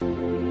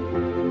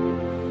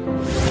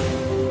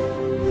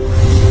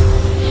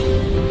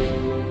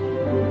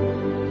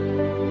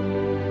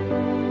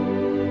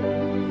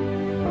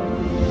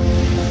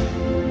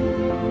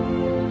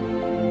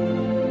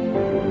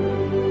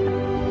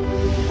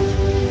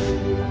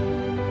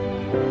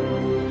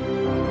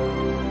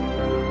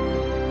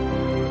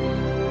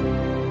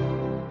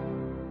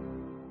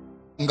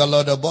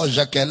mangalo de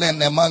boja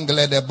kelene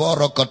mangle de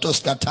boro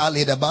kotuska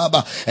tali de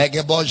baba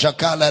ege boja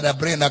kala de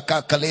brina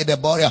kakali de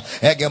boya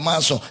ege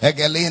maso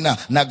egelina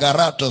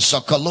nagarato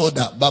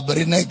sokoloda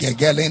babrinege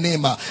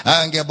gelinima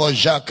ange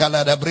boja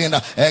kala de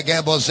brina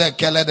ege boze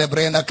kele de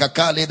brina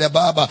kakali de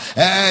baba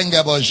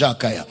enge boja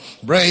kaya.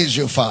 Praise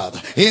you,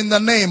 Father, in the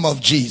name of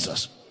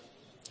Jesus.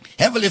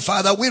 Heavenly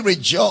Father, we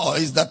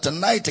rejoice that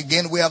tonight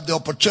again we have the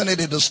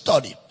opportunity to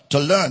study, to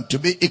learn, to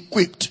be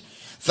equipped.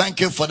 Thank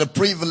you for the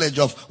privilege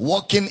of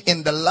walking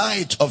in the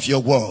light of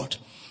your word.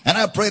 And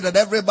I pray that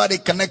everybody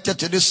connected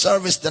to this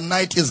service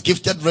tonight is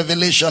gifted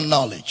revelation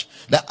knowledge.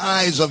 The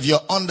eyes of your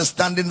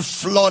understanding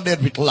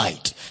flooded with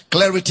light.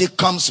 Clarity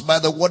comes by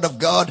the word of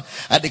God.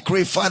 I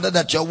decree, Father,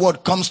 that your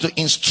word comes to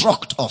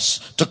instruct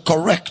us, to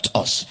correct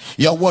us.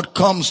 Your word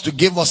comes to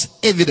give us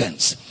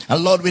evidence.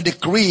 And Lord, we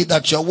decree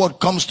that your word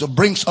comes to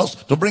bring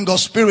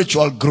us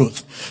spiritual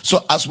growth.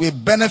 So as we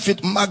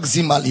benefit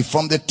maximally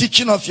from the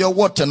teaching of your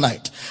word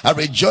tonight, I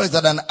rejoice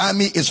that an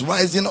army is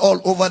rising all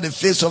over the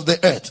face of the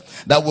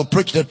earth that will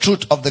preach the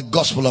truth of the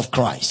gospel of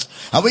Christ.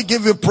 And we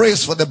give you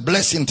praise for the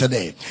blessing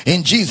today.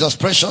 In Jesus'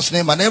 precious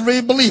name, and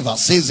every believer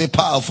says a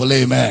powerful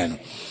amen.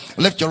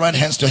 Lift your right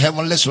hands to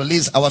heaven. Let's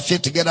release our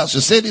faith together as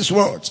we say these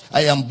words.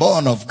 I am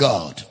born of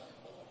God.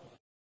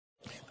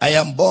 I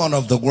am born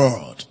of the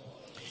world.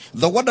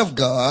 The word of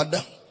God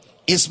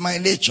is my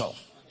nature.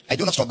 I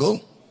do not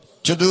struggle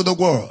to do the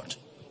word.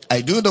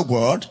 I do the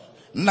word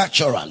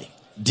naturally.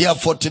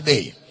 Therefore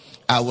today,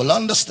 I will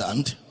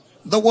understand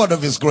the word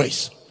of his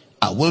grace.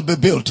 I will be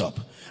built up.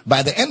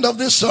 By the end of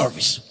this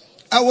service,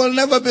 I will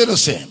never be the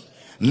same.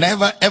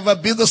 Never ever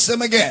be the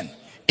same again.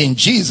 In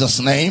Jesus'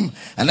 name,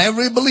 and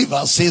every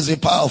believer says a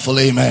powerful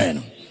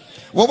amen.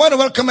 We want to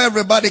welcome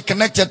everybody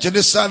connected to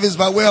this service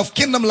by way of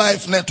Kingdom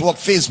Life Network,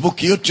 Facebook,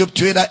 YouTube,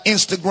 Twitter,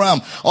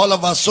 Instagram, all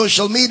of our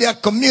social media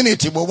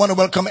community. We want to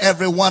welcome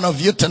every one of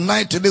you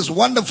tonight to this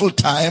wonderful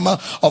time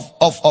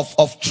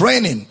of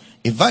training,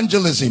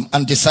 evangelism,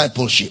 and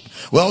discipleship.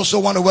 We also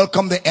want to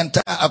welcome the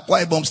entire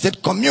Akwa Ibom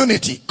State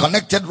community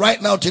connected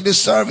right now to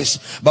this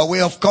service by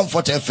way of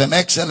Comfort FM,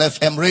 XL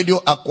FM, Radio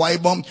Akwa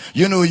Ibom,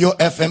 Your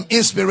FM,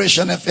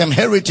 Inspiration FM,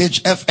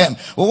 Heritage FM.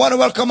 We want to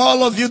welcome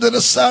all of you to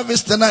the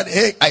service tonight.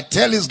 Hey, I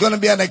tell you, it's going to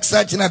be an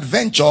exciting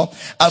adventure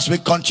as we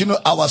continue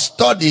our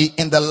study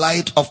in the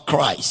light of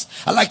Christ.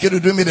 I'd like you to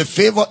do me the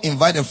favor,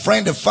 invite a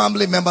friend, a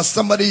family member,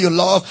 somebody you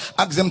love,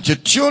 ask them to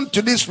tune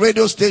to this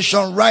radio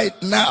station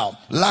right now.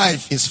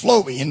 Life is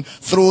flowing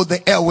through the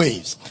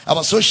airwaves.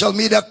 Our social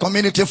media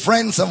community,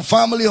 friends and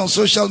family on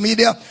social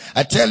media,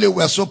 I tell you,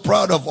 we're so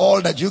proud of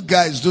all that you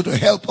guys do to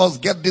help us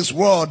get this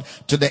word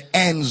to the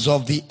ends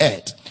of the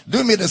earth.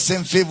 Do me the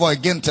same favor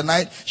again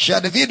tonight. Share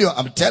the video.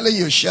 I'm telling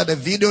you, share the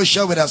video.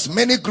 Share with as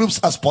many groups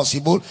as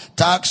possible.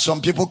 Tag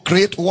some people,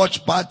 create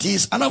watch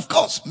parties. And of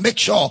course, make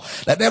sure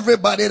that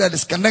everybody that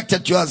is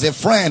connected to you as a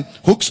friend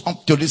hooks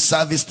up to this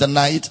service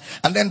tonight.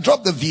 And then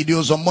drop the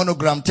videos on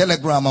Monogram,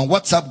 Telegram, and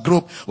WhatsApp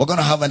group. We're going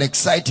to have an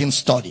exciting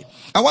study.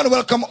 I want to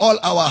welcome all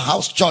our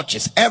house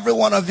churches. Every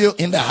one of you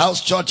in the house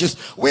churches.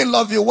 We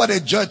love you. What a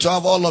joy to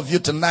have all of you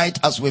tonight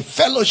as we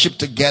fellowship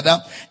together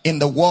in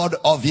the word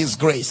of his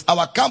grace.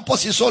 Our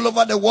campus is all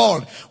over the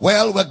world.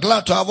 Well, we're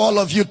glad to have all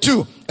of you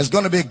too. It's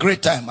going to be a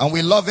great time. And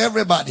we love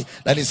everybody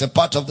that is a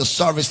part of the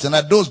service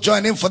tonight. Those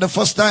joining for the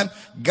first time,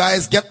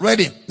 guys, get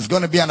ready. It's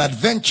going to be an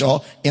adventure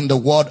in the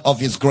word of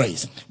his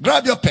grace.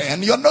 Grab your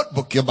pen, your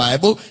notebook, your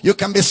Bible. You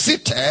can be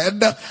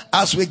seated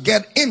as we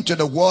get into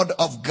the word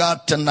of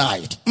God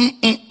tonight.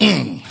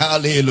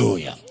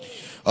 Hallelujah.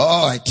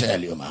 Oh, I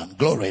tell you, man.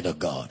 Glory to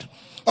God.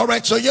 All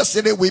right, so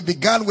yesterday we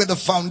began with the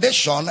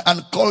foundation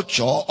and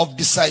culture of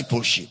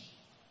discipleship.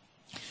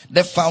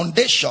 The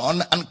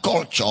foundation and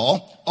culture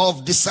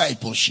of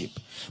discipleship.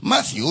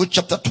 Matthew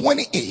chapter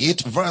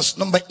 28 verse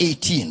number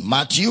 18.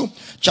 Matthew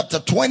chapter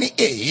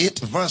 28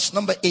 verse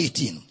number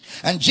 18.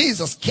 And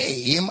Jesus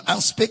came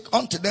and spake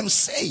unto them,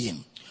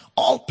 saying,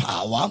 all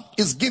power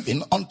is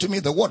given unto me.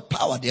 The word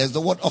power there is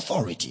the word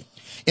authority.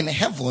 In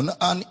heaven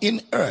and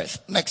in earth.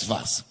 Next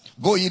verse.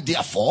 Go ye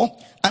therefore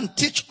and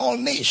teach all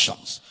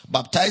nations,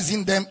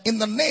 baptizing them in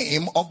the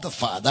name of the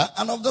Father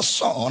and of the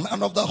Son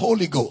and of the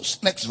Holy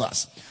Ghost. Next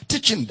verse.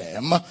 Teaching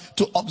them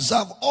to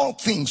observe all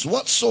things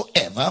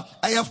whatsoever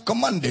I have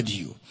commanded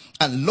you.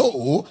 And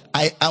lo,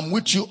 I am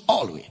with you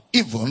always,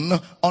 even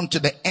unto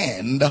the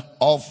end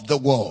of the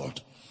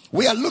world.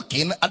 We are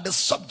looking at the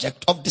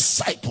subject of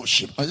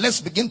discipleship. And let's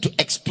begin to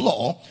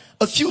explore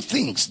a few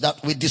things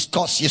that we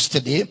discussed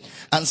yesterday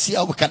and see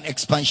how we can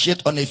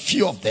expatiate on a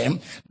few of them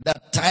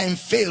that time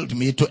failed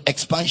me to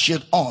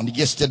expatiate on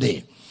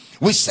yesterday.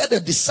 We said a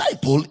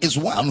disciple is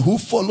one who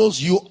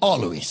follows you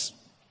always.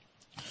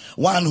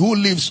 One who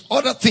leaves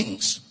other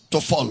things to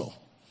follow.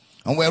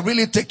 And we're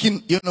really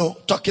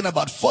talking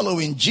about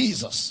following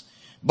Jesus.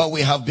 But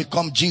we have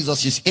become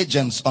Jesus'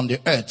 agents on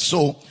the earth.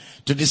 So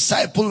to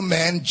disciple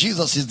men,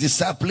 Jesus is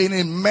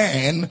disciplining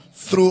men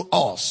through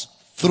us.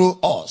 Through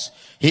us.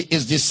 He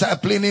is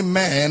disciplining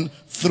men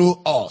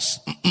through us.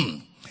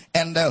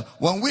 And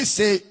when we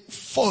say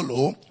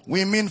follow,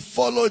 we mean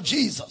follow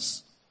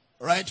Jesus.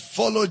 right,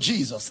 follow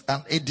Jesus.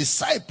 And a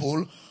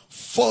disciple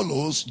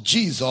follows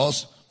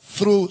Jesus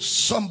through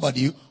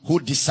somebody who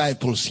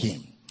disciples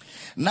him.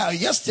 Now,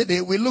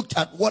 yesterday we looked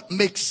at what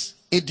makes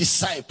a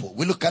disciple.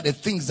 We look at the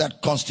things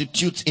that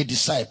constitute a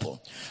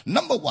disciple.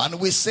 Number one,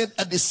 we said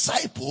a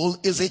disciple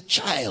is a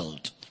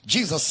child.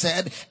 Jesus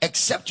said,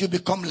 except you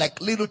become like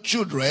little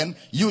children,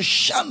 you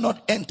shall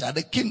not enter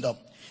the kingdom.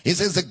 He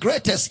says the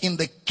greatest in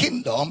the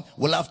kingdom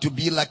will have to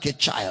be like a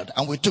child.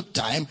 And we took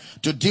time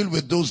to deal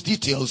with those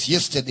details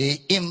yesterday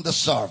in the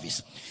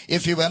service.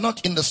 If you were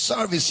not in the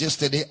service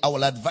yesterday, I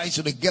will advise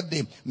you to get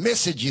the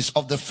messages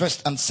of the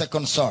first and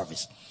second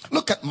service.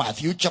 Look at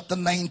Matthew chapter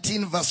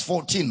 19 verse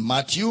 14.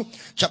 Matthew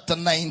chapter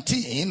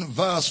 19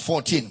 verse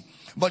 14.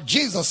 But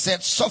Jesus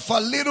said, suffer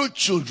little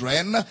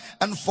children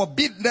and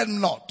forbid them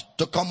not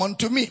to come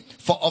unto me.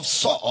 For of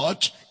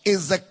such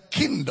is the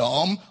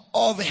kingdom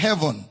of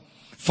heaven.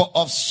 For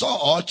of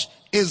such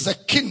is the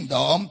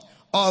kingdom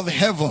of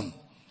heaven.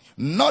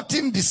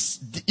 Nothing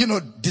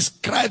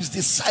describes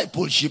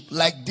discipleship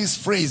like these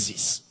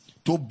phrases.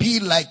 To be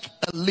like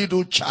a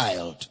little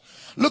child.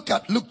 Look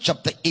at Luke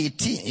chapter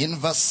 18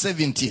 verse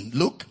 17.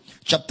 Luke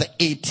chapter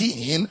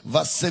 18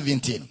 verse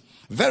 17.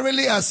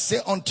 Verily I say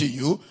unto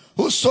you,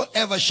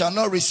 whosoever shall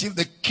not receive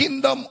the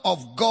kingdom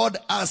of God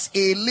as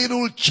a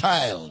little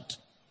child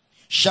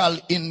shall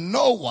in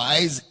no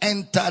wise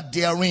enter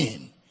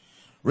therein.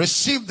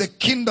 Receive the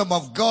kingdom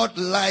of God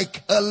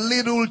like a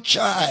little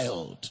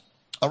child.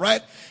 All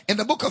right. In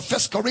the book of 1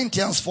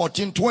 Corinthians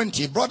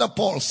 14:20, Brother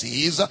Paul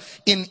says,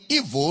 in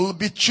evil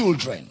be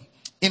children,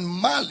 in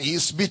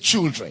malice be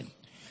children.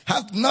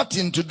 Have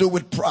nothing to do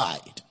with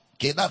pride.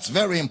 Okay, that's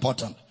very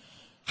important.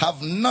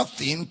 Have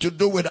nothing to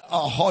do with a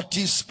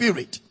haughty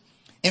spirit.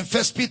 In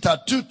 1 Peter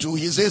 2:2,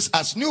 he says,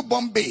 as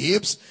newborn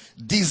babes,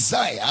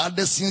 desire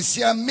the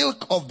sincere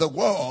milk of the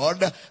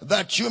word,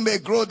 that you may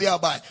grow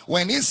thereby.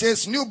 When he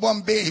says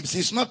newborn babes,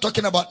 he's not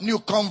talking about new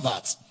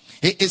converts.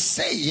 He is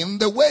saying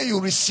the way you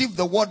receive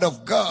the word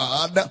of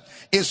God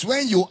is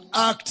when you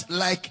act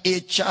like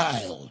a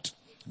child.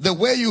 The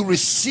way you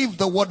receive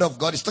the word of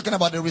God, he's talking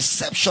about the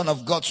reception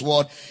of God's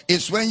word,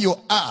 is when you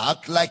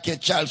act like a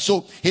child.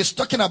 So he's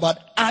talking about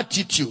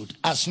attitude.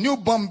 As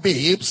newborn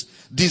babes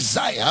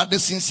desire the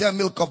sincere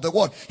milk of the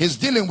word. He's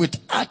dealing with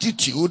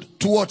attitude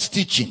towards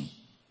teaching.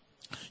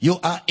 You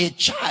are a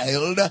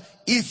child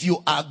if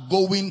you are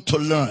going to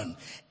learn.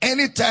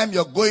 Anytime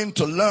you're going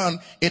to learn,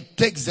 it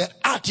takes the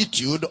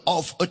attitude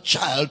of a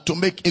child to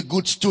make a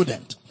good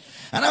student.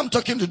 And I'm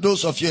talking to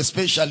those of you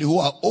especially who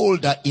are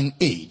older in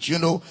age. You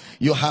know,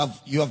 you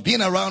have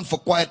been around for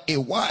quite a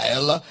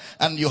while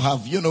and you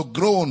have,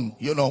 grown,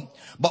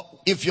 But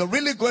if you're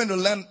really going to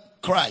learn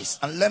Christ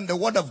and learn the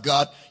word of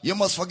God, you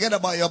must forget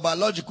about your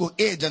biological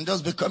age and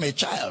just become a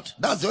child.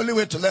 That's the only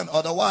way to learn.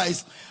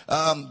 Otherwise,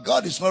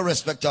 God is no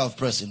respecter of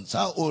persons.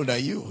 How old are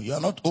you?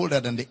 You're not older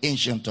than the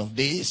ancient of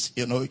days.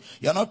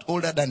 You're not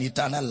older than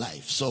eternal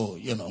life. So,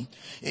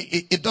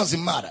 it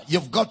doesn't matter.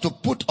 You've got to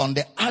put on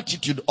the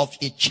attitude of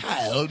a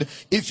child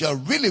if you're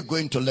really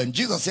going to learn.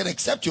 Jesus said,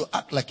 except you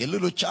act like a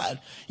little child,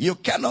 you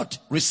cannot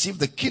receive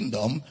the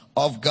kingdom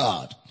of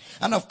God.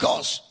 And of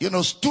course,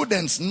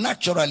 students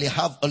naturally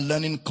have a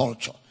learning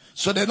culture.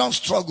 So they don't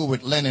struggle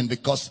with learning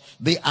because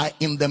they are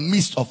in the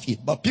midst of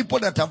it. But people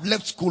that have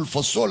left school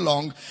for so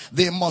long,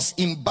 they must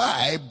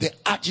imbibe the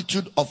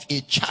attitude of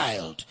a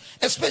child.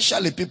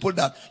 Especially people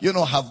that,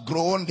 have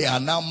grown. They are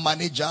now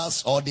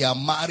managers, or they are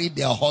married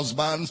their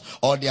husbands,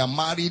 or they are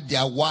married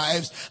their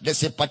wives.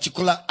 There's a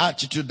particular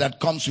attitude that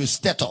comes with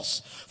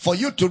status. For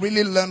you to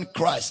really learn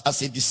Christ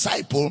as a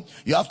disciple,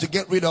 you have to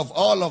get rid of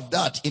all of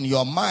that in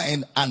your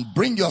mind and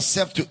bring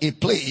yourself to a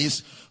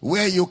place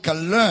where you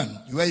can learn,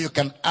 where you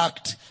can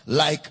act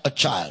like a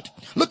child.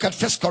 Look at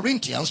 1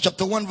 Corinthians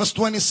chapter 1 verse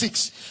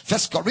 26. 1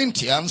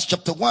 Corinthians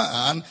chapter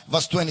 1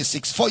 verse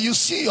 26. For you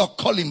see your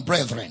calling,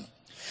 brethren,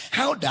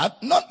 how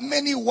that not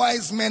many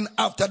wise men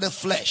after the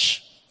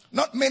flesh,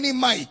 not many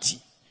mighty,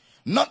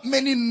 not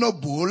many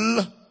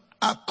noble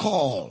are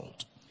called.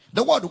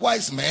 The word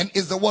wise man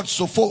is the word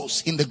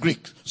sophos in the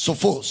Greek.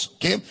 Sophos,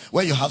 okay?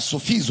 Where you have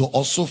sophizo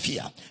or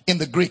sophia in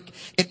the Greek.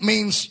 It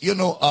means,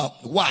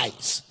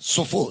 wise.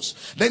 Sophos.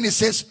 Then it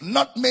says,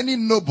 not many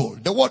noble.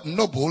 The word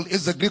noble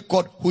is the Greek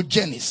word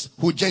hugenis.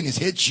 Hugenis.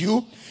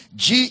 H-U-G-E-N-E-S.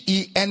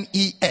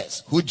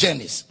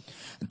 Hugenis.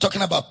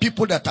 Talking about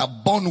people that are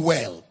born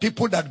well.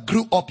 People that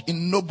grew up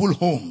in noble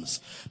homes.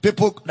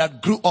 People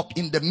that grew up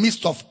in the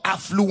midst of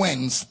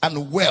affluence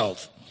and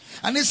wealth.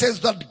 And he says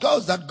that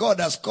those that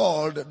God has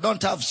called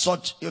don't have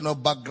such,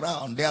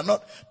 background. They are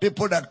not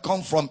people that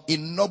come from a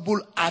noble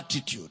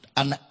attitude.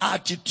 An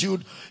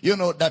attitude,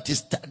 that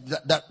is,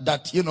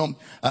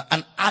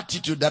 an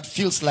attitude that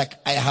feels like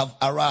I have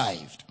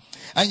arrived.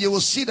 And you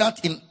will see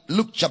that in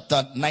Luke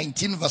chapter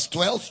 19 verse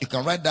 12. You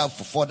can write that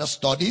for further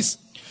studies.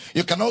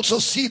 You can also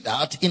see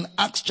that in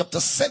Acts chapter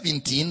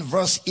 17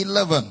 verse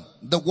 11.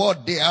 The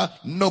word there,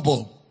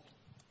 noble.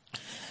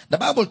 The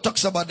Bible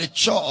talks about the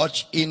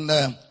church in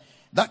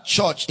that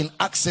church in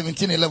Acts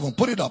 17:11.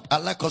 Put it up. I'd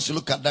like us to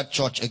look at that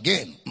church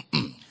again.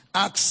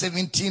 Acts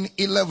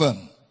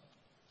 17:11.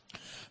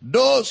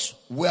 Those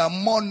were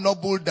more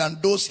noble than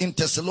those in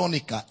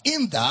Thessalonica,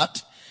 in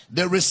that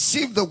they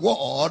received the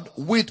word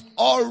with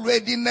all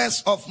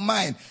readiness of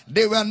mind.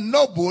 They were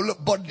noble,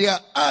 but their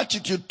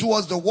attitude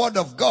towards the word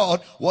of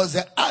God was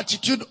the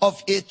attitude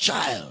of a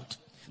child.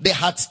 They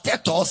had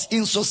status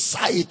in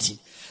society.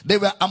 They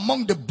were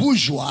among the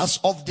bourgeois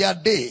of their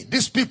day,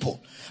 these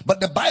people. But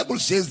the Bible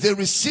says they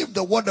received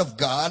the word of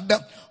God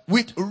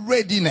with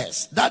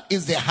readiness. That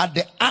is, they had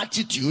the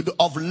attitude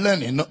of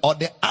learning, or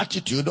the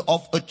attitude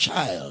of a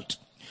child.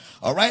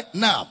 All right.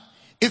 Now,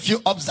 if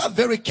you observe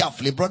very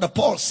carefully, Brother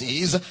Paul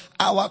says,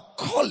 our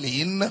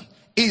calling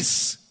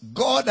is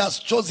God has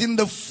chosen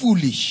the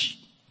foolish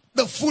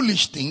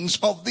things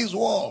of this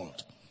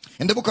world.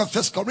 In the book of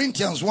 1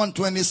 Corinthians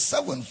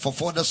 1:27 for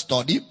further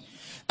study,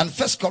 and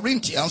 1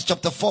 Corinthians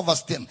chapter 4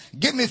 verse 10.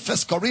 Give me 1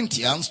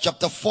 Corinthians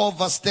chapter 4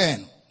 verse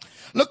 10.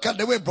 Look at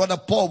the way Brother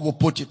Paul will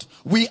put it.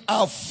 We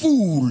are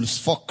fools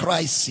for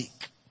Christ's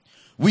sake.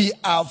 We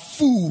are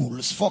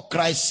fools for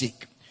Christ's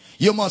sake.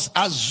 You must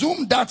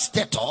assume that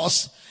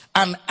status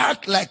and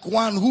act like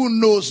one who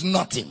knows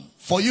nothing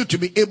for you to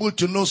be able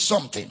to know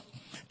something.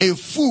 A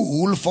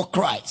fool for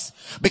Christ.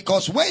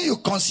 Because when you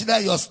consider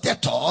your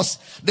status,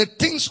 the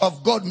things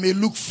of God may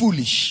look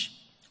foolish.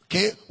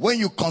 Okay? When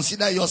you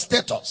consider your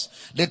status,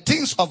 the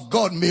things of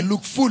God may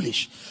look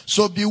foolish.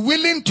 So be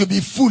willing to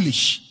be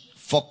foolish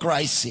for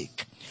Christ's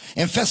sake.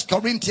 In 1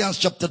 Corinthians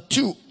chapter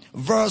 2,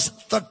 verse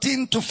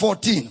 13 to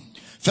 14.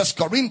 1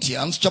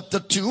 Corinthians chapter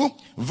 2,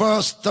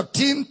 verse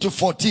 13 to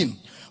 14.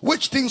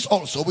 Which things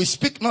also we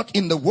speak not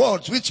in the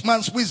words which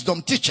man's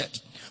wisdom teacheth,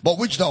 but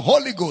which the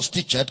Holy Ghost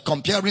teacheth,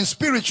 comparing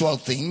spiritual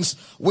things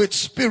with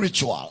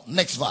spiritual.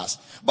 Next verse.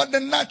 But the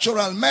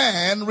natural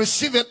man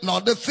receiveth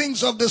not the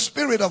things of the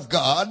Spirit of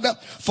God,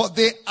 for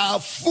they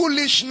are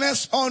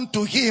foolishness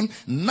unto him,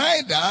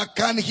 neither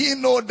can he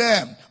know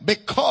them,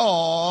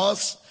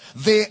 because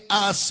they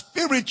are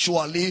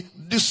spiritually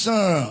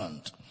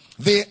discerned.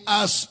 They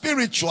are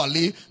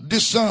spiritually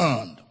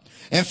discerned.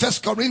 In 1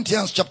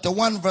 Corinthians chapter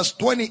 1 verse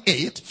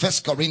 28, 1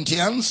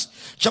 Corinthians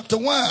chapter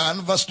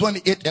 1 verse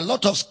 28, a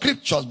lot of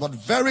scriptures, but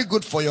very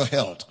good for your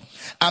health.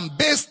 And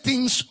base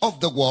things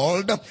of the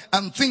world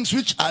and things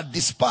which are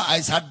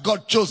despised had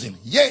God chosen.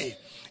 Yea,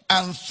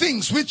 and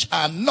things which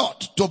are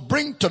not, to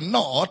bring to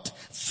naught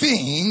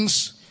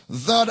things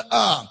that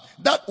are.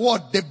 That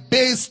word, the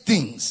base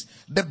things.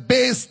 The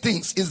base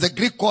things is the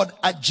Greek word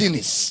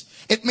agenis.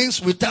 It means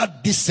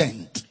without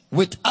descent.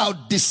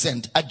 Without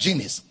descent,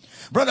 agenis.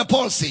 Brother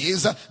Paul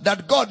says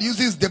that God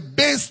uses the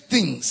base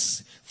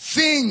things,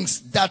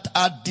 things that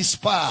are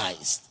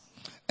despised.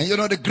 And you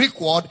know the Greek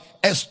word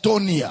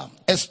Estonia,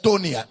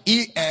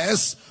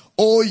 E-S-O-U-T-H-O-N-I-O.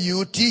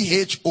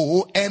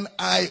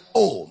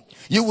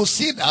 You will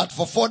see that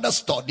for further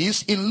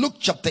studies in Luke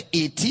chapter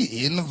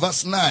 18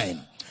 verse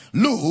 9.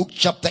 Luke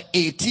chapter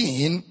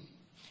 18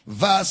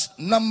 verse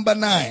number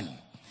 9.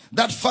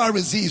 That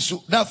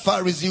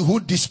Pharisee who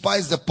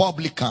despised the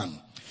publican.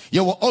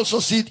 You will also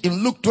see it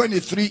in Luke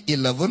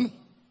 23:11.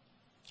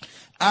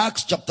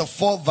 Acts chapter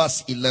 4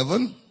 verse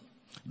 11.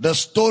 The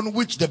stone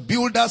which the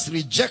builders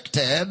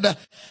rejected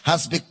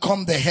has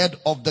become the head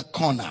of the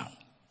corner.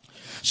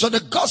 So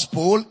the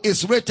gospel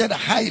is rated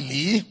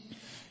highly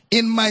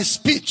in my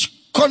speech,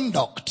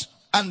 conduct,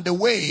 and the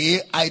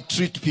way I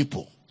treat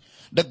people.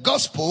 The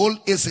gospel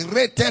is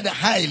rated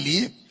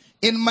highly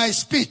in my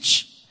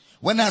speech.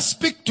 When I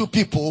speak to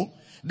people,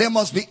 they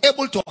must be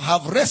able to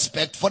have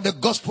respect for the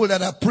gospel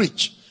that I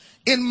preach.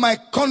 In my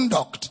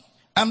conduct,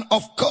 and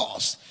of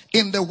course,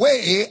 in the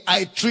way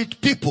I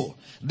treat people,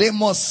 they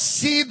must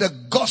see the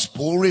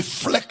gospel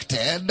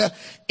reflected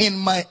in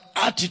my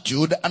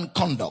attitude and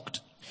conduct.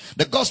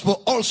 The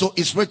gospel also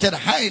is rated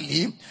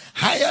highly,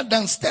 higher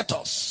than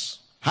status.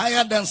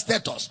 Higher than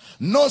status.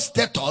 No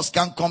status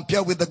can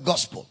compare with the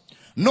gospel.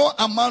 No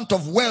amount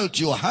of wealth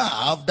you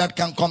have that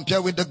can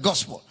compare with the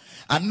gospel.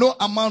 And no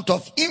amount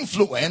of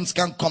influence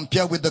can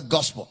compare with the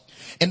gospel.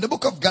 In the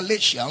book of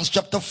Galatians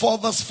chapter 4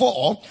 verse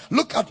 4,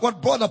 look at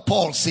what Brother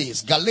Paul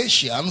says.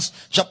 Galatians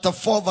chapter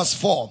 4 verse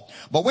 4.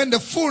 But when the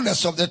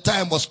fullness of the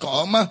time was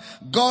come,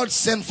 God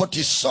sent forth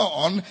his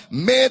son,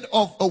 made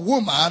of a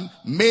woman,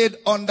 made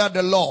under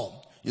the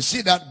law. You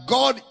see that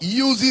God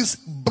uses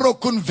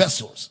broken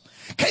vessels.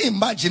 Can you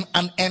imagine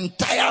an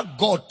entire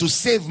God to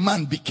save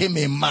man became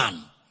a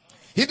man?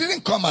 He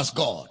didn't come as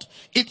God.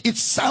 It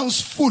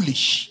sounds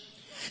foolish.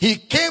 He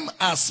came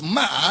as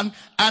man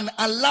and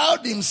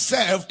allowed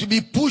himself to be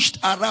pushed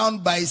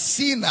around by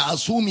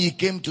sinners whom he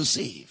came to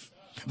save.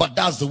 But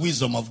that's the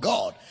wisdom of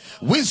God.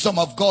 Wisdom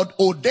of God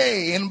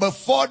ordained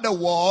before the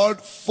world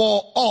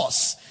for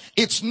us.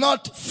 It's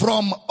not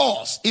from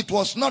us. It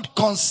was not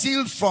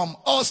concealed from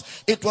us.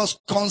 It was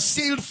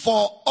concealed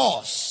for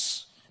us.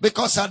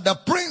 Because had the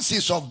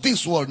princes of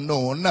this world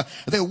known,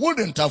 they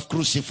wouldn't have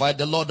crucified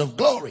the Lord of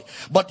glory.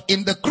 But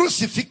in the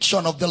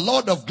crucifixion of the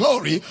Lord of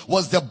glory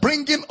was the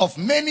bringing of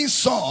many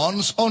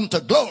sons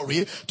unto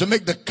glory to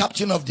make the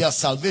captain of their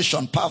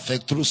salvation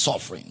perfect through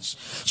sufferings.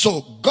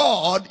 So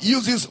God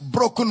uses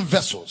broken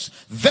vessels,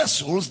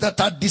 vessels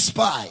that are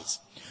despised.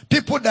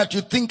 People that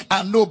you think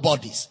are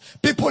nobodies.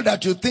 People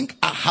that you think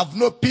have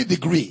no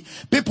pedigree.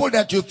 People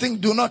that you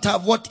think do not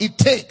have what it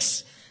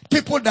takes.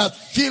 People that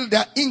feel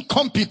they're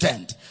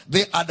incompetent.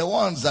 They are the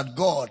ones that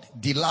God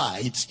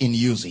delights in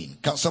using.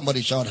 Can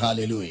somebody shout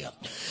hallelujah?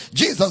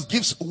 Jesus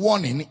gives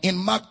warning in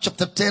Mark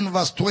chapter 10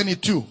 verse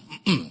 22.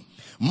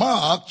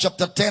 Mark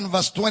chapter 10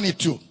 verse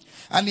 22.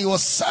 And he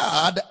was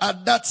sad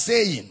at that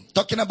saying,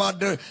 talking about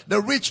the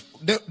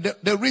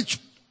rich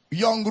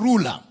young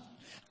ruler,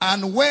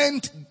 and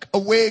went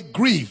away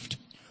grieved,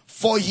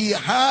 for he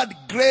had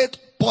great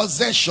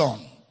possession.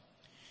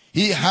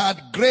 He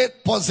had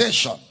great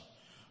possession.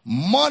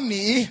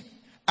 Money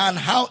and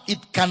how it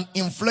can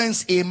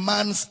influence a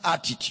man's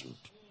attitude.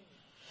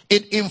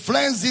 It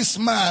influenced this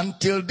man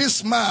till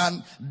this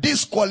man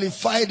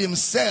disqualified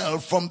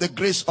himself from the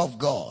grace of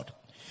God.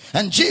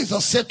 And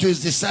Jesus said to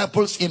his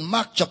disciples in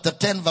Mark chapter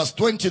 10 verse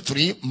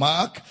 23,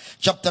 Mark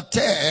chapter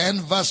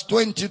 10 verse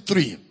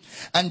 23.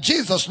 And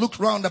Jesus looked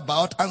round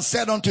about and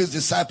said unto his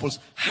disciples,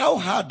 how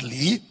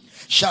hardly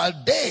shall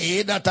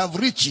they that have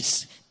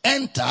riches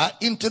enter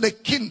into the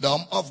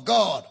kingdom of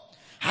God?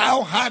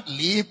 How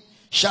hardly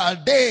shall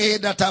they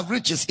that have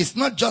riches. It's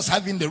not just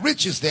having the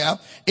riches there.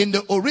 In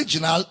the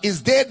original,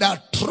 is they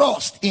that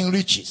trust in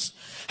riches.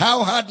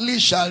 How hardly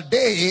shall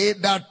they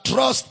that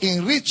trust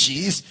in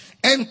riches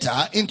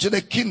enter into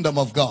the kingdom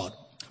of God.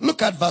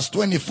 Look at verse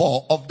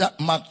 24 of that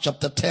Mark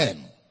chapter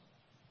 10.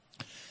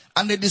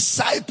 And the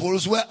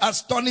disciples were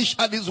astonished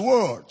at his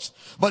words.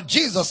 But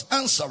Jesus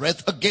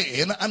answereth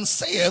again and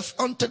saith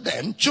unto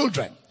them,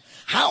 children,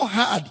 how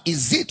hard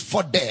is it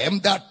for them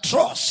that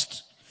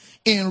trust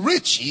in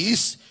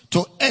riches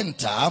to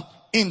enter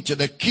into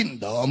the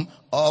kingdom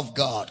of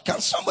God? Can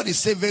somebody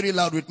say very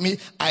loud with me,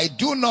 I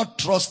do not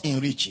trust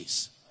in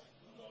riches.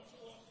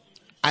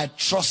 I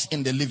trust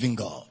in the living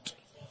God.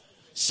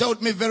 Say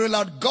with me very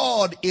loud,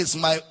 God is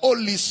my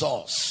only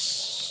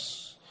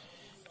source.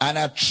 And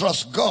I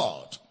trust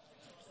God.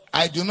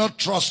 I do not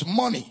trust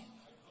money.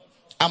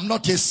 I'm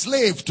not a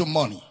slave to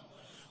money.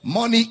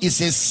 Money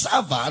is a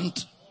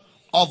servant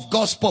of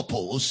God's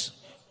purpose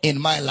in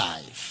my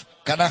life.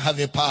 Can I have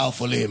a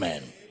powerful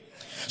amen?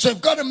 So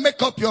you've got to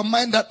make up your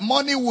mind that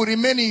money will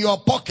remain in your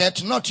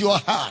pocket, not your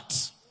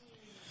heart.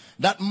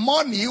 That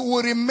money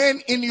will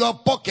remain in your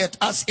pocket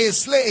as a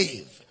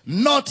slave,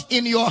 not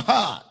in your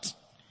heart.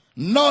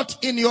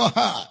 Not in your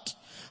heart.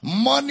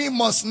 Money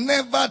must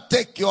never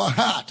take your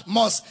heart.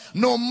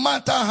 No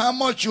matter how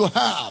much you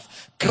have,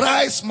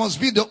 Christ must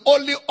be the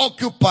only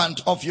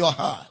occupant of your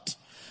heart.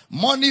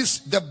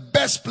 The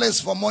best place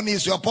for money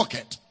is your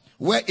pocket,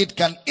 where it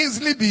can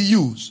easily be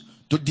used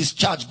to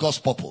discharge God's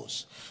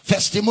purpose. 1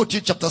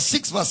 Timothy chapter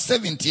 6 verse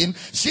 17.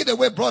 See the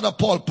way brother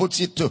Paul puts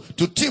it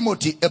to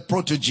Timothy, a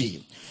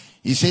protege.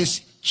 He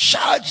says,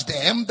 charge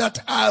them that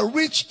are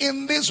rich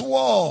in this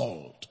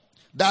world,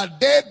 that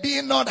they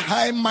be not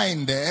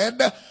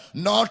high-minded,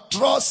 nor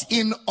trust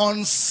in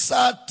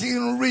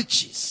uncertain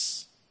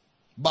riches,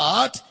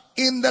 but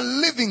in the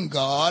living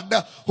God,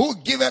 who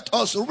giveth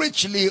us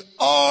richly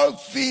all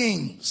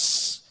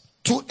things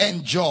to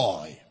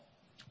enjoy.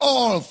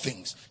 All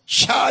things.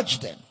 Charge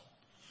them.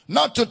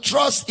 Not to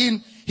trust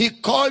in, he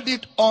called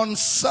it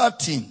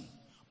uncertain,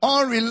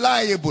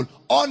 unreliable,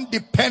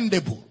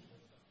 undependable.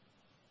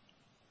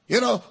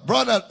 You know,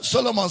 brother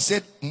Solomon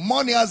said,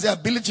 money has the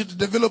ability to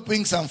develop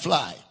wings and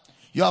fly.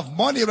 You have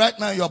money right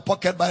now in your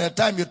pocket. By the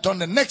time you turn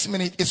the next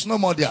minute, it's no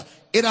more there.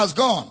 It has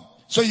gone.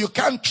 So you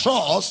can't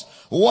trust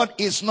what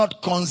is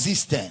not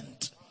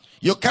consistent.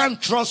 You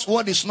can't trust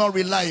what is not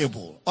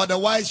reliable.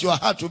 Otherwise, your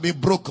heart will be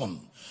broken.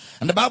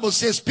 And the Bible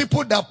says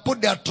people that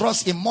put their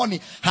trust in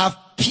money have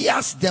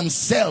pierced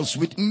themselves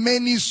with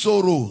many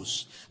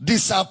sorrows,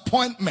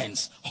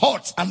 disappointments,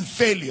 hurts, and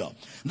failure.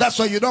 That's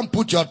why you don't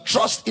put your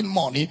trust in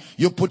money,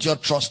 you put your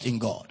trust in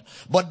God.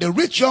 But the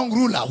rich young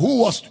ruler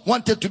who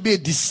wanted to be a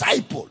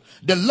disciple,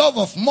 the love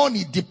of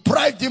money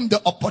deprived him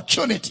the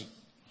opportunity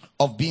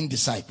of being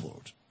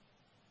discipled.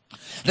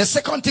 The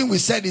second thing we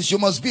said is you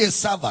must be a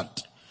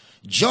servant.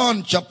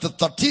 John chapter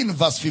 13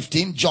 verse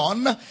 15.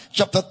 John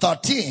chapter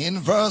 13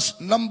 verse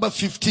number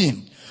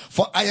 15.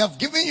 For I have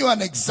given you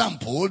an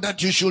example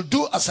that you should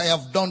do as I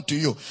have done to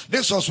you.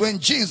 This was when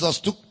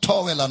Jesus took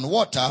towel and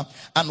water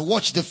and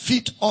washed the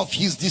feet of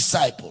his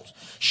disciples,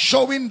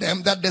 showing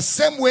them that the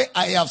same way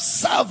I have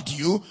served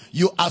you,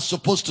 you are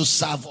supposed to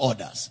serve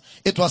others.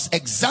 It was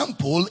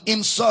example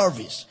in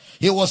service.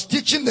 He was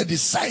teaching the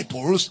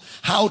disciples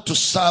how to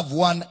serve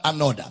one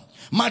another.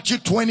 Matthew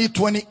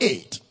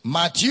 20:28.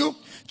 Matthew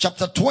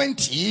chapter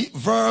 20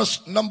 verse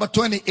number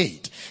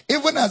 28.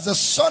 Even as the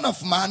Son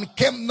of Man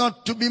came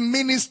not to be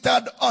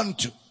ministered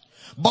unto,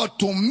 but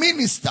to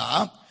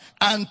minister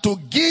and to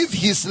give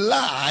his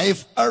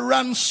life a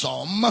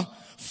ransom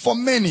for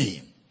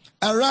many.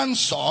 A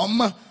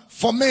ransom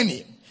for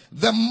many.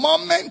 The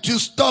moment you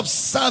stop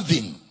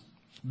serving,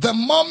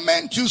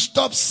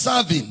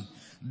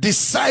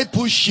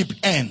 discipleship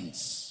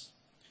ends.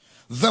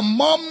 The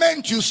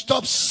moment you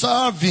stop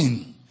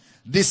serving,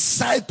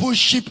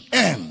 discipleship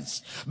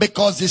ends.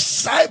 Because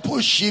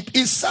discipleship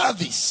is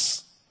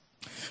service.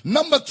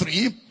 Number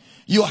 3,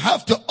 you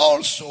have to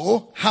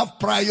also have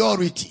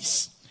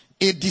priorities.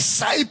 A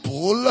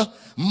disciple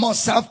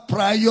must have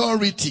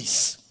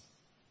priorities.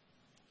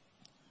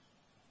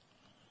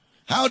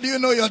 How do you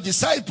know your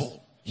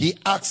disciple? He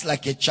acts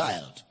like a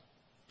child.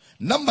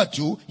 Number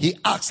two, he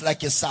acts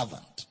like a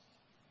servant.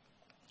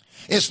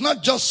 It's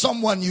not just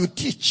someone you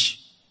teach.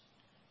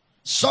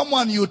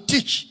 Someone you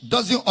teach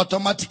doesn't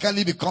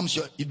automatically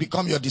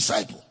become your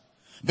disciple,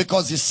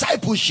 because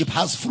discipleship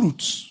has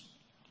fruits.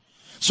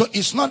 So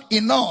it's not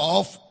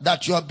enough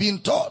that you are being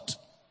taught.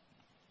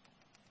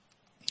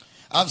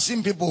 I've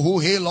seen people who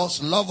hail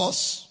us, love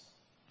us,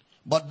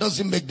 but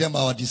doesn't make them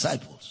our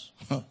disciples.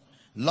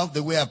 Love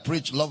the way I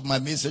preach, love my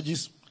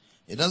messages.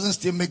 It doesn't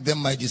still make them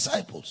my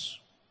disciples.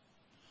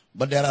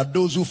 But there are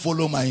those who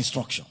follow my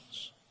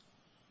instructions.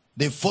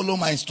 They follow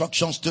my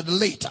instructions to the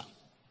letter.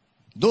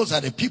 Those are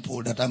the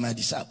people that are my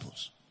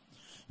disciples.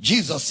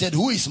 Jesus said,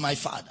 who is my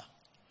father?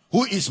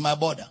 Who is my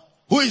brother?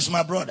 Who is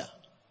my brother?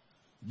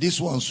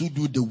 These ones who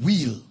do the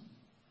will,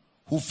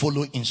 who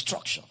follow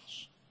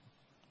instructions.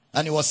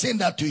 And he was saying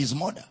that to his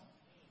mother.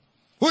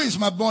 Who is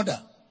my mother?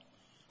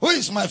 Who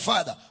is my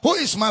father? Who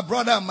is my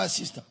brother and my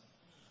sister?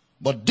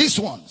 But these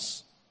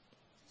ones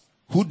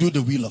who do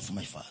the will of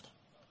my father.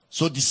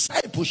 So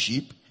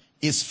discipleship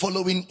is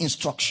following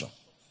instruction.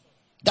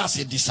 That's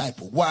a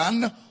disciple.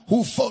 One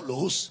who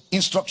follows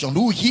instruction,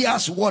 who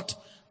hears what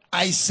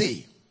I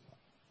say.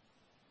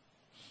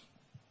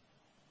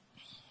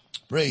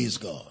 Praise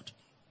God.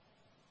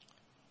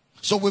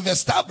 So we've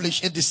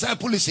established a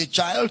disciple is a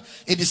child,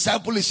 a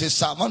disciple is a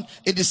servant,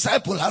 a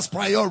disciple has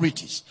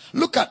priorities.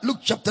 Look at Luke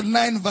chapter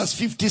 9 verse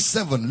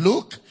 57.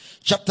 Luke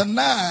chapter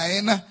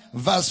 9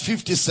 verse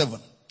 57.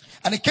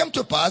 And it came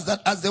to pass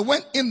that as they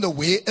went in the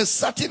way, a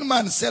certain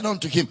man said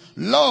unto him,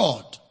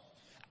 Lord,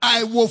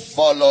 I will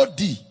follow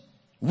thee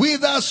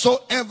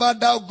whithersoever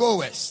thou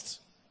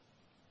goest.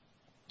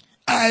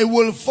 I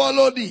will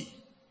follow thee.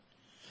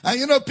 And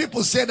you know,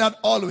 people say that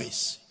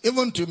always.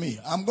 Even to me.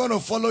 I'm going to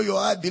follow you.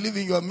 I believe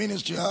in your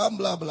ministry. Blah,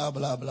 blah, blah,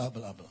 blah, blah,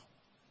 blah.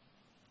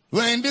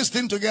 We're in this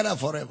thing together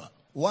forever.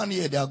 1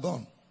 year, they are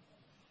gone.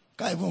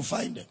 Can't even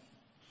find them.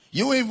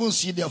 You won't even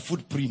see their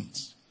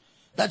footprints.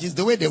 That is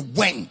the way they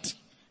went.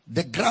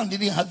 The ground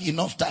didn't have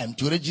enough time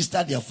to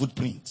register their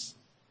footprints.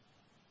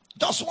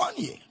 Just 1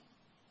 year.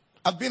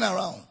 I've been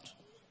around.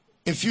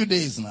 A few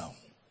days now.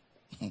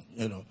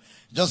 You know,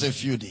 just a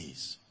few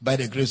days. By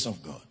the grace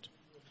of God.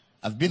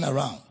 I've been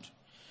around.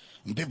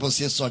 When people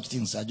say such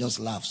things, I just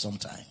laugh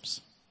sometimes.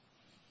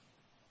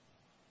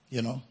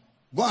 You know.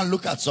 Go and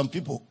look at some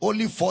people.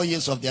 Only 4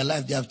 years of their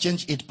life, they have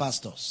changed 8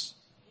 pastors.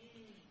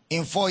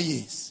 In 4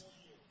 years.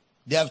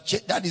 They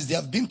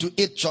have been to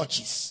 8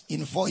 churches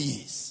in 4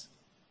 years.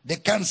 They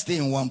can't stay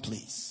in one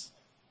place.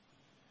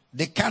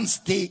 They can't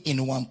stay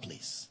in one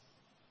place.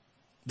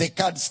 They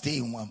can't stay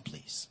in one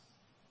place.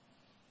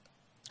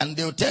 And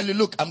they'll tell you,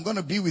 look, I'm going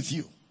to be with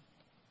you.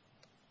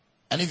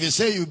 And if you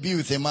say you'll be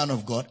with a man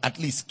of God, at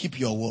least keep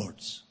your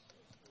words.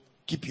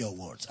 Keep your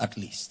words, at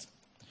least.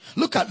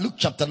 Look at Luke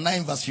chapter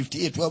 9 verse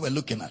 58, where we're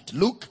looking at.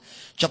 Luke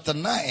chapter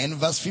 9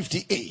 verse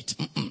 58.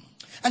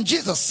 And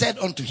Jesus said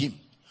unto him,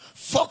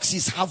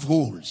 foxes have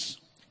holes,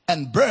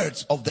 and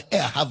birds of the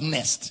air have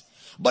nests,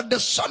 but the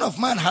Son of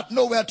Man had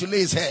nowhere to lay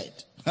his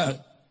head.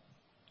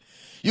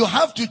 You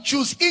have to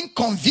choose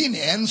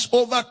inconvenience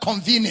over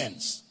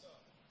convenience.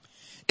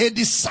 A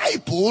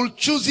disciple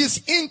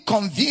chooses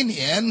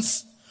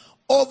inconvenience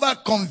over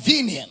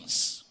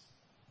convenience.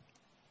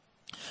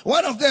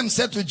 One of them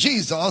said to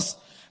Jesus,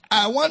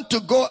 I want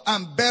to go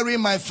and bury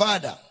my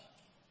father.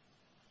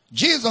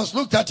 Jesus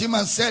looked at him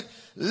and said,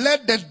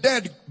 let the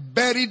dead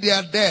bury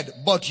their dead,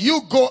 but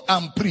you go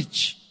and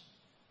preach.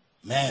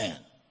 Man,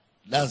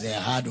 that's a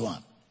hard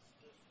one.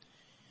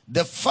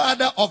 The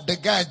father of the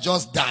guy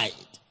just died.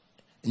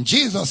 And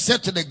Jesus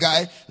said to the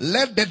guy,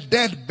 let the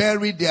dead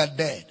bury their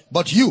dead,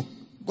 but you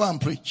go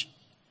and preach.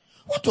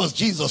 What was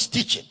Jesus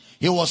teaching?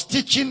 He was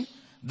teaching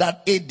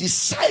that a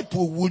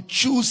disciple would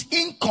choose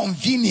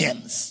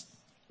inconvenience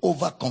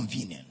over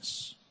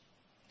convenience.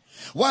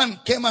 One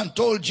came and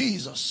told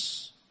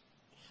Jesus,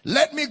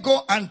 let me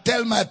go and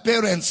tell my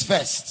parents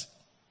first.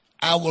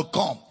 I will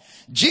come.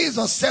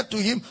 Jesus said to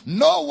him,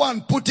 no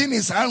one putting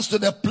his hands to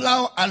the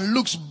plow and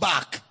looks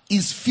back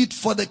is fit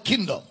for the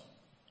kingdom.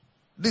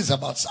 This is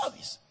about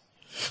service.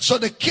 So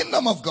the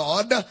kingdom of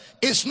God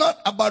is not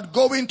about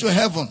going to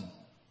heaven.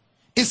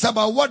 It's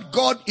about what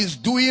God is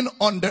doing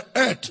on the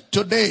earth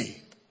today.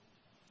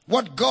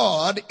 What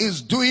God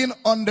is doing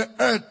on the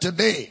earth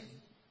today.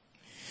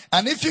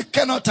 And if you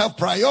cannot have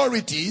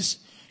priorities,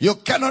 you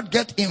cannot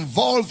get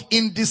involved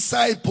in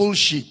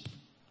discipleship.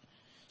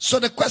 So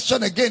the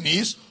question again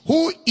is,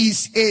 who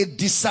is a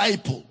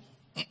disciple?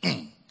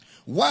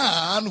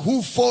 One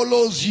who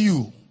follows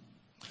you.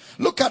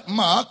 Look at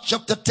Mark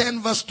chapter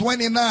 10 verse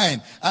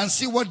 29 and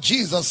see what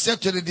Jesus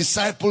said to the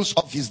disciples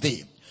of his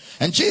day.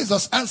 And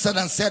Jesus answered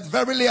and said,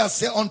 verily I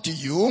say unto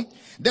you,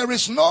 there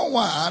is no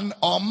one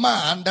or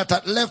man that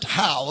hath left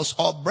house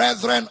or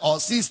brethren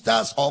or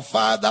sisters or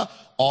father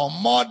or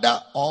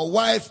mother or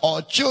wife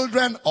or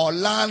children or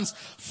lands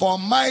for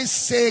my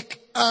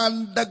sake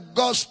and the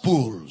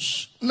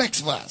gospel's.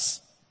 Next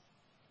verse.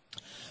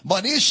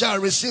 But he shall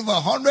receive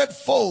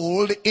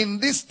 100-fold in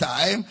this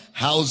time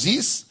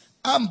houses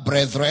and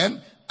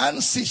brethren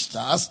and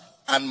sisters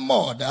and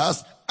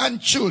mothers and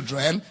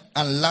children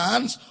and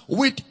lands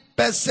with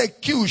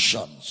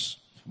persecutions.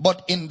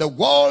 But in the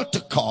world to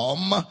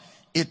come,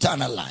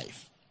 eternal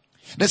life.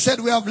 They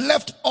said, we have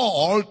left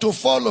all to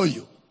follow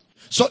you.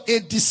 So a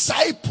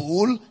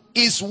disciple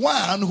is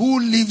one who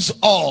leaves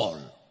all.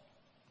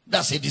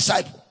 That's a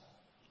disciple.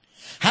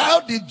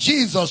 How did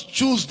Jesus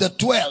choose the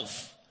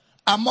 12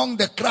 among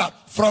the crowd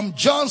from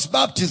John's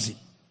baptism?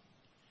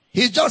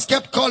 He just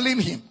kept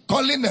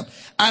calling them,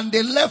 and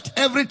they left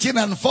everything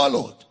and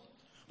followed.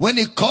 When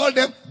he called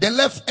them, they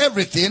left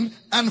everything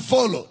and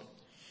followed.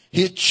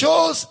 He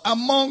chose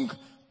among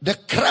the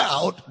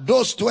crowd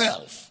those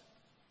 12,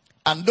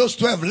 and those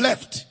 12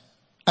 left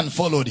and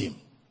followed him.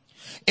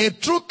 A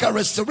true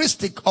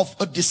characteristic of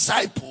a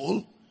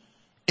disciple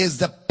is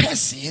the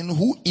person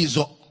who is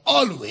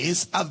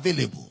always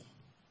available.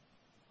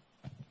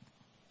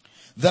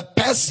 The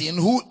person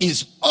who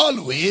is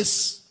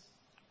always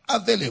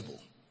available.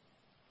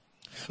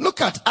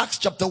 Look at Acts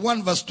chapter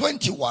 1 verse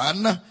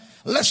 21.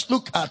 Let's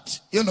look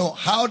at,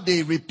 how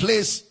they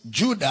replaced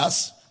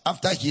Judas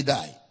after he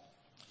died.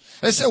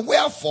 They say,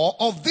 wherefore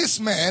of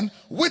these men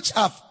which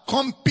have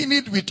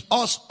companied with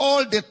us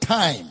all the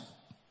time,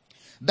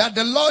 that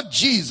the Lord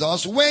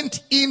Jesus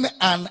went in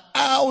and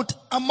out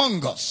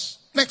among us.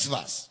 Next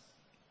verse.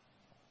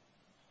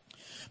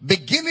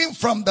 Beginning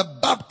from the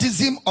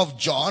baptism of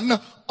John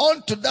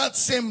unto that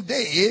same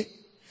day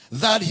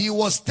that he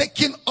was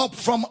taken up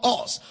from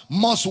us,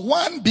 must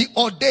one be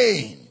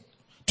ordained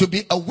to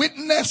be a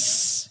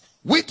witness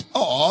with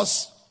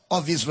us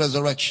of his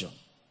resurrection.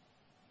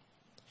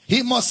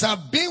 He must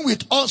have been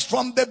with us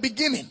from the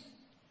beginning.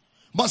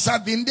 Must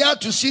have been there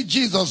to see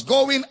Jesus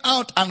going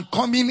out and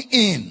coming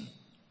in.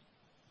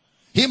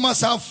 He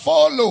must have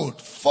followed,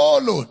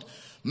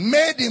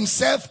 made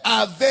himself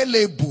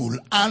available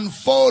and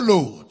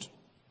followed.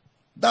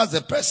 That's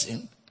the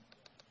person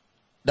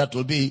that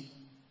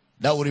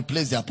will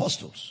replace the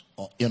apostles.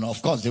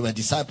 Of course, they were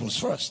disciples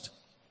first.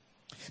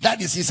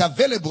 That is, he's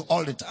available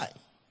all the time.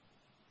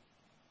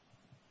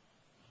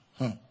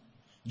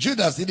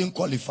 Judas didn't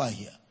qualify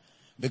here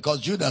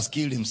because Judas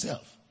killed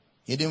himself.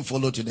 He didn't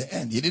follow to the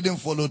end. He didn't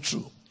follow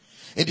through.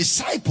 A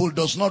disciple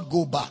does not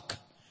go back.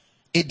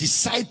 A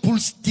disciple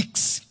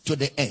sticks to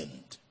the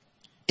end.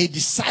 A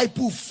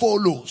disciple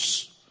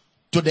follows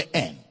to the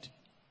end.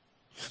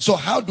 So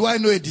how do I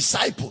know a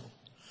disciple?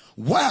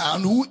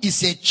 One who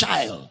is a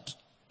child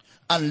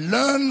and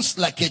learns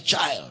like a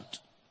child.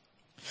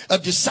 A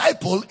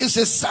disciple is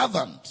a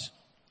servant.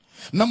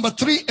 Number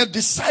 3, a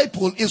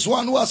disciple is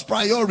one who has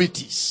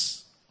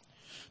priorities.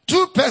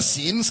 2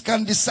 persons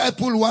can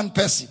disciple 1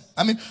 person.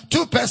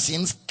 2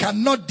 persons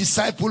cannot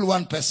disciple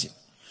 1 person.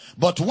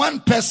 But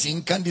 1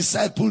 person can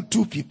disciple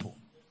 2 people.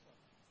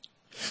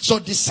 So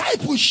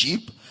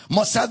discipleship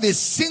must have a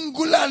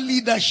singular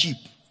leadership.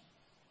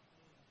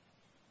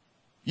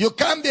 You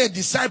can't be a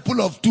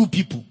disciple of 2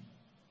 people.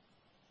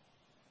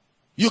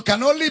 You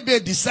can only be a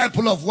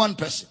disciple of 1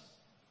 person.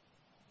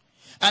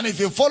 And if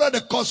you follow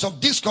the course of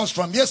discourse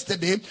from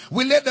yesterday,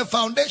 we laid the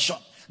foundation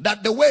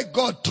that the way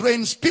God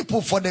trains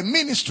people for the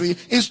ministry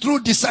is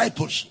through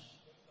discipleship.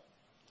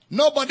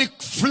 Nobody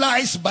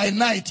flies by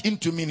night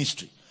into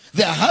ministry.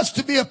 There has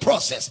to be a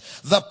process.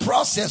 The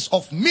process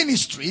of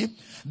ministry,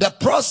 the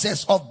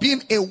process of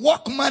being a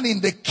workman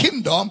in the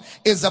kingdom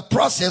is a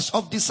process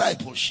of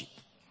discipleship.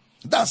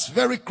 That's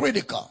very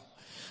critical.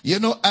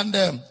 And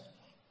a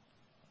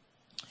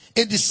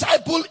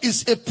disciple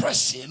is a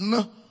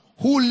person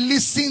who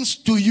listens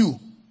to you.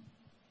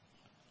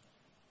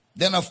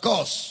 Then of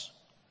course,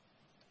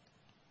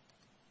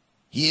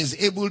 he is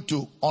able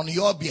to, on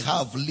your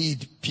behalf,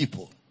 lead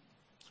people.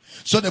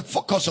 So the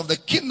focus of the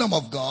kingdom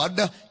of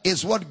God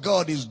is what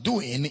God is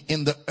doing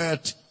in the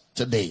earth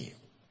today.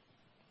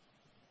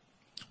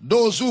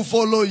 Those who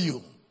follow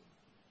you.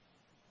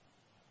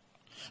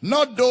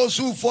 Not those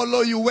who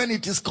follow you when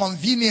it is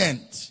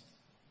convenient.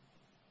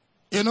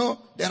 There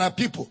are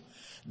people.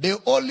 They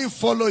only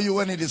follow you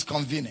when it is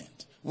convenient.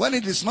 When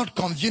it is not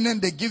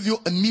convenient, they give you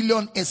a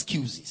million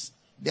excuses.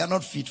 They are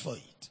not fit for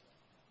it.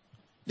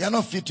 They are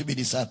not fit to be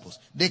disciples.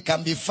 They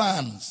can be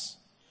fans,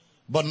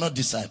 but not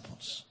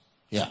disciples.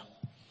 Yeah.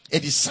 A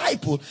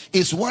disciple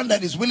is one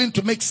that is willing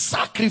to make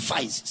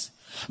sacrifices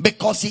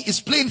because he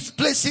is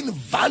placing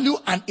value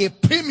and a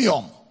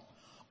premium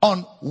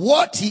on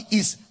what he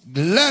is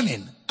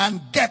learning and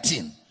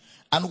getting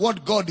and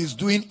what God is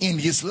doing in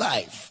his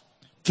life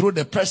through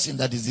the person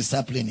that is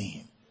disciplining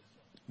him.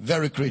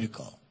 Very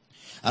critical.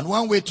 And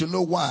one way to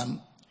know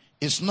one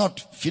is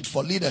not fit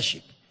for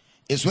leadership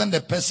is when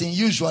the person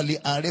usually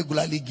and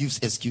regularly gives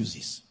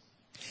excuses.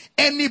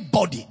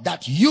 Anybody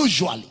that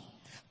usually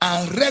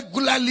and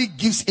regularly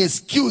gives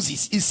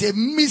excuses is a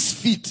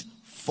misfit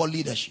for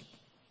leadership.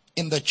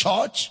 In the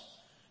church,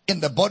 in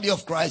the body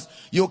of Christ,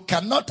 you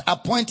cannot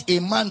appoint a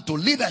man to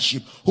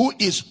leadership who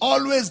is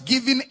always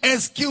giving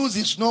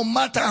excuses, no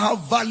matter how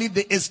valid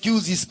the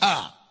excuses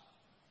are.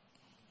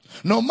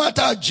 No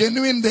matter how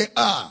genuine they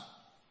are.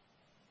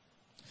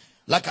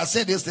 Like I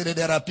said yesterday,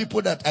 there are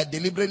people that I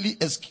deliberately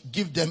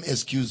give them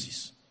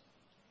excuses.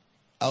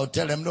 I'll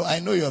tell them, no, I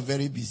know you're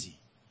very busy.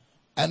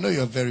 I know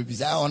you're very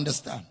busy. I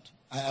understand.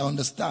 I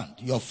understand.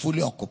 You're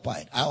fully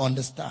occupied. I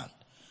understand.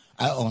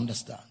 I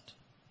understand.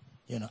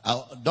 You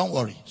know, don't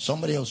worry.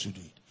 Somebody else will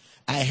do it.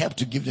 I have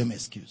to give them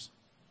excuse.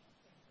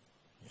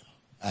 You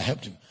know, I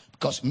have to.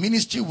 Because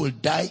ministry will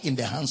die in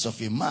the hands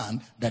of a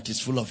man that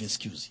is full of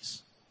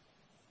excuses.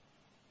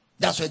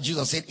 That's why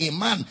Jesus said, a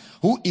man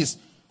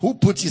who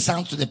puts his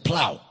hand to the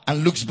plow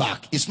and looks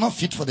back is not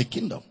fit for the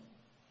kingdom.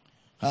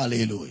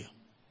 Hallelujah.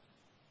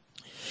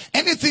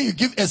 Anything you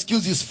give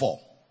excuses for,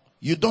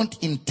 you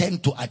don't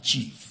intend to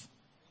achieve.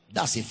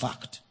 That's a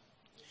fact.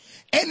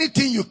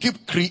 Anything you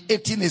keep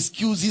creating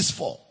excuses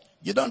for,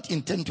 you don't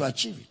intend to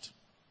achieve it.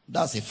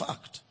 That's a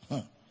fact.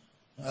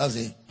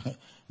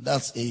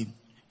 That's a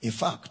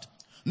fact.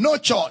 No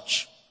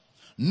church,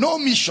 no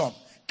mission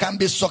can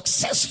be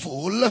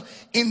successful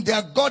in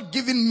their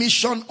God-given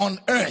mission on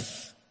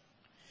earth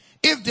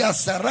if they are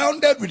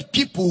surrounded with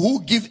people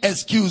who give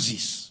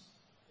excuses.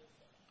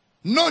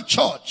 No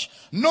church,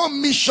 no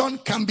mission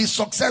can be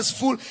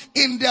successful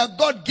in their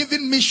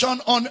God-given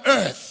mission on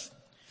earth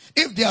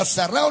if they are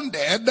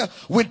surrounded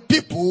with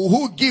people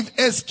who give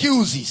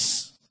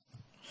excuses.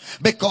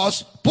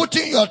 Because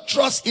putting your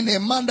trust in a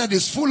man that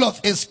is full of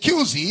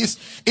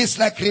excuses is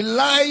like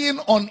relying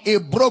on a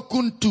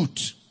broken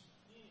tooth.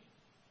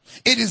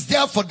 It is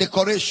there for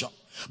decoration.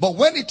 But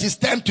when it is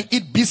time to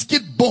eat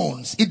biscuit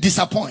bones, it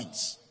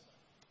disappoints.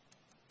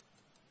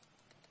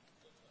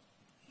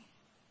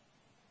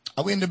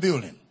 Are we in the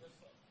building?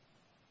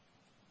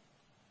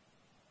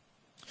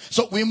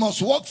 So we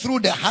must walk through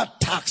the hard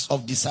task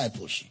of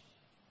discipleship.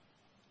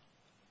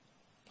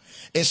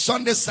 A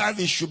Sunday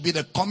service should be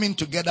the coming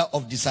together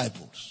of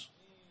disciples.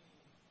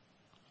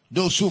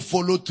 Those who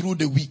followed through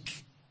the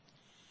week.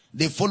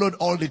 They followed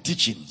all the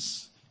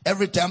teachings.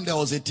 Every time there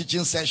was a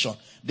teaching session,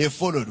 they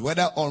followed.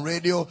 Whether on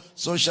radio,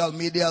 social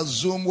media,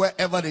 Zoom,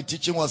 wherever the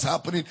teaching was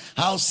happening,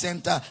 house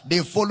center, they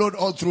followed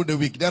all through the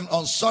week. Then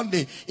on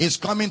Sunday, it's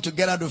coming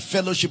together to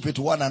fellowship with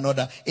one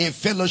another. A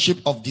fellowship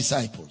of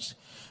disciples.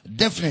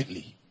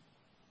 Definitely.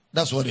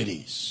 That's what it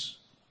is.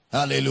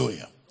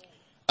 Hallelujah.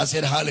 I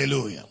said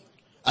hallelujah.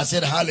 I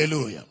said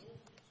hallelujah.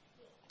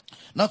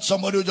 Not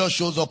somebody who just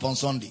shows up on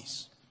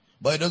Sundays,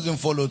 but he doesn't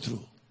follow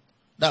through.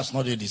 That's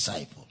not a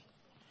disciple.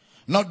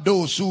 Not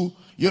those who,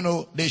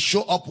 they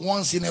show up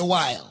once in a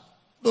while.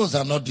 Those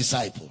are not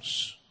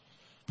disciples.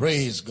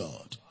 Praise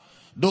God.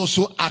 Those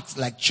who act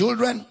like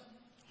children,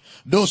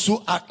 those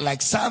who act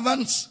like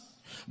servants,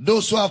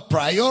 those who have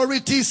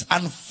priorities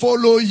and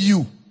follow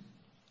you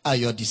are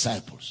your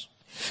disciples.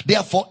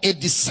 Therefore, a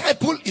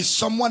disciple is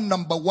someone,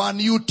 number one,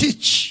 you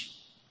teach.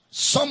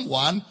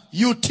 Someone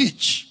you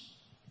teach.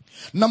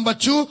 Number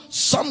two,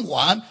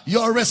 someone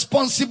you're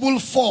responsible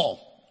for.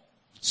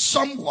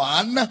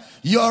 Someone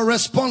you're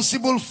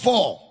responsible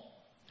for.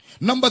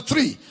 Number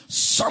three,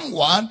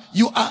 someone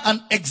you are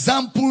an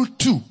example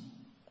to.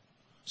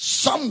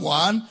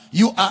 Someone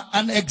you are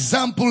an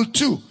example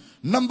to.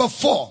 Number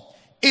four,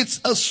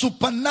 it's a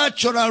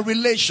supernatural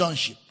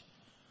relationship.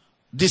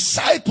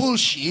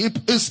 Discipleship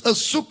is a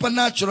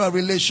supernatural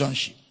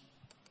relationship.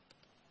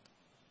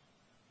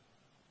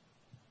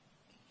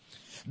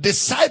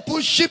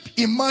 Discipleship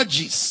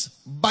emerges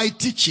by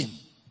teaching,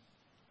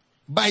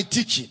 by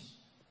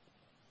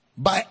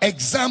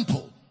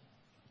example,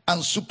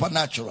 and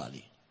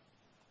supernaturally.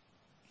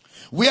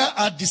 Where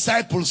are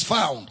disciples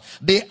found?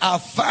 They are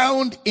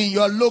found in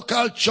your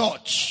local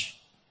church.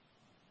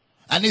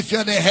 And if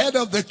you're the head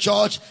of the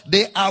church,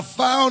 they are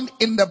found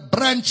in the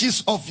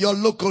branches of your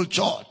local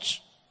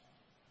church.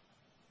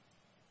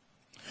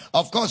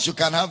 Of course, you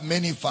can have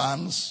many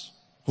fans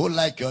who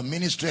like your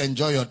ministry,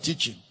 enjoy your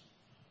teaching,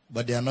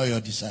 but they are not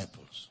your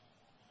disciples.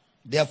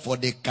 Therefore,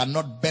 they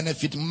cannot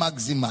benefit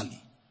maximally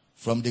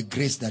from the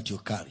grace that you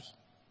carry.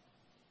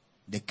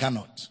 They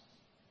cannot.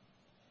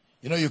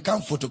 You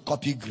can't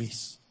photocopy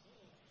grace.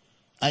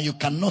 And you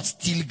cannot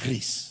steal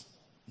grace.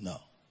 No.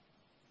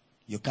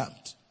 You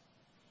can't.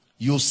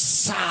 You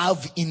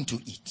serve into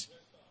it.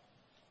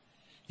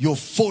 You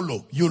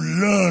follow. You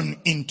learn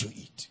into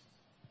it.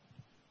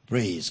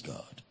 Praise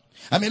God.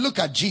 Look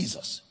at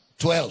Jesus.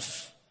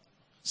 12,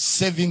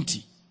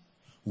 70,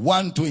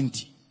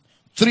 120,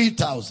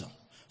 3,000,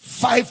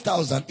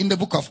 5,000 in the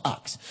book of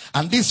Acts.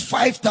 And these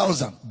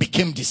 5,000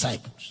 became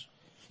disciples.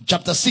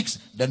 Chapter 6,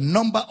 the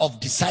number of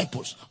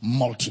disciples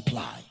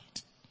multiplied.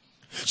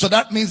 So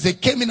that means they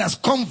came in as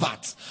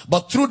converts,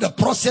 but through the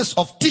process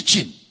of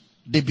teaching,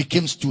 they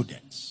became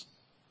students.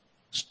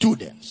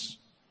 Students.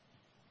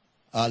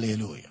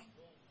 Hallelujah.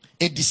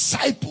 A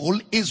disciple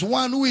is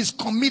one who is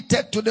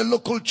committed to the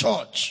local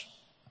church.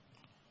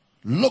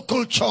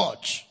 Local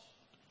church.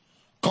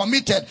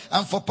 Committed.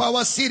 And for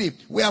Power City,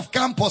 we have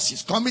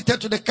campuses.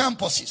 Committed to the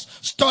campuses.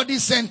 Study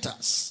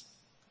centers.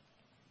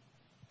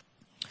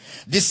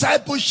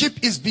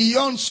 Discipleship is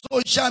beyond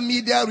social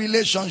media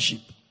relationship.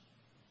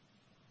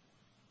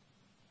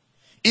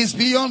 It's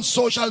beyond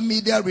social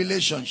media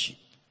relationship.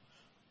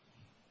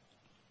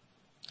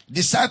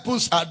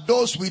 Disciples are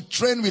those we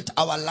train with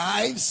our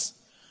lives,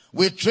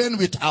 we train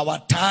with our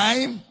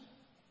time,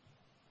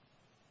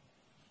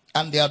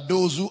 and there are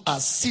those who are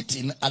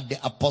sitting at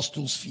the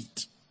apostles'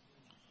 feet.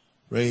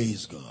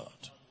 Praise God.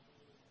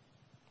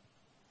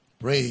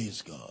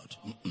 Praise God.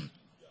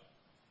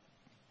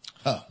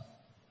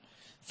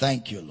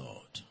 Thank you, Lord.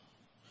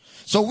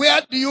 So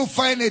where do you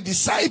find a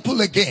disciple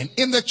again?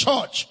 In the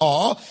church,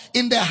 or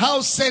in the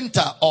house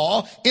center,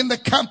 or in the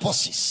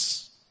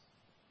campuses.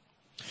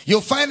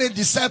 You'll find a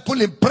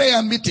disciple in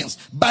prayer meetings,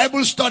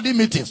 Bible study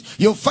meetings.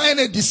 You'll find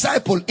a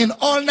disciple in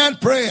all-night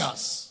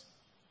prayers.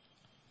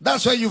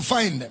 That's where you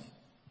find them.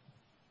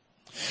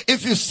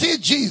 If you see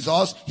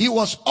Jesus, he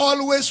was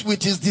always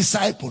with his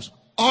disciples,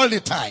 all the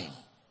time.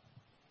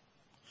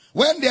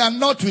 When they are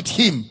not with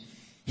him,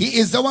 he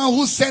is the one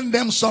who sent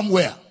them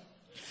somewhere.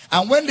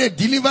 And when they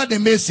delivered the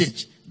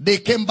message, they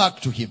came back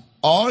to him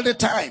all the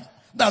time.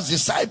 That's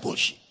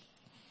discipleship.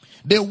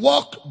 They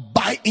walk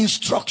by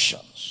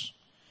instructions.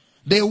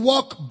 They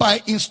walk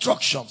by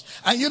instructions.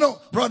 And you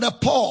know, Brother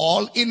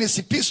Paul in his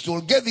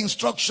epistle gave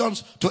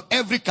instructions to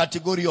every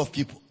category of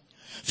people.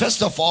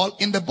 First of all,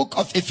 in the book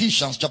of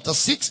Ephesians chapter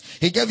 6,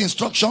 he gave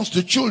instructions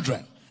to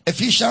children.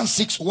 Ephesians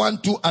 6, 1,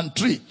 2, and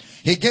 3.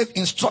 He gave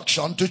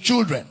instruction to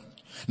children.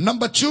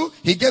 Number 2,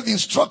 he gave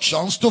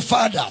instructions to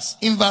fathers.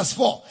 In verse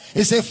 4,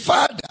 he said,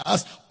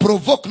 fathers,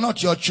 provoke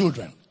not your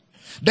children.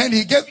 Then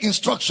he gave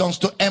instructions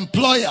to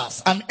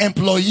employers and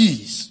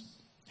employees.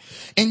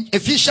 In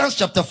Ephesians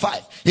chapter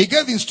 5, he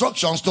gave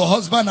instructions to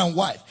husband and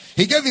wife.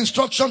 He gave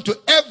instruction to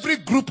every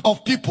group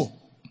of people.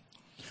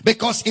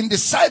 Because in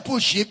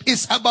discipleship,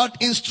 it's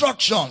about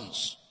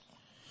instructions.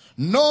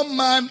 No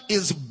man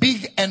is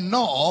big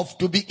enough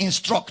to be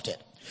instructed.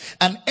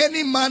 And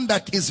any man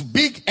that is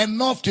big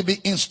enough to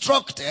be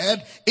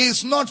instructed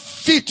is not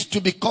fit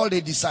to be called a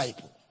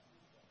disciple.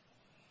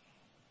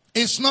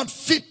 It's not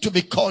fit to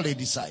be called a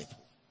disciple.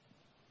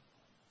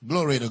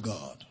 Glory to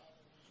God.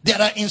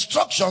 There are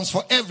instructions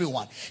for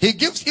everyone. He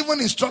gives even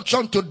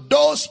instruction to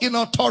those in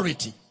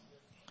authority.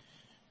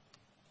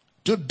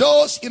 To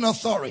those in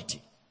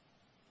authority.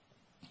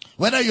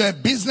 Whether you're a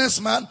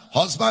businessman,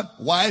 husband,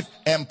 wife,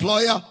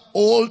 employer,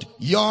 old,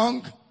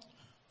 young,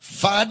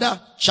 father,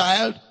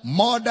 child,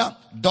 mother,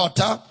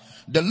 daughter,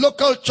 the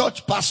local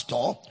church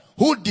pastor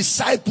who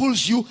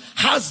disciples you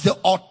has the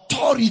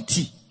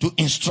authority to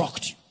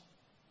instruct you.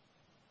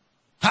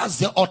 Has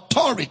the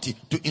authority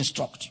to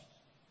instruct you.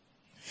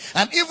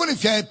 And even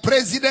if you're a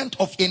president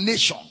of a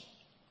nation,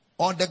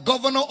 or the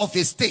governor of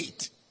a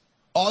state,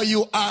 or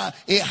you are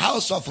a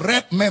House of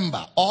Rep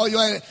member, or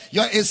you're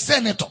a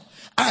senator,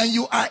 and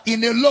you are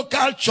in a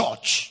local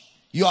church,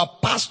 your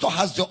pastor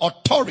has the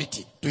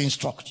authority to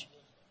instruct you.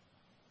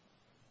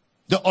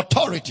 The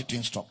authority to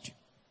instruct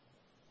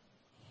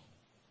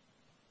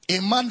you.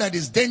 A man that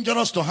is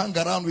dangerous to hang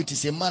around with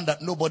is a man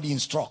that nobody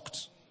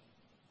instructs.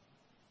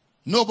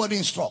 Nobody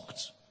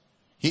instructs.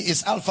 He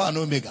is Alpha and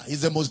Omega.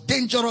 He's the most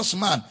dangerous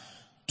man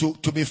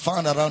to be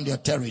found around your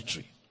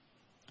territory.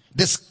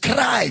 The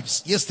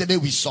scribes, yesterday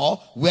we saw,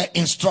 were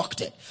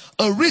instructed.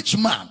 A rich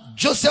man,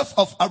 Joseph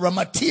of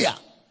Arimathea,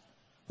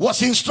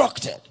 was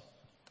instructed.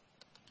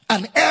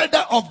 An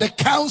elder of the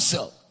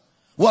council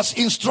was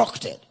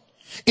instructed.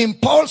 In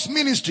Paul's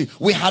ministry,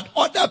 we had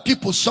other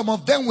people. Some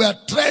of them were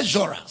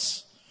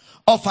treasurers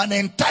of an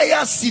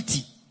entire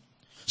city.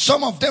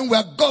 Some of them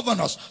were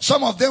governors.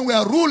 Some of them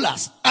were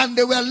rulers. And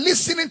they were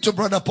listening to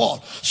Brother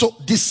Paul. So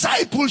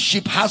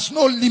discipleship has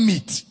no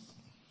limit.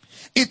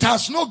 It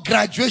has no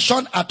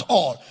graduation at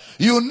all.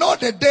 You know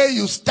the day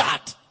you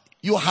start,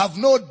 you have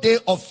no day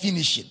of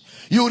finishing.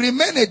 You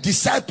remain a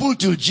disciple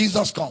till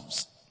Jesus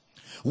comes.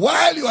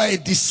 While you are a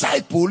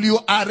disciple, you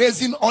are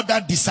raising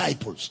other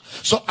disciples.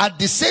 So at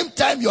the same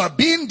time you are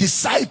being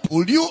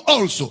discipled, you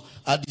also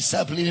are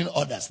disciplining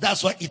others.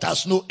 That's why it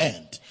has no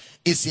end.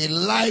 It's a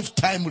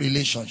lifetime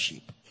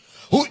relationship.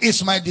 Who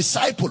is my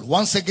disciple?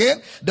 Once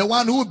again, the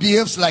one who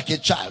behaves like a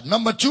child.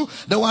 Number 2,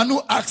 the one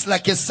who acts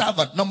like a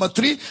servant. Number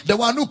 3, the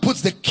one who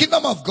puts the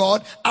kingdom of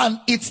God and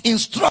its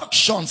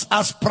instructions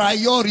as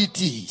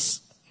priorities.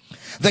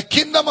 The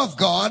kingdom of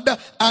God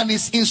and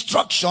its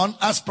instruction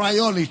as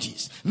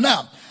priorities.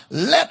 Now,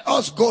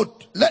 let's go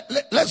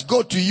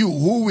to you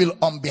who will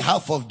on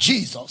behalf of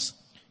Jesus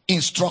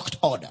instruct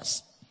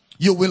others.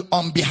 You will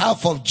on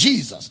behalf of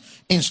Jesus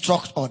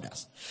instruct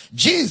others.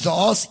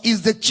 Jesus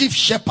is the chief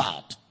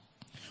shepherd.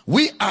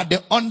 We are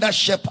the under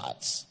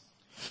shepherds.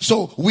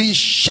 So we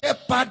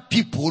shepherd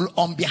people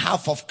on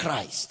behalf of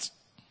Christ.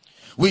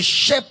 We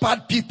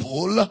shepherd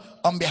people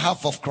on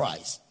behalf of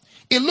Christ.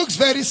 It looks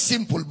very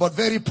simple but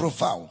very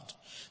profound.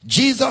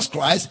 Jesus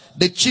Christ,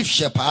 the chief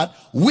shepherd,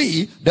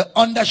 we, the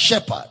under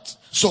shepherds.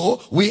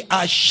 So we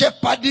are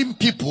shepherding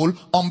people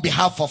on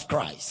behalf of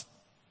Christ.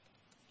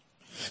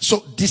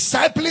 So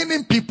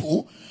disciplining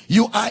people,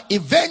 you are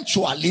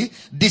eventually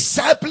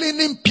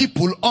disciplining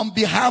people on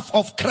behalf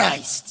of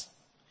Christ.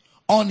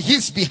 on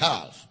his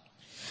behalf.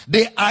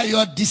 They are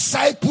your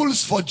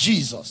disciples for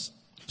Jesus.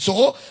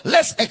 So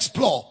let's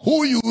explore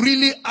who you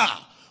really are,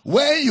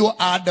 where you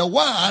are the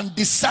one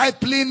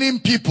disciplining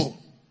people.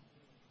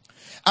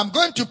 I'm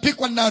going to pick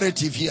one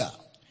narrative here.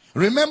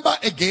 Remember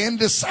again,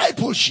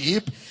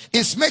 discipleship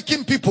is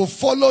making people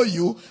follow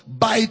you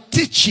by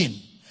teaching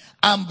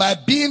and by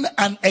being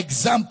an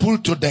example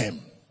to them.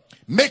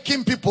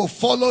 Making people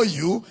follow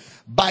you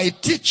by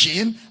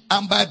teaching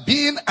and by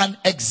being an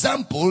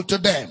example to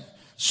them.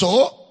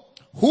 So,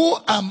 who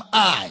am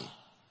I?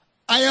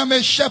 I am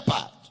a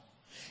shepherd.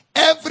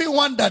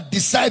 Everyone that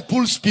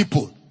disciples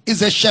people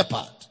is a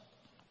shepherd.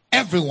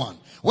 Everyone.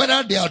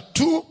 Whether they are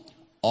 2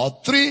 or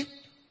 3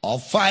 or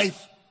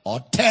 5 or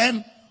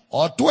 10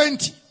 or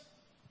 20.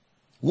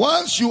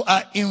 Once you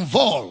are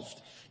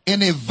involved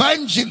in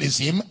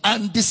evangelism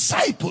and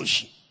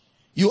discipleship,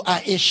 you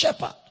are a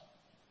shepherd.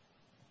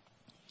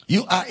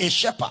 You are a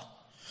shepherd.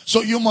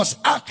 So you must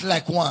act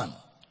like one.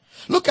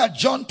 Look at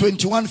John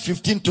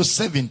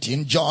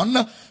 21:15-17. John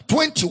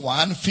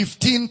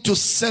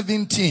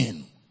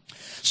 21:15-17.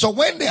 So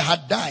when they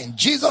had dined,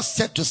 Jesus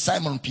said to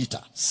Simon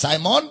Peter,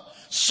 Simon,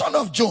 son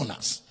of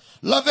Jonas,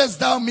 lovest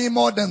thou me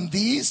more than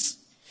these?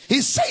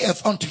 He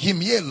saith unto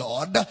him, Yea,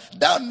 Lord,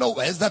 thou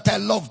knowest that I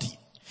love thee.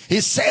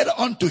 He said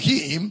unto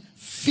him,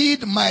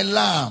 feed my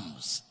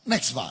lambs.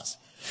 Next verse.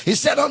 He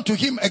said unto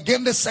him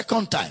again the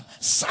second time,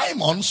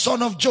 Simon,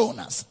 son of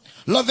Jonas,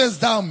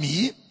 lovest thou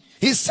me?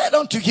 He said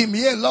unto him,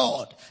 Yea,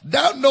 Lord,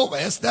 thou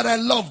knowest that I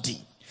love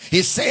thee.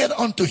 He said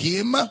unto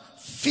him,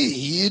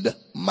 feed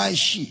my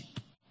sheep.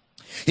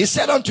 He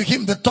said unto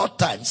him the third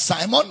time,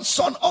 Simon,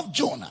 son of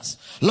Jonas,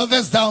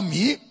 lovest thou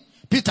me?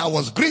 Peter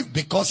was grieved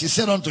because he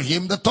said unto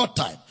him the third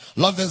time,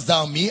 lovest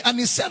thou me? And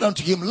he said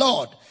unto him,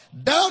 Lord,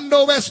 thou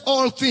knowest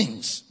all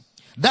things.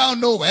 Thou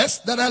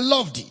knowest that I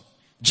love thee.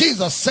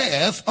 Jesus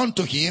saith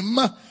unto him,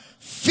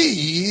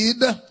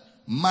 feed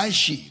my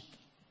sheep.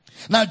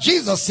 Now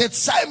Jesus said,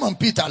 Simon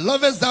Peter,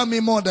 lovest thou me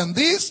more than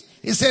this?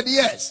 He said,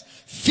 yes.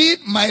 Feed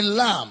my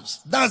lambs.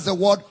 That's the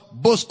word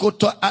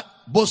boskotania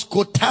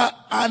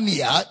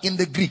in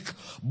the Greek.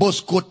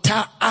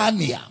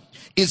 Boskotania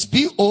is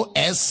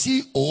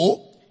Boskotania.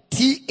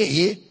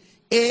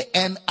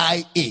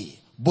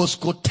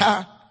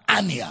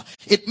 Boskotania.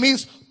 It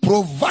means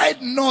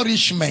provide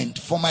nourishment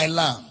for my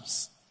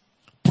lambs.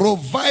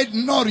 Provide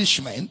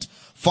nourishment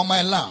for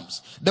my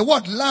lambs. The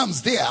word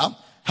lambs there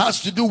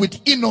has to do with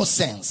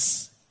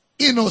innocence.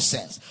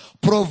 Innocence.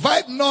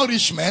 Provide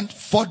nourishment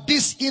for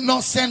these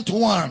innocent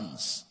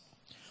ones.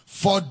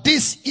 For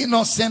these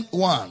innocent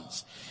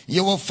ones.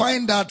 You will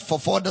find that for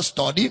further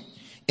study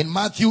in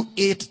Matthew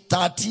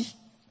 8:30,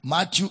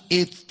 Matthew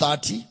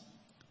 8:30,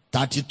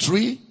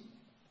 33,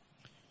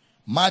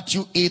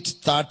 Matthew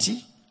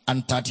 8:30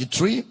 and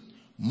 33,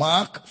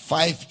 Mark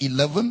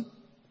 5:11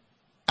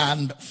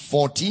 and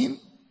 14,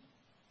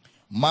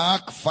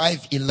 Mark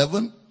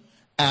 5:11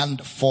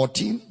 and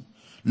 14,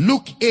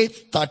 Luke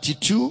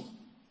 8:32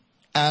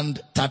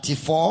 and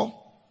 34,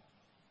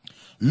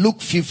 Luke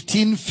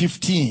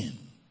 15:15.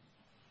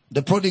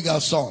 The prodigal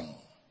son,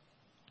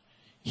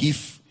 he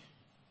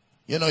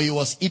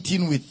was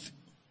eating with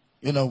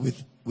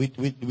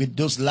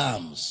those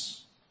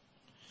lambs.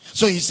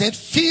 So he said,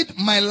 feed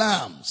my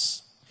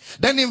lambs.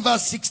 Then in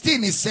verse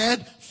 16 he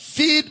said,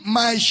 feed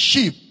my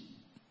sheep.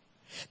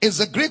 It's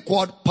a Greek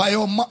word,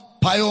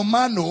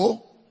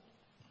 pyomano.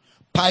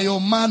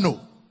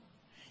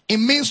 It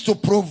means to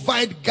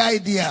provide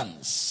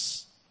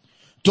guidance.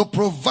 To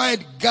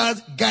provide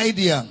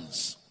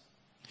guidance.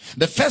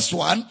 The first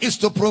one is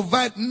to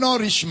provide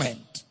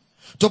nourishment,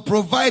 to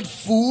provide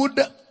food,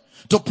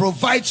 to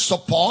provide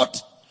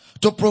support,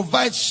 to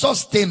provide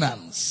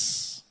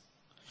sustenance,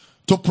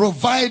 to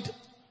provide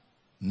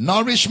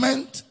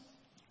nourishment,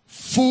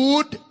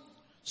 food,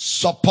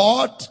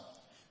 support,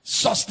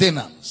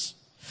 sustenance.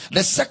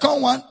 The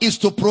second one is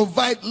to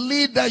provide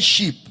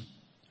leadership,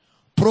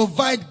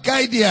 provide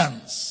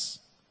guidance.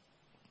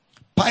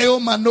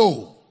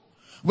 Pyomano,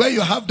 where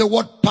you have the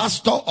word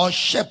pastor or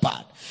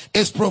shepherd,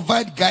 is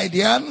provide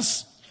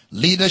guidance,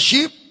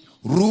 leadership,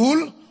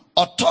 rule,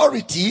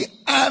 authority,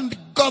 and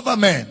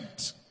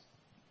government.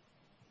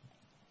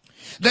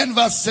 Then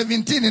verse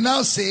 17, it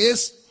now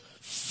says,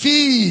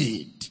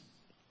 feed.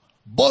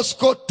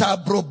 Boskota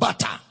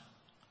brobata.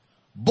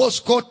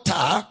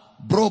 Boskota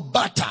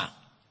brobata.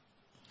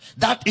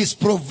 That is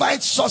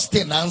provide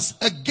sustenance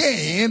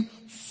again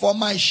for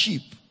my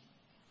sheep.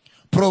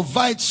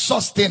 Provide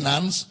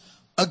sustenance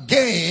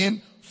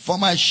again for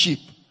my sheep.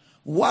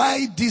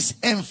 Why this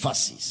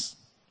emphasis?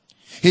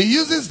 He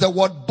uses the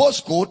word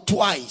bosco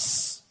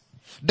twice.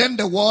 Then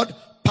the word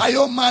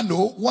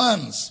pyomano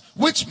once.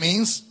 Which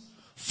means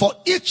for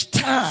each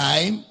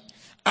time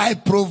I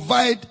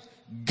provide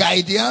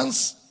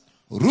guidance,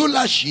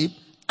 rulership,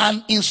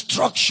 and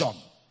instruction.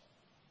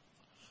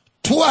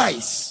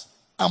 Twice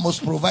I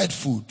must provide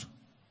food.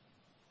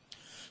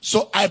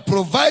 So I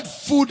provide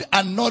food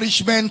and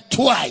nourishment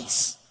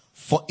twice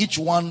for each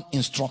one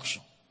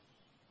instruction.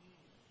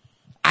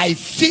 I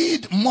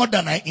feed more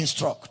than I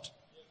instruct.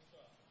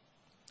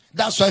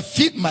 That's why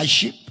feed my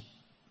sheep,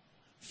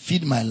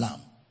 feed my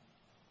lamb.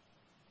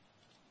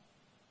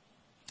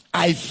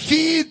 I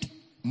feed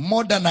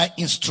more than I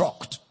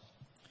instruct.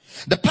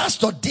 The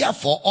pastor,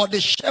 therefore, or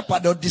the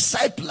shepherd or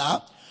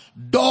discipler,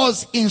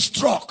 does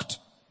instruct,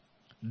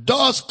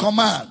 does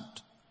command,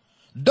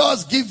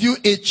 does give you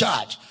a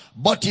charge,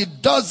 but he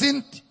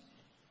doesn't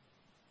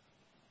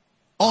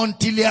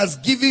until he has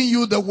given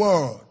you the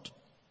word.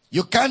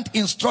 You can't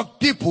instruct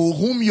people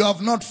whom you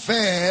have not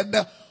fed,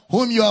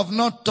 whom you have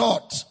not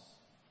taught,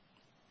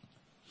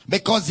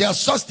 because their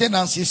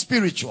sustenance is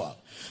spiritual.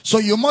 So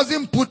you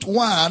mustn't put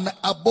one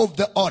above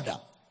the other.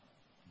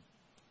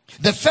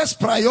 The first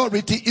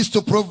priority is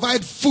to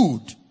provide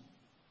food.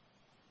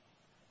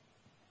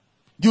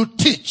 You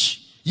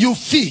teach, you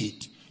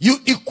feed, you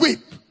equip.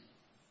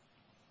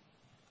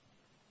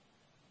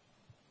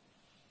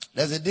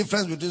 There's a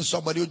difference between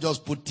somebody who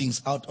just put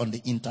things out on the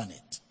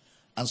internet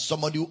and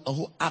somebody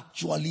who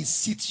actually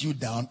sits you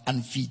down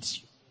and feeds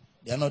you.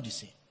 They are not the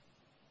same.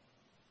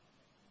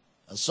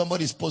 And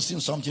somebody is posting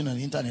something on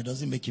the internet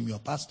doesn't make him your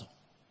pastor.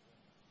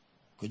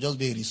 Could just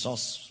be a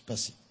resource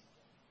person.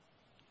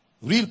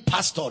 Real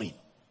pastoring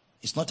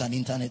is not an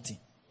internet thing.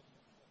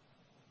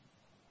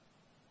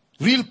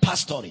 Real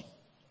pastoring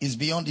is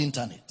beyond the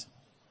internet.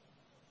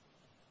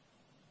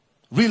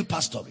 Real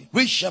pastoring,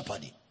 real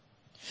shepherding.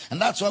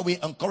 And that's why we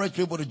encourage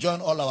people to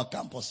join all our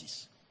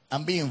campuses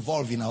and be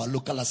involved in our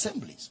local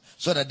assemblies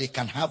so that they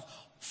can have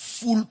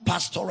full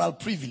pastoral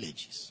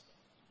privileges.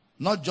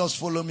 Not just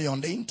follow me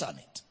on the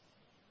internet.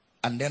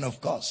 And then,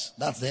 of course,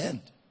 that's the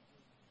end.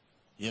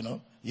 You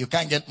know, you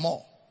can't get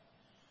more.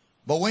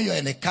 But when you're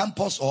in a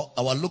campus or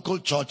our local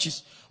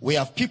churches, we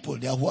have people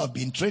there who have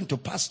been trained to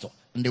pastor,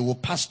 and they will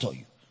pastor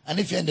you. And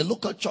if you're in the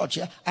local church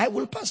here, I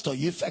will pastor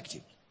you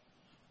effectively.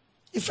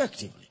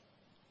 Effectively.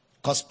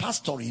 Because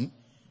pastoring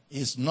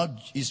is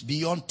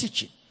beyond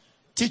teaching.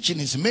 Teaching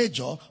is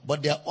major,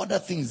 but there are other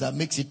things that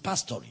makes it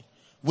pastoring,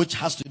 which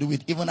has to do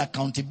with even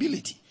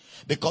accountability.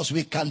 Because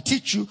we can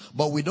teach you,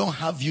 but we don't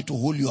have you to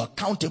hold you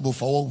accountable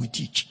for what we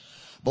teach.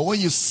 But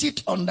when you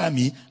sit under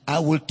me, I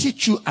will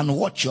teach you and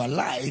watch your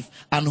life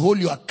and hold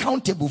you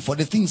accountable for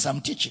the things I'm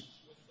teaching.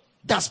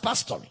 That's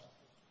pastoring.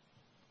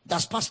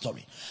 That's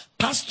pastoring.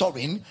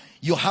 Pastoring,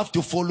 you have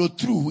to follow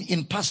through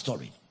in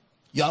pastoring.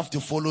 You have to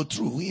follow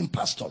through in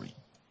pastoring.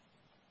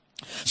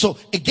 So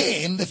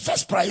again, the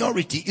first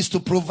priority is to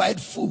provide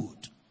food.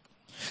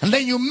 And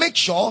then you make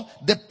sure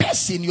the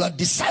person you are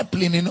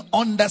disciplining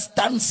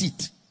understands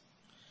it.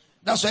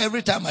 That's why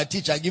every time I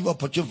teach, I give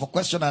opportunity for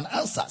question and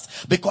answers.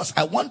 Because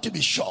I want to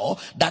be sure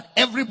that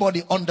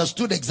everybody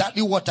understood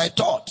exactly what I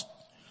taught.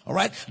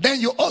 Alright? Then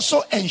you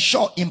also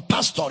ensure in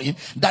pastoring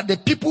that the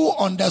people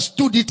who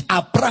understood it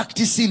are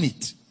practicing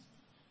it.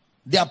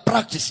 They are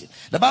practicing.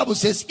 The Bible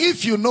says,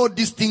 if you know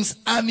these things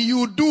and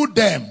you do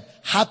them,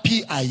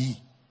 happy are ye.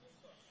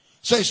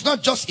 So it's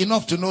not just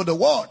enough to know the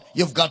word.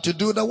 You've got to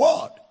do the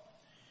word.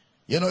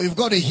 You know, you've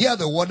got to hear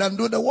the word and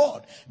do the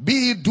word.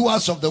 Be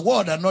doers of the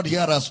word and not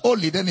hearers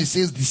only. Then it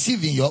says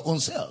deceiving your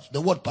own self.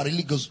 The word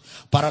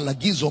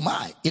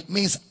paralagizomai. It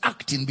means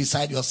acting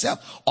beside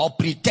yourself or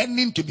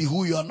pretending to be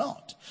who you are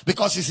not.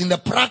 Because it's in the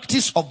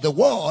practice of the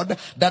word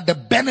that the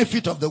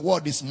benefit of the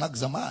word is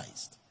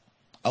maximized.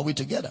 Are we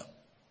together?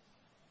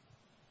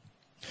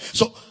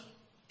 So,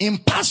 in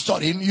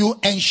pastoring, you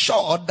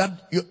ensure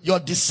that your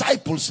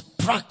disciples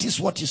practice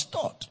what is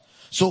taught.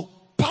 So,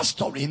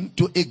 pastoring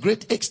to a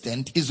great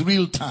extent is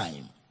real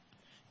time.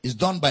 It's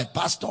done by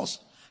pastors,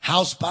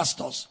 house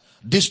pastors,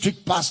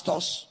 district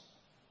pastors,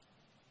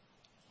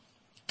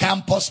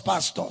 campus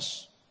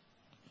pastors.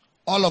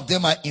 All of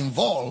them are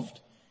involved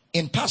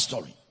in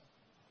pastoring.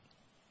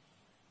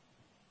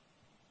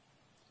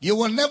 You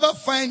will never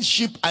find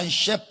sheep and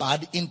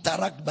shepherd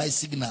interact by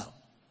signal.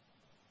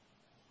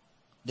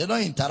 They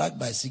don't interact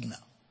by signal.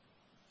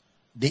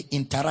 They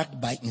interact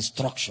by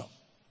instruction.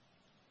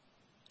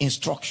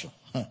 Instruction.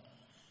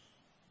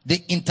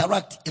 They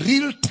interact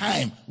real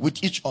time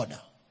with each other.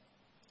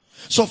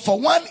 So for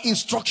one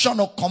instruction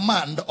or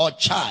command or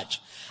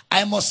charge,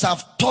 I must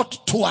have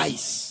taught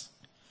twice.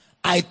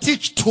 I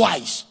teach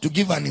twice to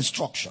give an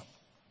instruction.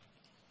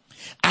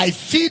 I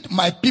feed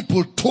my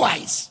people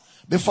twice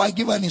before I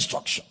give an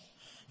instruction.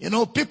 You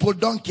know, people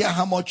don't care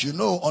how much you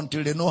know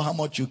until they know how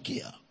much you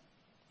care.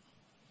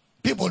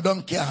 People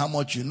don't care how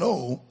much you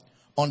know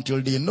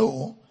until they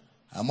know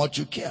how much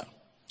you care.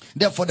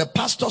 Therefore, the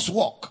pastor's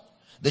work,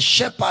 the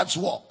shepherd's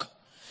work,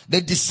 the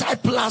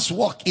discipler's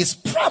work is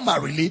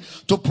primarily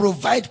to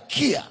provide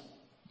care.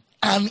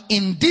 And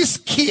in this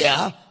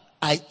care,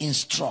 I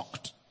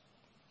instruct.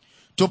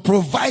 To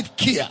provide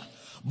care.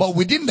 But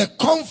within the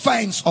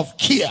confines of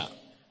care,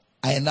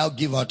 I now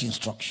give out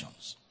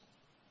instructions.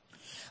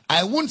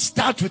 I won't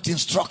start with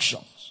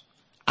instructions.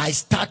 I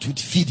start with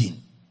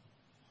feeding.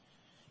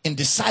 In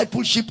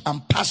discipleship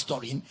and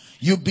pastoring,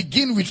 you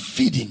begin with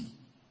feeding.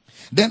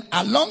 Then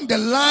along the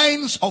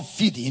lines of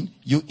feeding,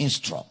 you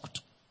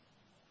instruct.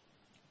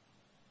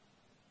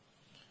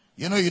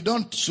 You know, you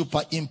don't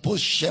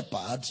superimpose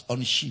shepherds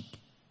on sheep.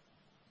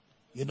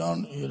 You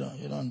don't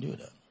do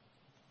that.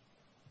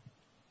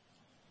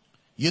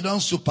 You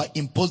don't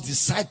superimpose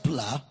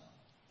discipler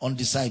on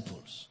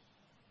disciples.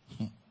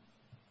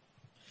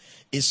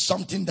 It's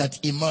something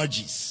that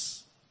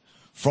emerges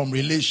from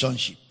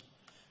relationship,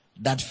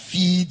 that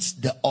feeds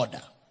the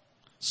order,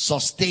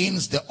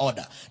 sustains the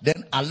order.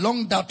 Then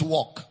along that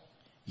walk,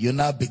 you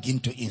now begin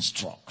to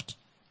instruct.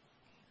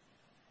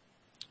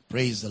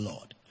 Praise the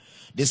Lord.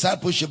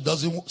 Discipleship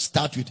doesn't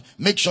start with,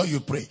 make sure you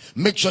pray,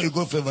 make sure you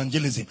go for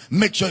evangelism,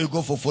 make sure you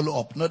go for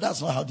follow-up. No,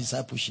 that's not how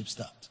discipleship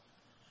starts.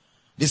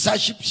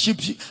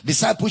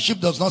 Discipleship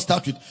does not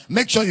start with,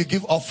 make sure you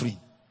give offering.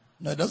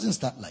 No, it doesn't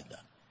start like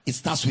that. It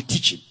starts with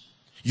teaching.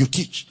 You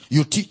teach,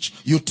 you teach,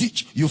 you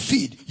teach, you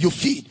feed, you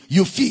feed,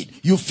 you feed,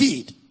 you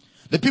feed.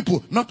 The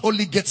people not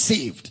only get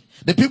saved,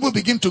 the people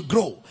begin to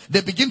grow,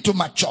 they begin to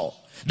mature,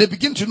 they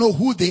begin to know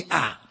who they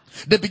are,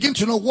 they begin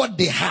to know what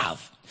they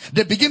have,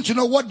 they begin to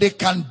know what they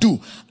can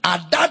do.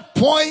 At that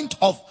point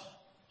of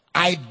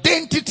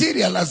identity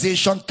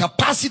realization,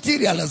 capacity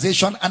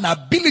realization, and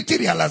ability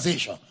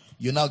realization,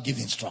 you now give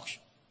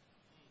instruction.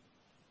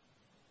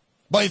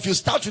 But if you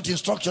start with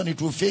instruction,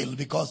 it will fail,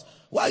 because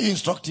why are you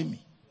instructing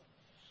me?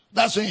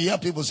 That's when you hear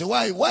people say,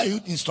 why are you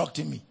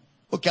instructing me?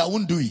 Okay, I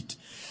won't do it.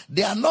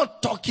 They are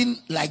not talking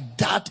like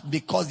that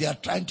because they are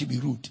trying to be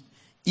rude.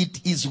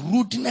 It is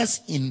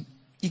rudeness in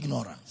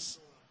ignorance.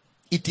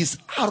 It is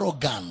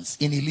arrogance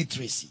in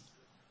illiteracy.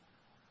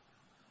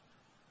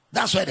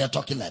 That's why they are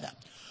talking like that.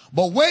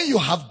 But when you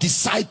have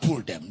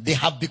discipled them, they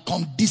have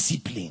become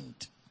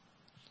disciplined.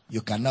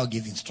 You can now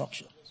give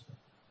instruction.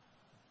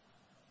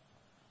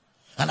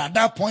 And at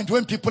that point,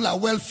 when people are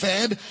well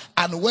fed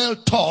and well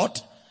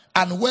taught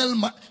and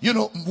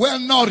well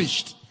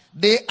nourished,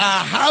 they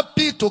are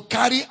happy to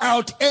carry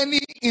out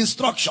any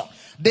instruction.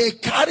 They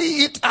carry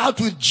it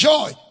out with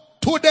joy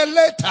to the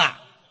letter,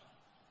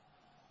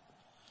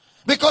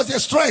 because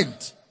there's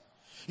strength.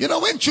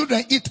 When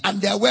children eat and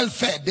they are well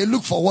fed, they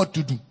look for what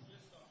to do.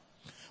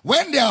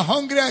 When they are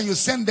hungry and you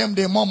send them,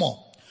 they murmur.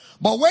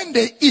 But when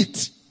they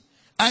eat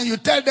and you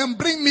tell them,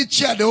 bring me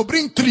chair, they will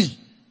bring 3.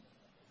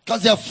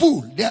 Because they are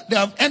full, they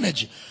have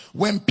energy.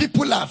 When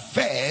people are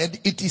fed,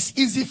 it is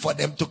easy for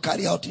them to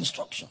carry out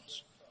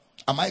instructions.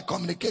 Am I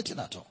communicating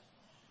at all?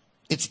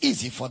 It's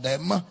easy for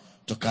them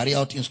to carry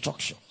out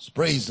instructions.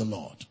 Praise the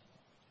Lord.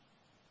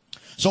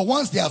 So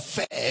once they are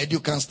fed, you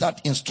can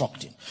start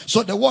instructing.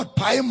 So the word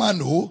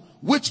paimano,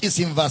 which is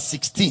in verse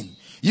 16,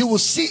 you will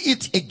see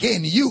it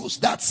again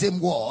used, that same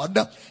word,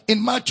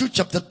 in Matthew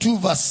chapter 2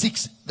 verse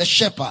 6, the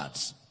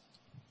shepherds.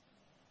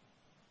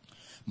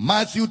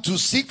 Matthew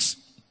 2:6,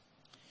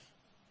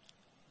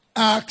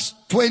 Acts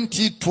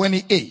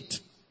 20:28.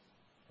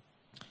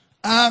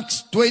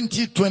 Acts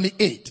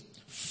 20:28.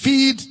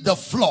 Feed the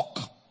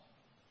flock.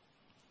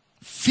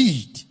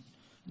 Feed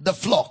the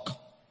flock.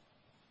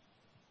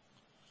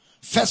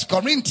 1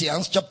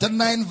 Corinthians chapter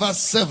 9 verse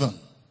 7.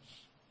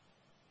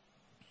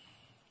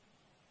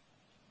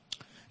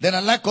 Then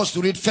I'd like us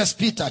to read 1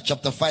 Peter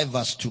chapter 5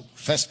 verse 2.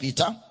 1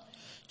 Peter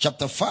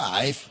chapter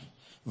 5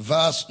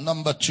 verse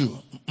number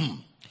 2.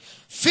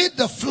 Feed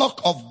the flock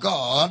of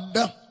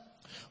God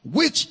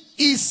which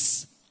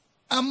is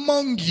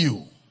among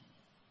you.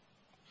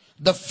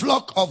 The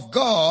flock of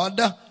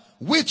God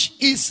which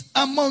is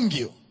among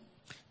you,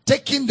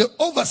 taking the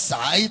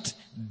oversight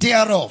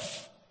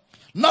thereof,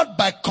 not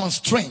by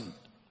constraint,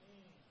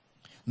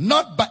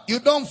 you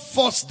don't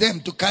force them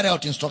to carry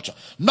out instruction,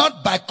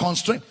 not by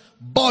constraint,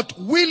 but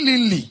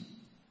willingly,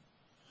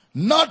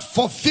 not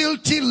for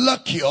filthy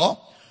lucre,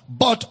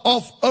 but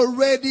of a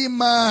ready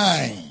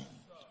mind.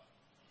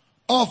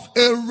 Of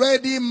a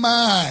ready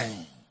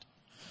mind.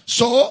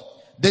 So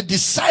the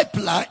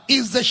discipler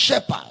is the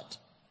shepherd.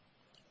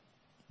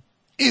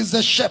 Is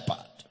the shepherd.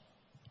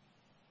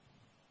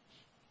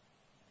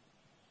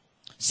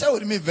 Say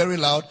with me very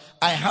loud,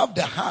 I have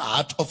the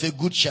heart of a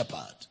good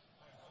shepherd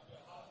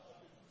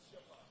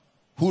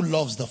who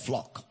loves the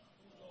flock.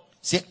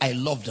 Say, I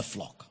love the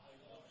flock.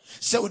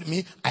 Say with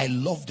me, I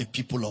love the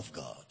people of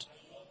God.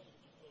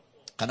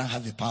 Can I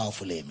have a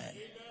powerful amen?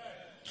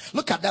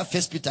 Look at that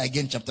 1 Peter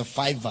again, chapter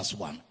 5 verse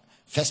 1.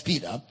 1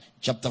 Peter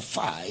chapter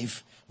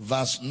 5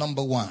 verse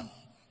number 1.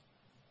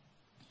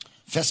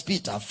 1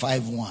 Peter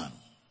 5:1.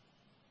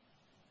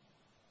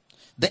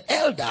 The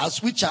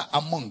elders which are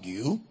among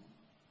you,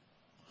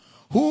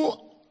 who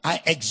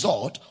I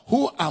exhort,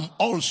 who am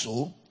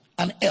also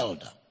an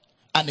elder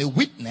and a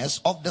witness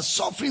of the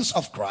sufferings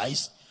of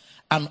Christ,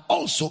 and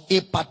also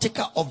a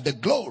partaker of the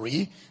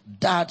glory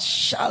that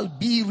shall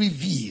be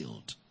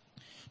revealed.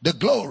 The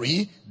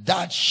glory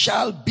that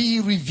shall be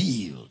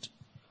revealed.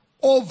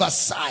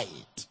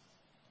 Oversight.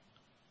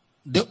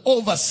 The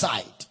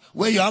oversight,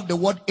 where you have the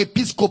word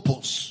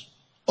episcopos,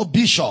 a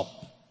bishop,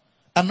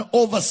 an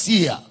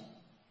overseer,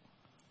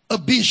 a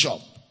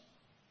bishop.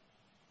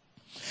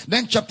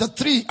 Then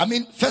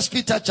 1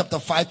 Peter chapter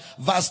 5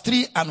 verse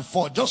 3 and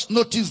 4. Just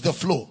notice the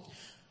flow.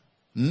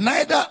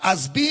 Neither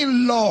as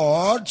being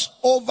lords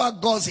over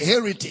God's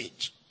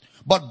heritage,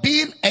 but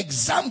being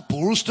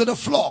examples to the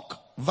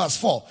flock. Verse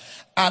 4.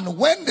 And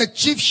when the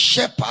chief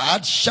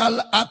shepherd shall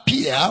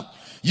appear,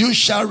 you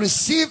shall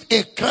receive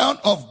a crown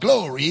of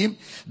glory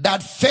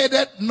that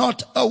fadeth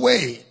not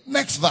away.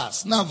 Next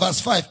verse. Now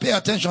verse 5. Pay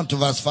attention to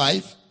verse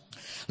 5.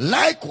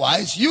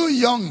 Likewise, you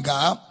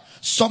younger,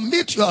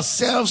 submit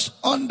yourselves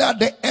under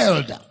the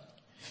elder.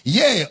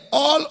 Yea,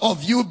 all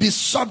of you be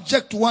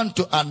subject one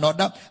to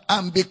another,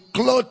 and be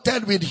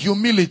clothed with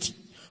humility.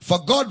 For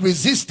God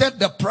resisted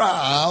the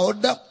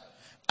proud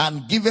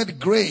and giveth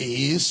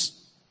grace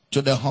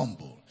to the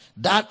humble.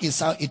 That is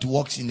how it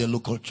works in the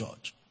local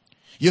church.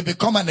 You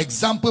become an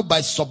example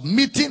by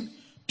submitting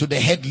to the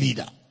head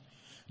leader.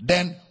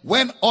 Then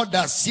when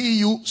others see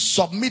you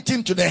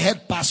submitting to the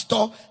head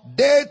pastor,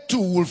 they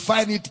too will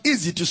find it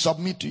easy to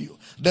submit to you.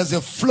 There's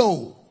a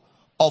flow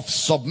of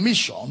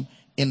submission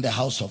in the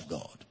house of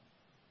God.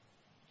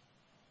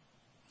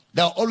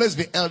 There will always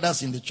be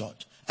elders in the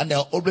church, and there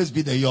will always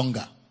be the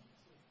younger.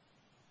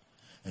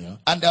 You know?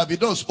 And there will be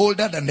those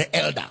older than the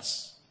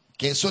elders.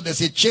 Okay, so there's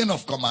a chain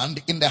of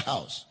command in the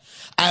house.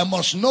 I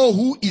must know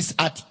who is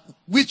at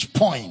which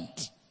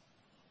point.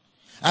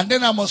 And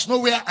then I must know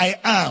where I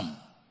am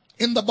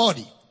in the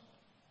body.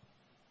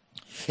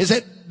 He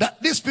said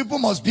that these people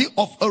must be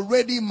of a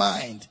ready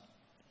mind.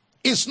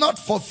 It's not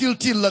for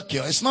filthy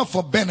lucre. It's not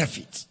for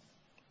benefit.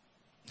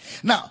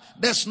 Now,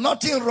 there's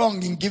nothing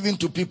wrong in giving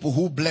to people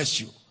who bless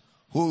you,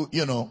 who,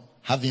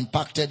 have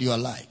impacted your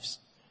lives.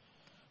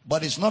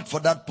 But it's not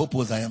for that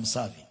purpose I am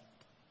serving.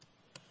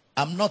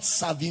 I'm not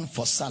serving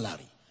for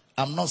salary.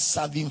 I'm not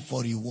serving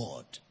for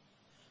reward.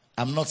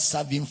 I'm not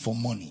serving for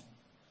money.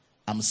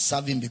 I'm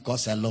serving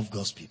because I love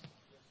God's people.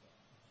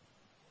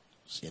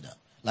 See that?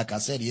 Like I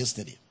said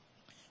yesterday,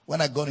 when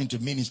I got into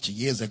ministry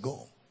years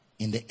ago,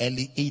 in the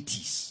early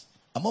 80s,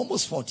 I'm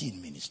almost 40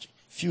 in ministry,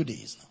 few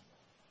days now.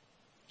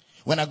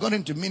 When I got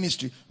into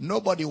ministry,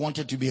 nobody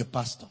wanted to be a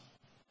pastor.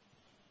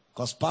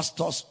 Because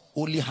pastors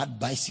only had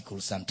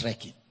bicycles and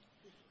trekking.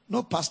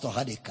 No pastor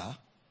had a car.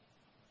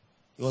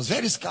 It was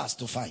very scarce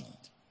to find.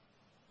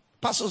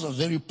 Pastors were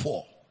very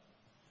poor.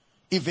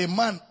 If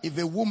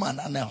a woman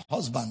and a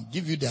husband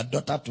give you their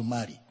daughter to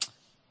marry,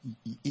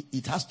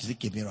 it has to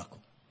take a miracle.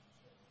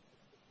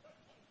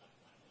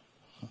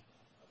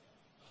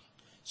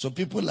 So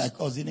people like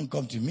us didn't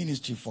come to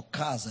ministry for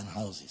cars and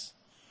houses.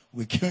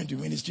 We came into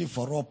ministry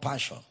for raw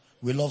passion.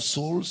 We love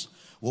souls.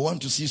 We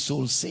want to see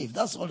souls saved.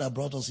 That's all that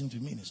brought us into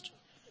ministry.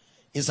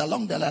 It's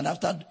along the line,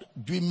 after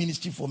doing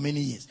ministry for many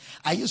years,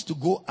 I used to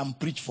go and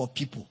preach for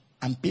people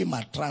and pay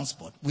my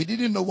transport. We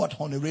didn't know what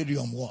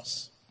honorarium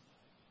was.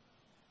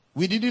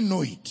 We didn't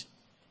know it.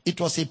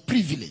 It was a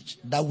privilege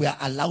that we are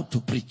allowed to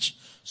preach.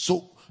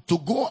 So to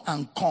go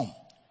and come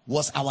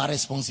was our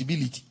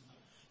responsibility.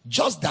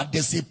 Just that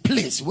there's a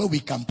place where we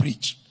can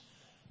preach.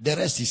 The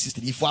rest is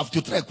history. If we have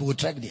to trek, we will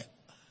trek there.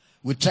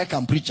 We trek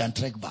and preach and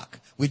trek back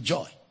with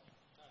joy.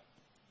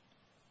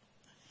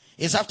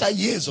 It's after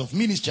years of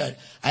ministry,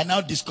 I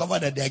now discovered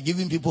that they are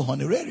giving people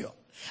honorarium.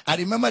 I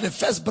remember the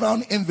first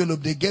brown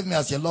envelope they gave me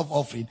as a love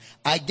offering.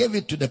 I gave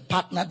it to the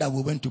partner that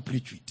we went to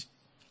preach with.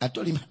 I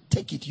told him,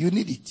 take it. You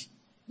need it.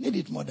 Need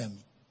it more than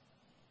me.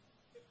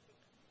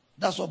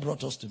 That's what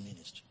brought us to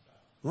ministry.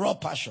 Raw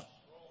passion.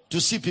 To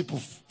see people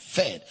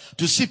fed.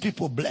 To see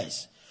people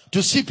blessed.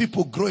 To see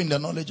people grow in the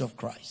knowledge of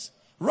Christ.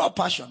 Raw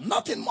passion.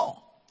 Nothing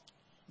more.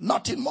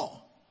 Nothing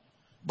more.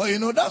 But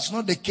that's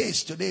not the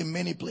case today in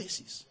many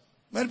places.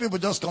 Many people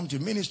just come to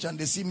ministry and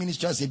they see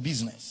ministry as a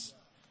business.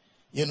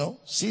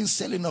 Since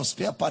selling of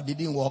spare part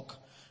didn't work,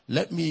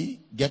 let me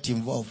get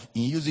involved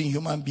in using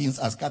human beings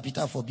as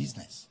capital for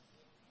business.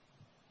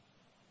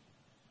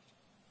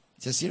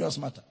 It's a serious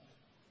matter.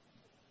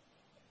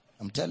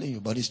 I'm telling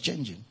you, but it's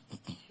changing.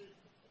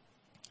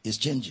 It's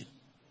changing.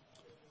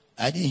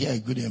 I didn't hear a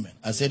good amen.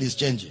 I said it's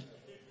changing.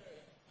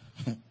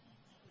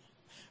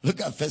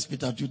 Look at 1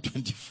 Peter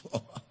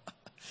 2:24.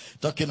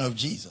 Talking of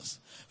Jesus.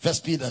 1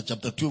 Peter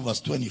chapter 2 verse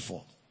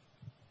 24.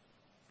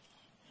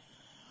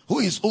 Who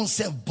his own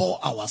self bore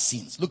our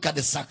sins. Look at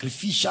the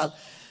sacrificial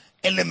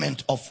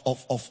element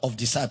of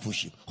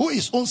discipleship. Who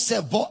his own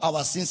self bore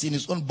our sins in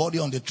his own body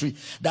on the tree,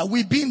 that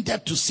we being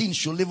dead to sin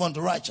should live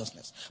unto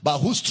righteousness, by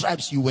whose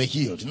stripes you were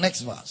healed.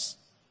 Next verse.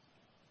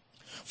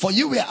 For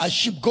you were as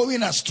sheep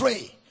going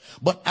astray,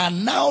 but are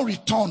now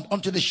returned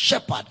unto the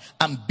shepherd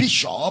and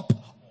bishop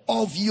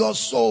of your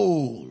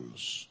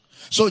souls.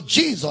 So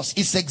Jesus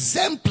is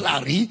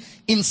exemplary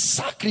in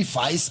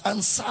sacrifice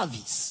and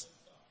service.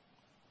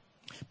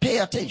 Pay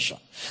attention.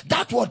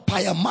 That word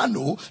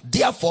paiamano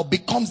therefore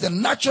becomes the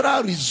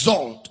natural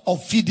result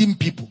of feeding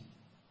people.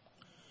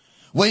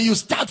 When you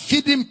start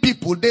feeding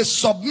people, they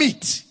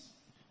submit.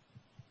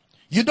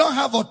 You don't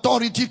have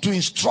authority to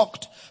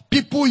instruct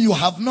people you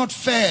have not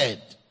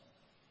fed.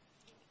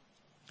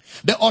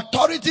 The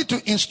authority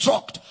to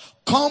instruct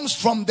comes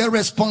from the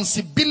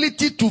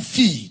responsibility to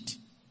feed.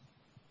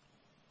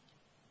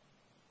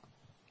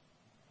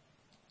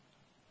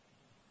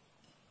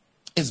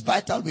 It's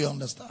vital we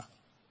understand.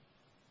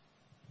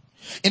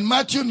 In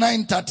Matthew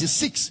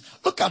 9:36,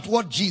 look at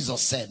what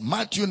Jesus said.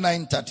 Matthew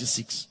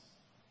 9:36.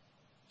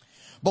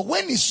 But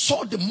when he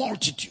saw the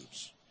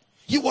multitudes,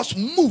 he was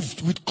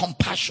moved with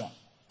compassion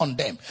on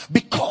them,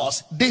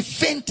 because they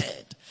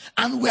fainted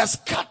and were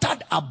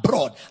scattered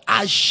abroad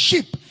as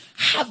sheep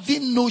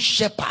having no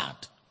shepherd.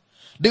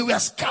 They were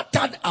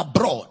scattered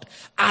abroad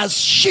as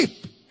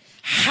sheep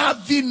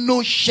having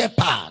no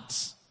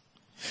shepherds.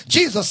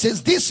 Jesus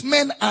says these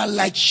men are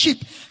like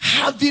sheep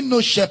having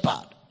no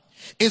shepherd.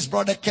 It's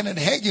Brother Kenneth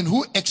Hagin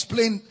who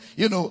explained,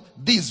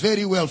 this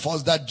very well for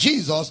us, that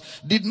Jesus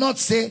did not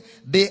say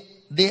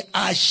they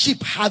are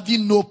sheep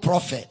having no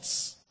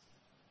prophets.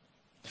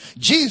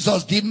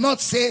 Jesus did not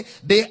say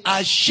they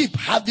are sheep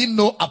having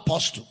no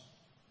apostle.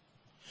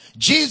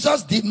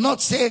 Jesus did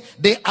not say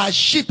they are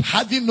sheep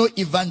having no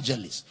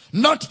evangelist,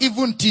 not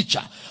even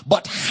teacher,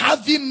 but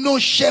having no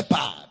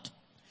shepherd.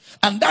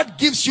 And that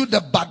gives you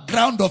the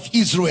background of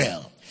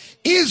Israel.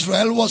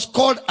 Israel was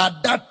called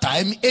at that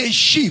time a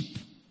sheep,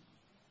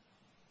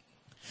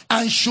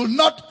 and should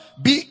not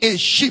be a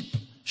sheep.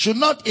 Should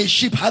not a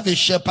sheep have a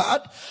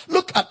shepherd?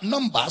 Look at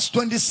Numbers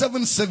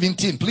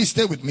 27:17. Please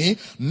stay with me.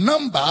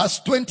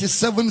 Numbers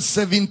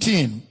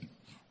 27:17.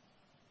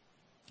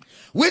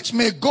 Which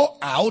may go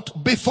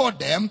out before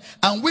them,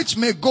 and which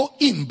may go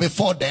in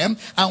before them,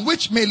 and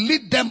which may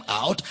lead them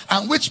out,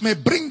 and which may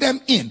bring them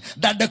in,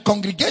 that the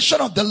congregation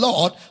of the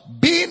Lord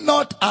be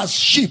not as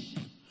sheep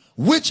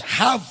which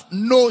have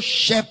no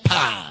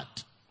shepherd.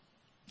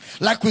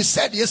 Like we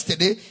said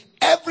yesterday,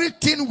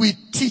 everything we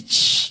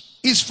teach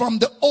is from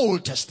the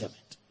Old Testament.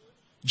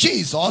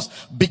 Jesus,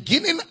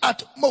 beginning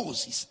at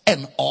Moses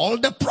and all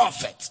the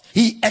prophets,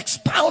 he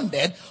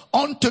expounded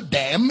unto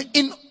them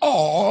in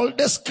all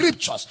the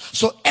scriptures.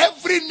 So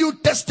every New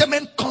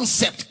Testament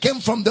concept came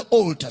from the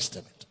Old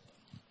Testament.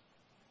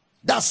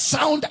 That's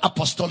sound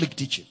apostolic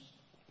teaching.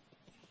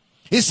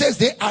 He says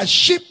they are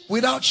sheep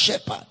without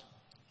shepherd.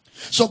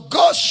 So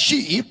God's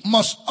sheep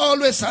must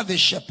always have a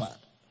shepherd.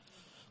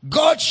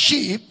 God's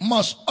sheep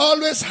must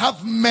always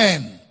have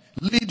men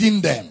leading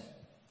them.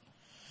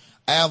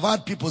 I have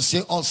heard people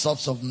say all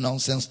sorts of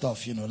nonsense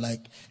stuff, like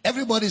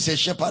everybody's a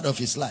shepherd of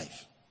his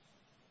life.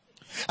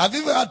 I've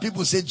even heard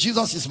people say,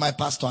 Jesus is my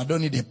pastor, I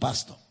don't need a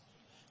pastor.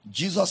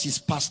 Jesus is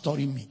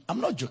pastoring me. I'm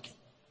not joking.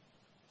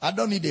 I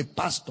don't need a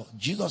pastor.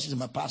 Jesus is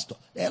my pastor.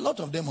 There are a lot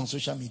of them on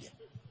social media.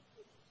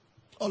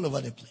 All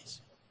over the place.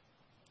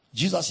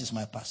 Jesus is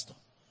my pastor.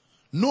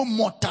 No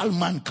mortal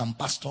man can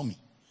pastor me.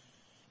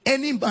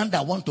 Any man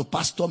that wants to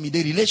pastor me,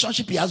 the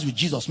relationship he has with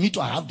Jesus, me too,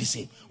 I have the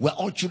same. We're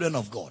all children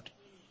of God.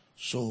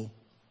 So,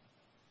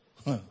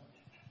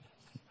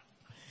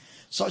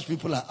 such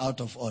people are out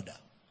of order.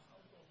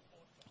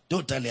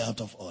 Totally out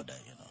of order,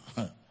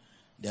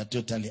 They are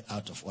totally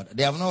out of order.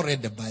 They have not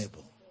read the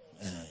Bible.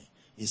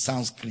 It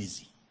sounds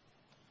crazy.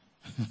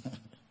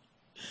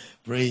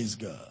 Praise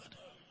God.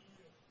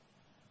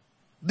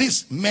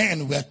 These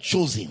men were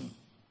chosen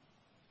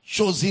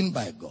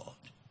by God.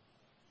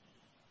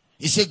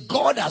 He said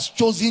God has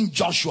chosen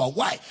Joshua.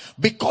 Why?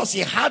 Because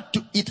it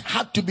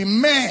had to be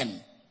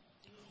men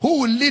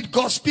who will lead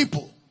God's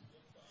people,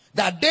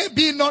 that they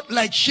be not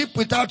like sheep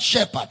without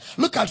shepherd.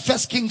 Look at 1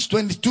 Kings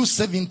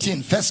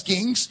 22:17. 1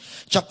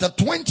 Kings chapter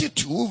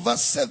 22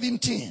 verse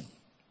 17.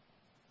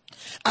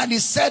 And he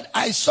said,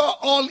 I saw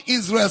all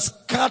Israel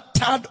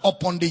scattered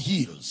upon the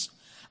hills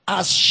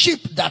as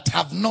sheep that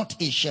have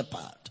not a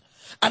shepherd.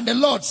 And the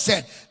Lord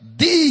said,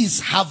 these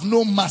have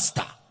no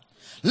master.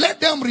 Let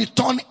them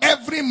return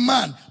every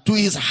man to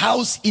his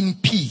house in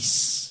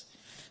peace.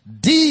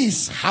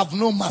 These have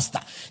no master.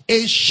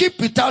 A sheep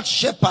without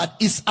shepherd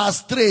is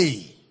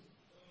astray.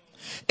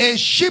 A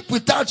sheep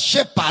without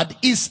shepherd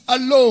is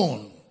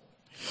alone.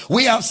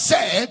 We have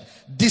said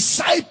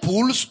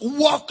disciples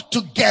walk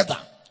together.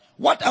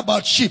 What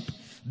about sheep?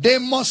 They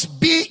must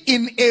be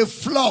in a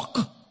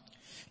flock.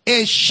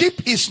 A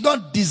sheep is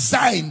not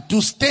designed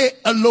to stay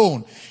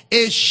alone.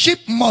 A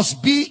sheep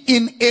must be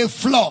in a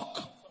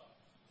flock.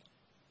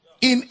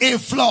 In a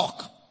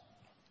flock.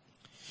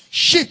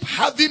 Sheep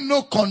having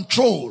no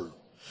control.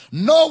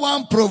 No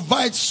one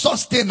provides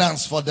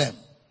sustenance for them.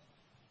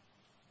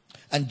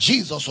 And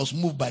Jesus was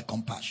moved by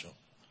compassion.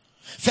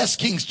 1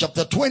 Kings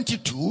chapter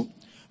 22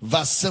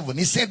 verse 7.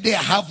 He said they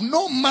have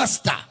no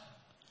master.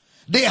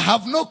 They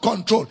have no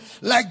control.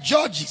 Like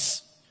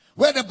Judges,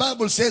 where the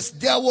Bible says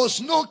there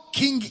was no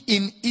king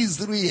in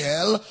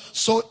Israel,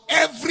 so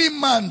every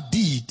man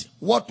did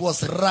what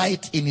was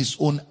right in his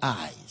own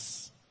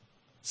eyes.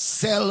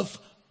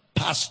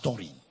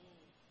 Self-pastoring.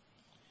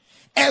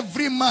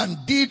 Every man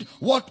did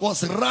what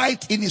was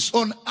right in his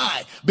own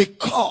eye,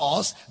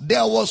 because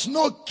there was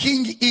no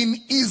king in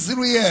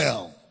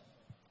Israel.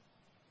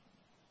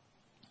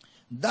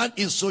 That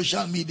is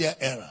social media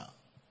era.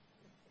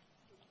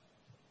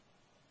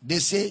 They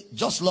say,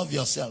 just love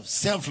yourself.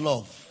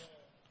 Self-love.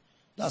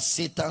 That's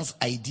Satan's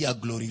idea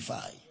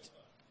glorified.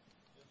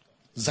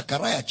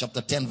 Zechariah chapter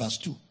 10 verse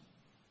 2.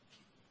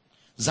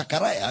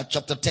 Zechariah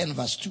chapter 10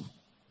 verse 2.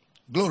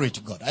 Glory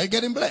to God. Are you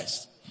getting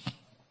blessed?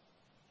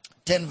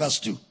 10 verse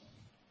 2.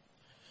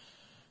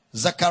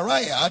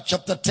 Zechariah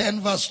chapter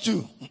 10 verse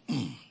 2.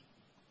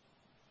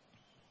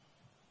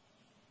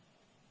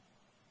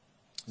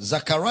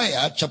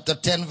 Zechariah chapter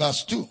 10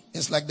 verse 2.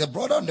 It's like the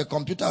brother on the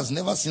computer has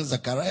never seen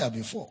Zechariah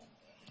before.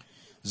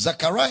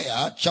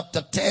 Zechariah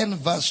chapter 10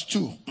 verse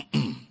 2.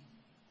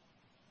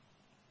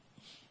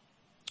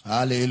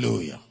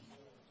 Hallelujah.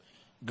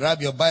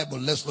 Grab your Bible.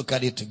 Let's look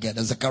at it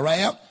together.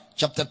 Zechariah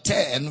chapter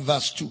 10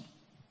 verse 2.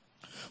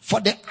 For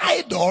the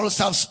idols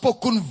have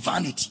spoken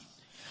vanity,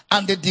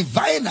 and the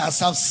diviners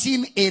have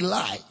seen a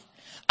lie,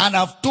 and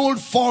have told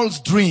false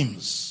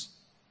dreams.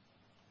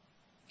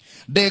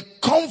 They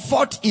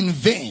comfort in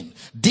vain.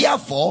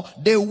 Therefore,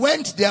 they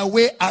went their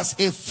way as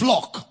a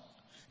flock.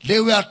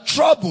 They were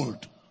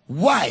troubled.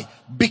 Why?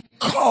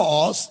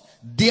 Because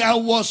there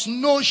was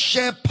no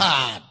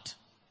shepherd.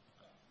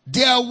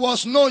 There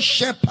was no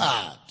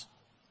shepherd.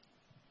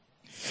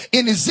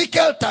 In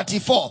Ezekiel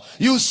 34,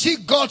 you see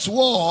God's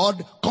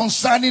word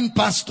concerning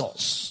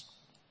pastors.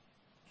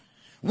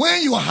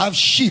 When you have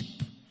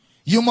sheep,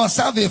 you must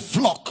have a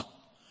flock.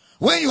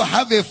 When you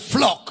have a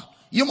flock,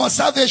 you must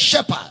have a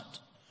shepherd.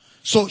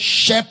 So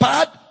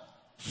shepherd,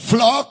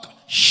 flock,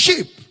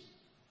 sheep.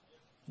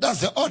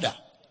 That's the order.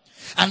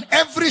 And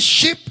every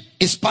sheep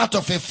is part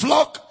of a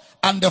flock,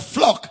 and the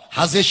flock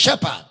has a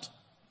shepherd.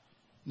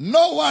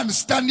 No one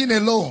standing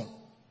alone.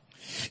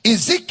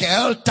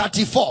 Ezekiel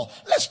 34.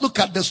 Let's look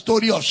at the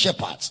story of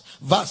shepherds.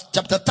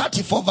 Chapter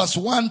 34 verse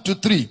 1 to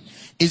 3.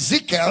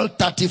 Ezekiel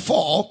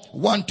 34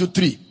 1 to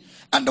 3.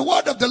 And the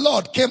word of the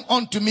Lord came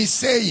unto me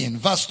saying,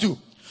 verse 2.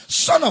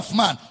 Son of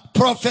man,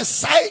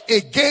 prophesy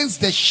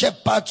against the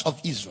shepherds of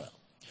Israel.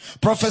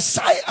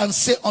 Prophesy and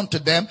say unto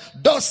them,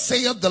 thus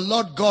saith the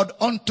Lord God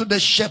unto the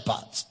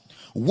shepherds.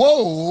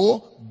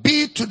 Woe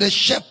be to the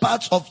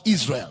shepherds of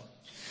Israel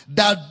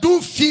that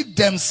do feed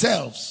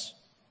themselves.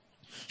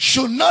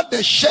 Should not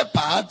the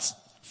shepherds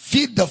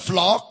feed the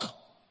flock?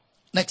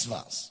 Next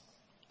verse.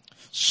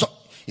 So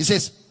it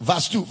says,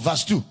 verse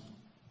 2.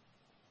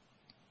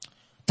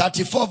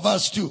 34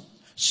 verse 2.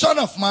 Son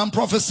of man,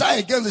 prophesy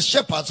against the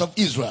shepherds of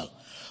Israel.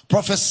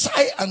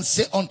 Prophesy and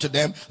say unto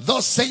them,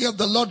 thus saith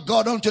the Lord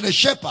God unto the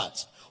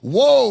shepherds.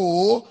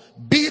 Woe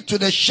be to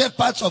the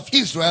shepherds of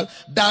Israel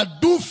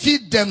that do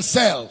feed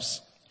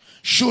themselves.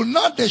 Should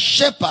not the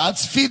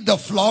shepherds feed the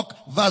flock?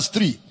 Verse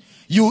 3.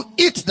 You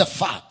eat the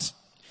fat,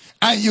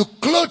 and you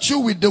clothe you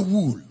with the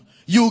wool.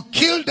 You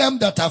kill them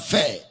that are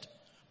fed,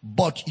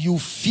 but you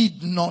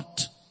feed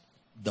not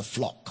the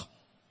flock.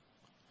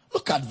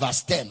 Look at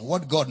verse 10.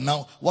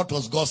 What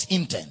was God's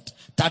intent?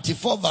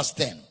 34 verse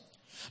 10.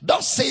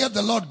 Thus saith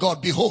the Lord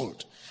God,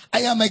 behold,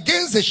 I am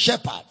against the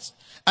shepherds,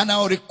 and I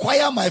will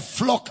require my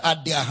flock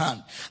at their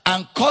hand,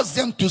 and cause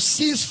them to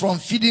cease from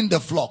feeding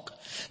the flock.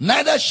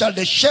 Neither shall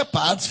the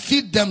shepherds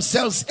feed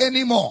themselves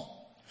anymore.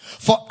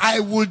 For I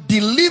will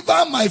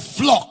deliver my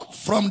flock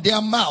from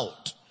their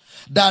mouth,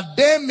 that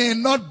there may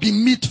not be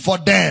meat for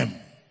them.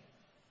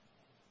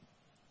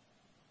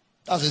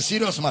 That's a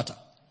serious matter.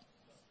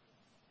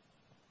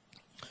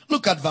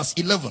 Look at verse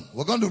 11.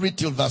 We're going to read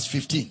till verse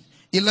 15.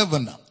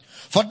 11 now.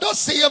 For thus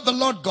saith the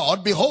Lord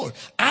God, behold,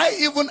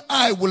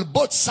 I will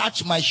both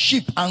search my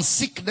sheep and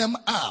seek them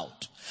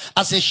out,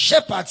 as a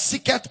shepherd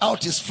seeketh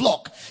out his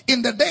flock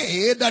in the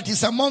day that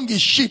is among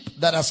his sheep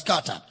that are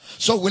scattered.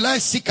 So will I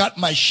seek out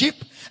my sheep,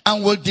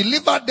 and will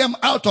deliver them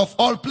out of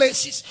all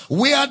places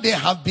where they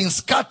have been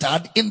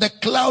scattered in the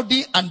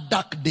cloudy and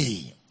dark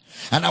day.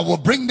 And I will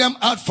bring them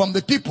out from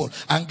the people,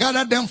 and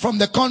gather them from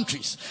the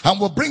countries, and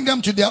will bring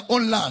them to their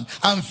own land,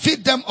 and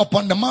feed them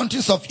upon the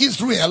mountains of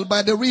Israel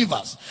by the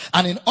rivers,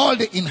 and in all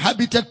the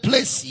inhabited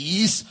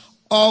places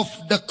of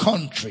the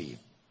country.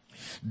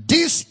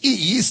 This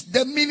is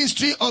the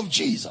ministry of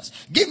Jesus.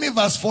 Give me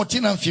verse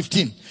 14 and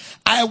 15.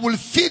 I will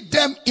feed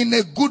them in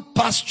a good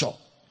pasture,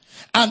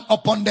 and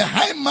upon the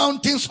high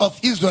mountains of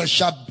Israel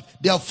shall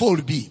their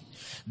fold be.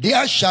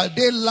 There shall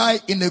they lie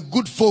in a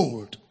good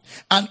fold,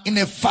 and in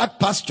a fat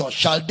pasture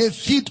shall they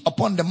feed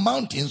upon the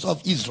mountains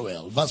of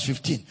Israel. Verse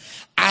 15.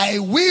 I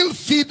will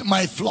feed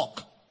my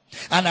flock,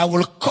 and I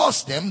will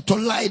cause them to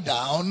lie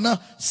down,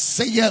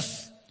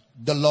 saith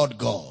the Lord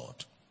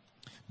God.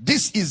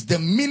 This is the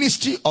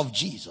ministry of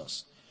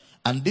Jesus.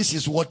 And this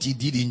is what he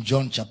did in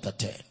John chapter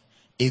 10.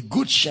 A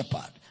good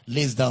shepherd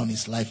lays down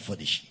his life for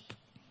the sheep.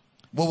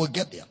 But we'll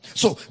get there.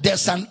 So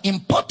there's an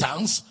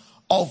importance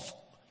of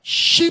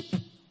sheep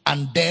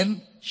and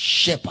then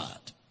shepherd.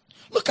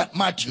 Look at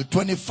Matthew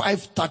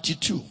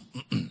 25:32.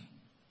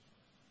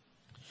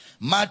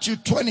 Matthew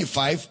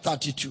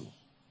 25:32.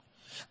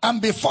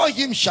 And before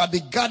him shall be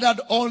gathered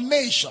all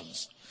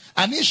nations,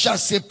 and he shall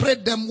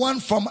separate them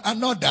one from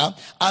another,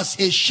 as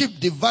a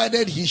shepherd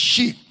divided his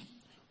sheep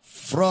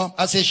from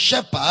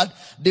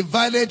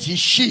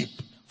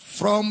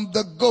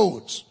the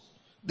goats.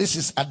 This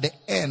is at the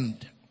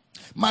end.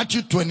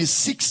 Matthew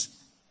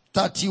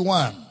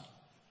 26:31.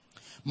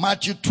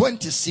 Matthew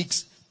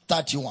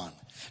 26:31.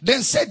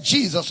 Then said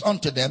Jesus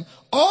unto them,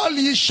 all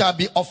ye shall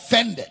be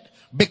offended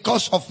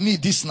because of me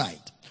this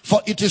night.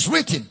 For it is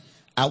written,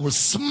 I will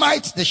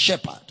smite the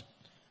shepherd,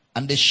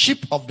 and the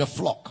sheep of the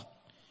flock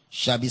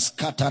shall be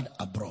scattered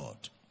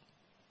abroad.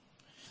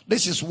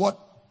 This is one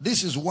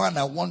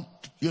I want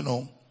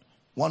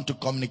to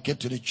communicate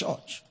to the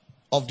church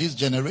of this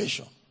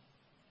generation.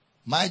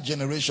 My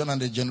generation and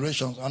the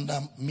generations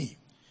under me.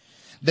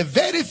 The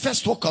very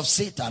first work of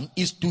Satan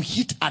is to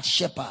hit at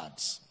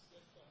shepherds.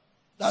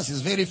 That's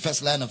his very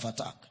first line of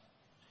attack.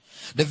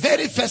 The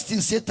very first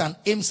thing Satan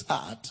aims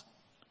at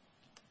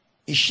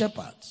is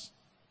shepherds.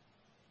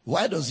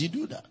 Why does he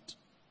do that?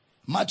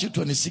 Matthew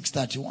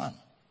 26:31.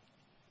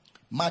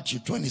 Matthew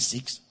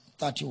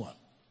 26:31.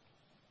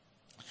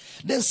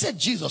 Then said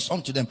Jesus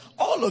unto them,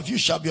 all of you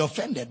shall be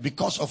offended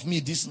because of me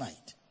this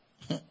night.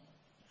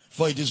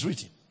 For it is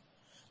written,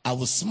 I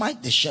will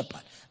smite the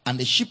shepherd, and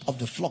the sheep of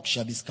the flock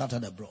shall be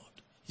scattered abroad.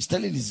 He's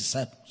telling his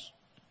disciples,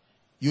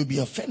 you'll be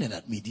offended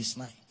at me this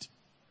night.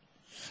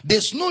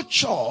 There's no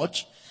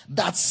church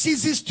that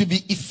ceases to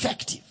be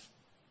effective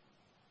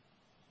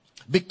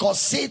because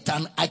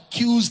Satan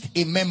accused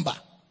a member.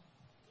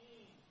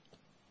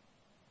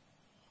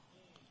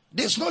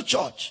 There's no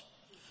church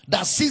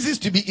that ceases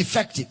to be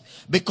effective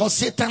because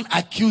Satan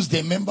accused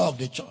a member of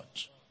the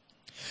church.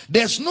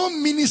 There's no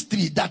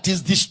ministry that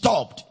is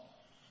disturbed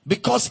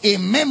because a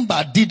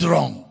member did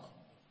wrong.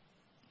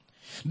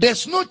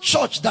 There's no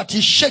church that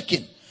is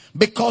shaken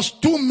because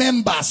two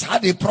members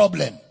had a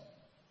problem.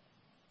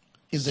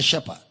 It's the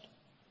shepherd.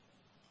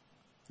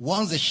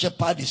 Once the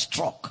shepherd is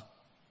struck,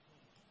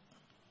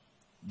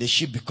 the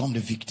sheep become the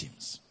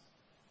victims.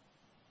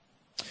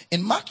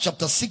 In Mark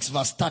chapter 6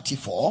 verse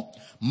 34,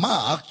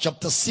 Mark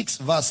chapter 6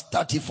 verse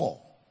 34.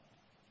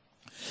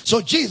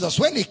 So Jesus,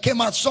 when he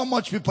came out, saw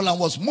much people and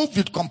was moved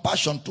with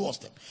compassion towards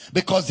them,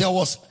 because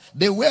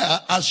they were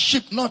as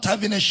sheep not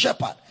having a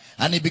shepherd,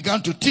 and he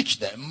began to teach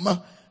them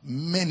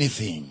many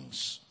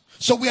things.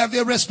 So we have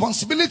a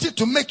responsibility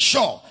to make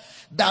sure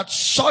that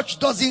such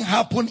doesn't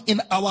happen in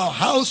our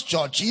house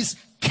churches,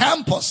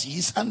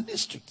 campuses, and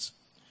districts.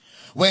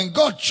 When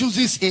God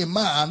chooses a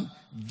man,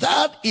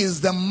 that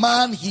is the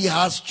man he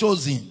has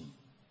chosen.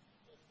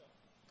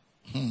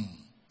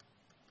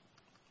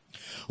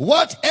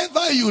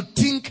 Whatever you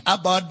think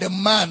about the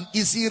man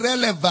is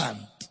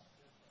irrelevant.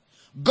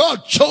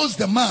 God chose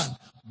the man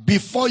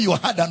before you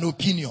had an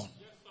opinion.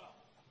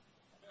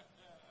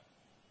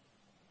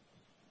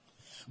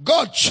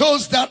 God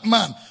chose that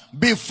man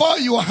before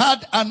you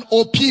had an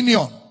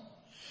opinion.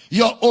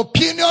 Your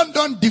opinion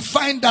don't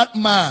define that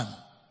man.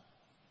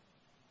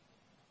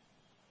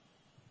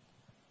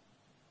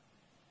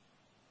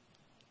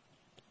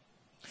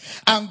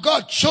 And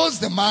God chose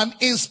the man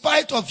in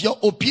spite of your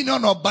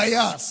opinion or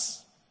bias.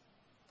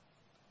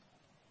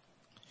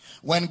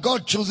 When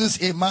God chooses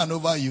a man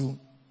over you,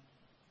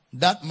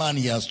 that man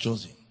he has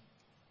chosen.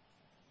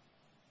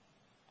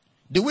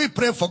 Do we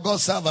pray for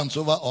God's servants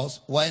over us?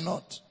 Why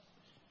not?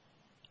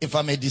 If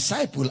I'm a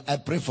disciple, I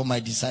pray for my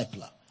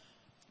discipler.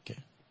 Okay.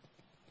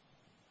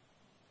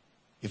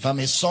 If I'm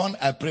a son,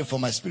 I pray for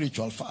my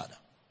spiritual father.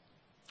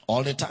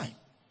 All the time.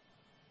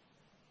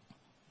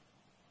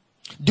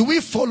 Do we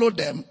follow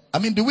them?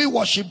 Do we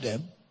worship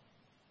them?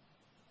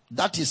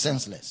 That is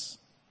senseless.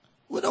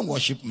 We don't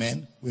worship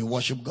men, we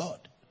worship God.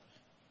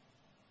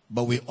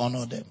 But we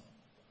honor them.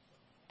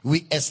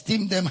 We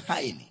esteem them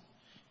highly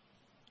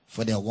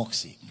for their work's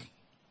sake.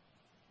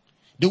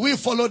 Do we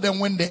follow them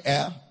when they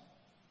err?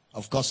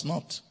 Of course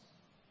not.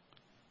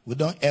 We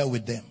don't err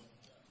with them.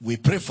 We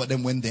pray for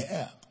them when they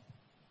err.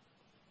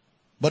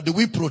 But do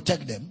we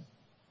protect them?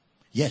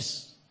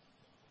 Yes.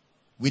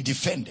 We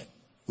defend them.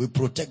 We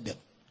protect them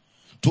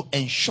to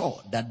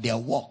ensure that their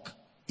work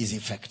is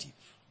effective.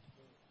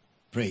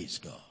 Praise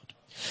God.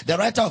 The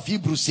writer of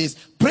Hebrews says,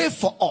 pray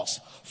for us,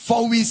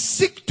 for we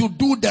seek to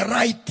do the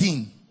right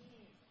thing.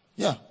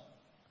 Yeah.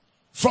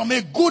 From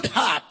a good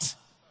heart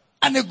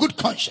and a good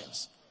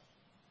conscience.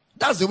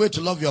 That's the way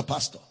to love your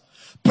pastor.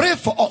 Pray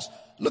for us.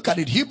 Look at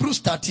it.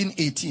 Hebrews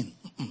 13:18.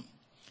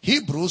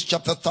 Hebrews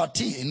chapter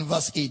 13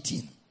 verse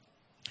 18.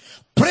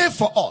 Pray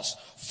for us,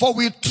 for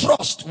we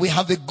trust we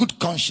have a good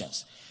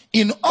conscience.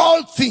 In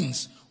all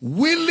things,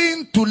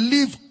 willing to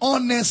live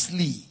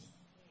honestly.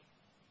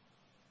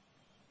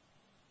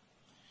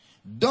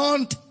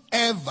 Don't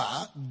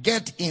ever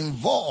get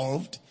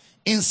involved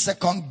in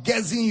second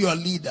guessing your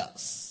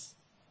leaders.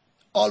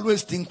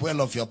 Always think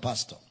well of your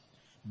pastor.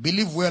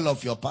 Believe well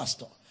of your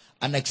pastor.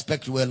 And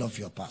expect well of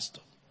your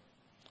pastor.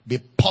 Be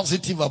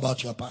positive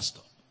about your pastor.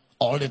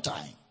 All the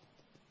time.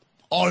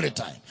 All the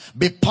time.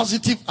 Be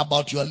positive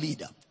about your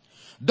leader.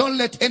 Don't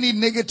let any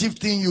negative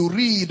thing you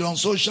read on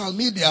social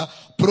media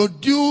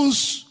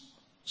produce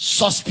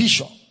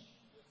suspicion.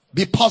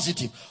 Be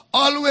positive.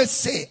 Always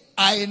say,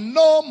 I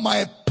know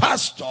my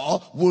pastor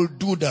will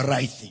do the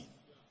right thing.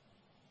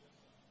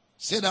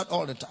 Say that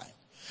all the time.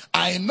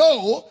 I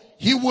know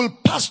he will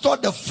pastor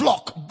the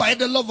flock by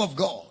the love of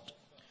God.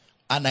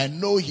 And I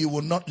know he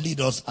will not lead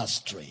us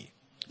astray.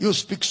 You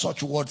speak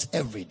such words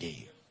every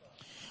day.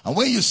 And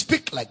when you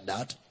speak like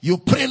that, you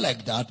pray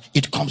like that,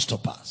 it comes to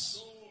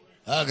pass.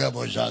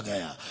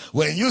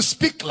 When you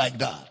speak like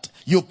that,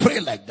 you pray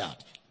like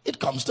that, it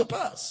comes to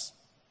pass.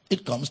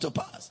 It comes to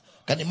pass.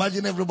 Can you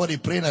imagine everybody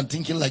praying and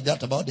thinking like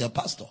that about their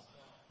pastor?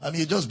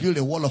 You just build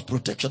a wall of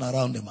protection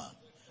around the man.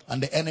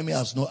 And the enemy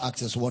has no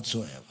access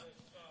whatsoever.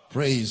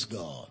 Praise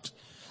God.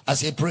 I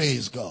say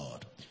praise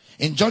God.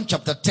 In John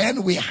chapter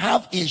 10, we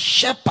have a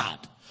shepherd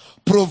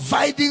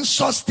providing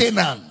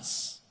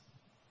sustenance.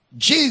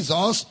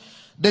 Jesus,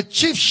 the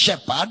chief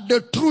shepherd,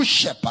 the true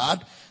shepherd,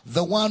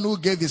 the one who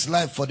gave his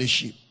life for the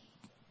sheep.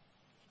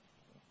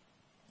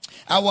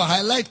 I will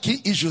highlight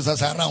key issues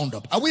as I round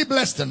up. Are we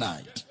blessed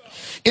tonight?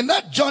 In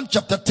that John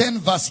chapter 10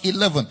 verse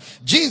 11,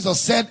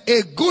 Jesus said,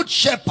 a good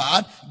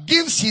shepherd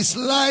gives his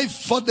life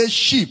for the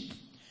sheep.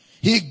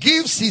 He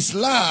gives his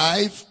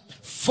life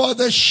for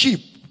the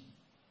sheep.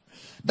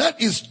 That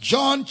is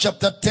John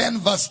chapter 10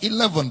 verse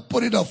 11.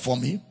 Put it up for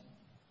me.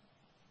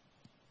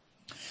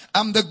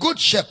 I'm the good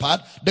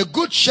shepherd. The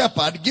good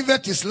shepherd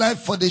giveth his life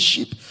for the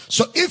sheep.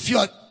 So if you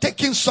are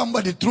taking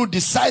somebody through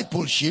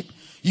discipleship,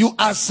 you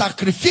are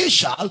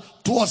sacrificial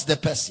towards the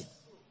person.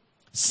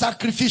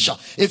 Sacrificial.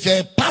 If you're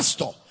a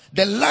pastor,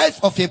 the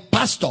life of a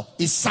pastor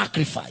is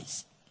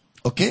sacrifice.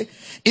 Okay?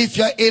 If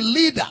you're a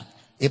leader,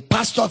 a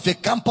pastor of a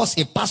campus,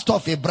 a pastor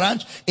of a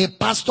branch, a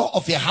pastor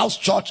of a house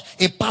church,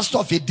 a pastor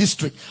of a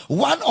district,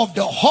 one of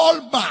the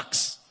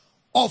hallmarks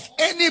of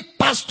any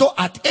pastor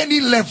at any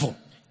level,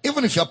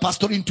 even if you're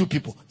pastoring 2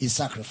 people, is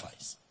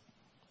sacrifice.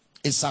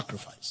 Is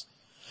sacrifice.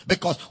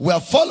 Because we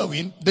are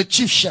following the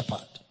chief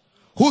shepherd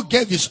who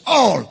gave his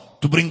all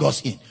to bring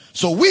us in.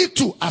 So we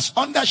too, as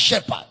under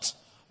shepherds,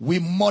 we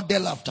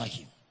model after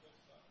him.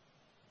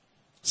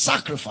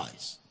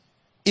 Sacrifice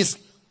is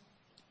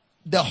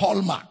the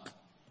hallmark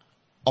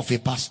of a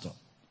pastor.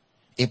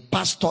 A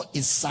pastor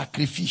is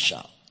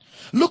sacrificial.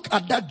 Look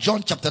at that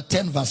John chapter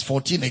 10 verse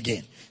 14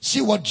 again.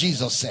 See what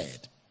Jesus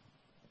said.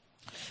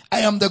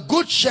 I am the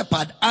good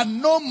shepherd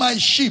and know my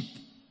sheep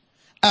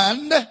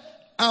and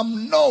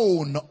am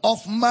known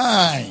of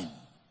mine.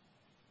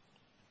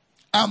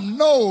 Am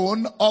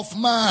known of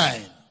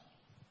mine.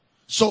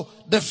 So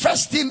the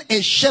first thing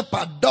a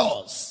shepherd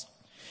does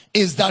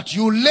is that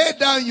you lay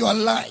down your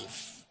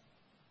life.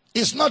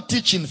 It's not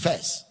teaching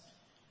first.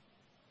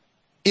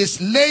 It's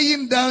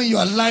laying down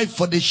your life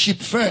for the sheep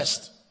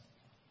first.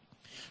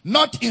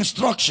 Not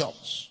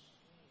instructions.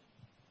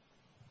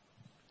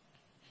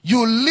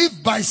 You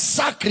live by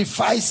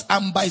sacrifice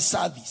and by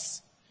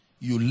service.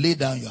 You lay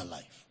down your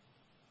life.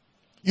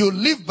 You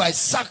live by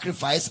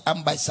sacrifice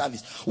and by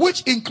service,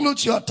 which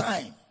includes your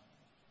time.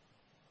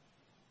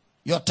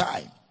 Your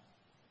time.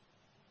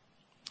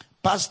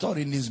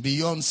 Pastoring is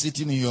beyond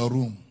sitting in your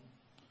room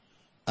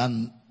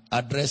and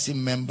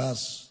addressing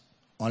members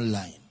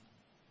online.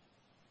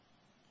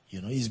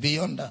 You know, it's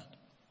beyond that.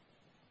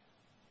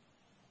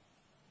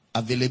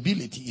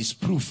 Availability is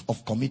proof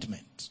of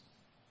commitment,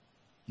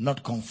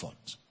 not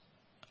comfort.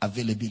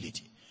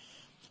 Availability.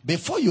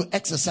 Before you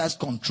exercise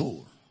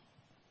control,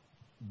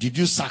 did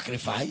you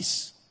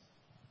sacrifice?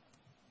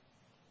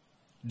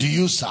 Do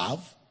you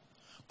serve?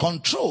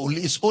 Control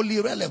is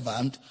only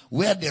relevant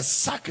where there's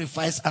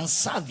sacrifice and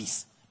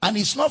service, and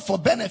it's not for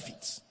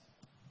benefits.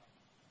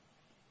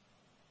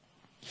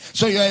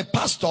 So you're a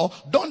pastor,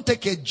 don't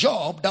take a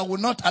job that will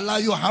not allow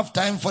you to have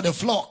time for the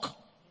flock.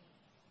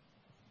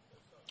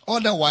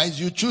 Otherwise,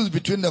 you choose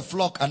between the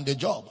flock and the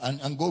job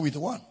and go with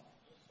one.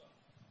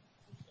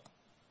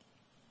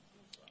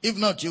 If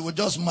not, you will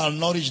just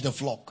malnourish the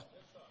flock.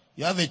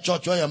 You have a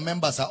church where your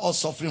members are all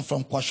suffering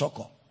from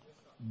kwashoko.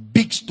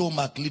 Big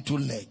stomach, little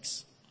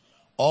legs.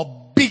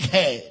 Or big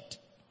head,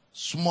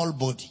 small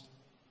body.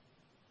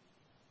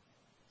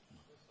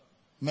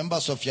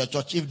 Members of your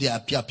church, if they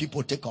appear,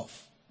 people take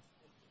off.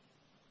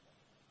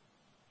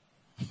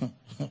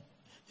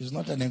 It's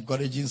not an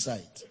encouraging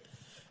sight.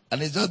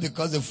 And it's just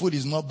because the food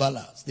is not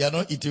balanced. They are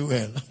not eating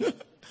well.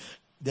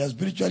 They are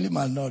spiritually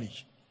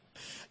malnourished.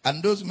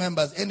 And those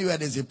members, anywhere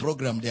there's a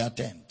program, they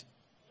attend.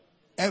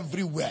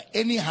 Everywhere.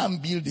 Any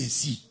handbill they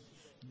see,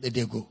 they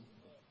go.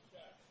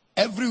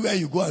 Everywhere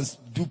you go and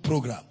do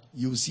program,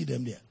 you will see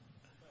them there.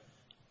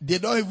 They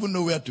don't even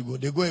know where to go.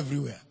 They go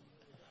everywhere.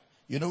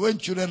 You know, when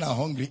children are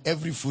hungry,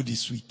 every food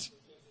is sweet.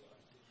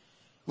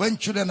 When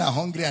children are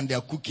hungry and they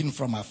are cooking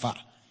from afar,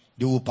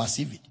 they will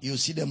perceive it. You will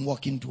see them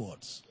walking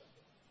towards.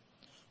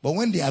 But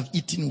when they have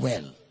eaten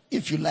well,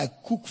 if you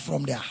like, cook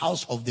from the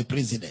house of the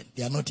president,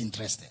 they are not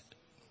interested.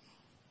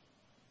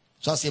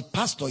 So as a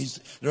pastor, it's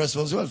the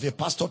responsibility of a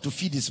pastor to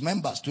feed his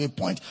members to a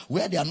point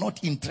where they are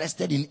not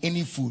interested in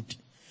any food.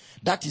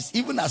 That is,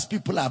 even as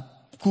people are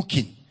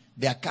cooking,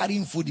 they are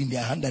carrying food in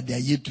their hand that they are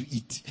yet to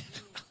eat.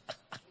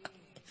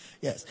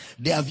 Yes,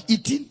 they have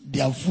eaten, they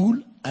are full,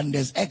 and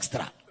there's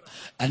extra.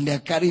 And they are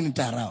carrying it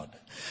around.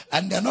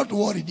 And they are not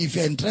worried. If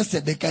you are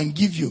interested, they can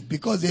give you,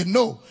 because they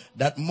know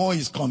that more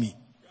is coming.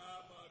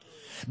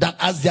 That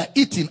as they are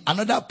eating,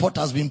 another pot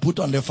has been put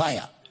on the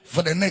fire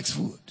for the next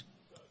food.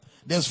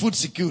 There's food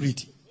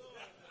security.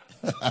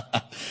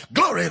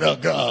 Glory to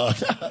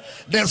God.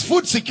 There's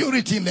food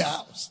security in the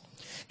house.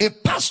 A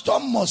pastor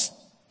must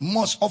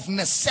of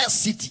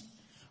necessity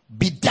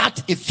be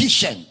that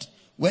efficient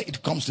where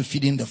it comes to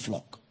feeding the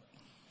flock.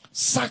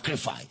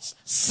 Sacrifice,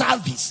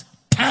 service,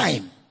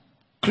 time,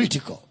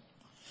 critical.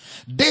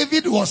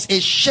 David was a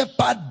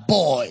shepherd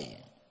boy.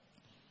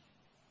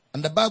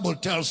 And the Bible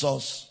tells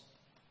us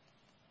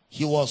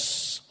he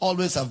was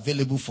always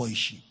available for his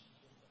sheep.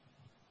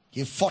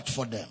 He fought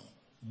for them,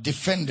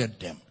 defended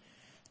them,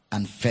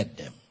 and fed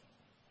them.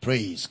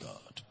 Praise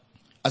God.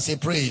 I say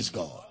praise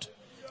God.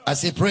 I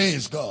say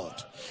praise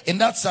God. In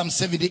that Psalm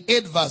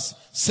 78 verse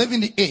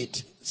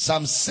 78,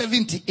 Psalm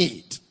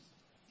 78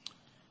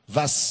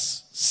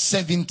 verse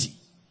 70.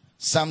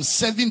 Psalm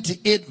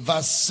 78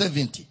 verse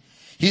 70.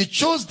 He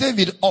chose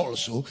David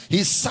also,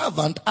 his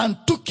servant, and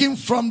took him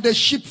from the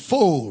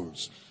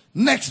sheepfolds.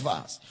 Next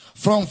verse.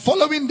 From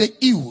following the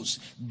ewes,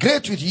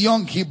 great with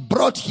young, he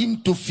brought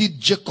him to feed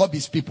Jacob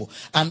his people,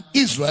 and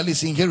Israel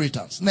his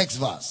inheritance. Next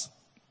verse.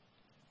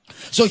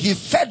 So he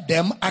fed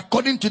them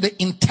according to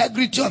the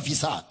integrity of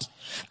his heart,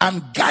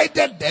 and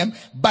guided them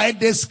by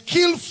the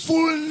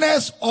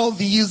skillfulness of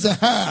his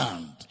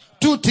hand.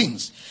 Two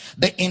things.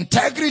 The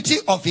integrity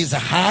of his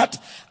heart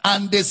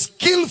and the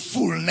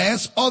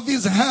skillfulness of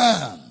his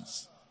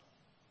hands.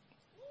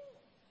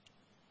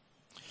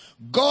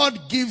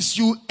 God gives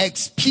you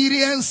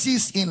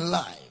experiences in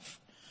life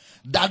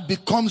that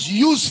becomes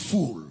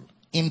useful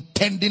in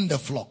tending the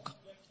flock.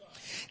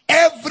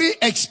 Every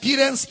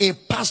experience a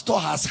pastor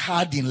has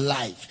had in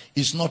life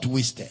is not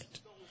wasted.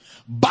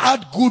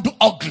 Bad, good,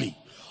 ugly.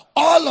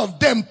 All of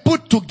them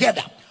put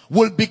together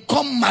will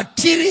become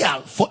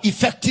material for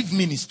effective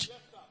ministry.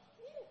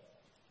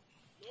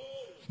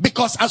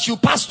 Because as you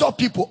pastor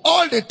people,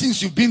 all the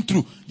things you've been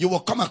through, you will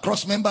come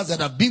across members that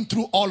have been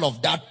through all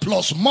of that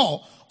plus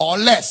more or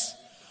less.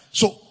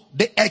 So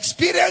the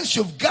experience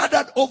you've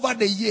gathered over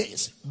the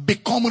years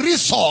become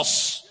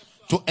resource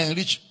to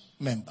enrich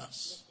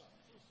members.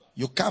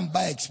 You can't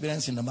buy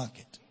experience in the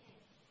market.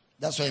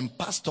 That's why in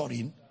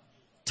pastoring,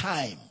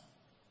 time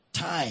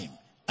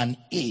and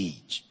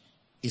age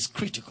is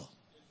critical.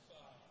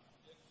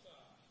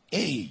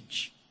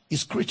 Age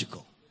is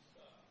critical.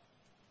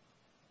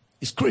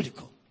 It's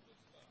critical.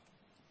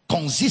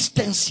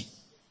 Consistency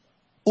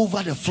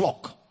over the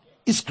flock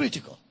is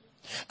critical.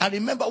 I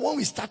remember when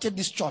we started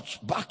this church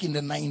back in the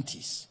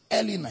 90s,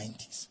 early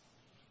 90s,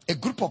 a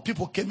group of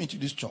people came into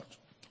this church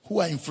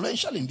who are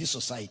influential in this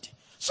society.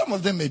 Some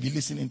of them may be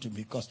listening to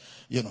me because,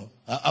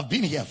 I've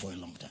been here for a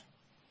long time.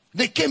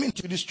 They came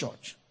into this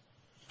church.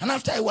 And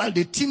after a while,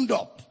 they teamed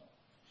up.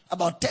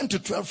 About 10 to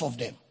 12 of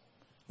them.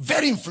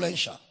 Very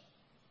influential.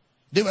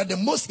 They were the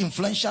most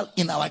influential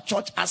in our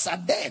church as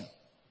at then.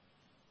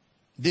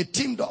 They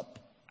teamed up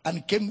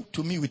and came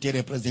to me with a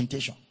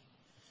representation.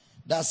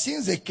 That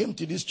since they came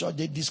to this church,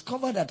 they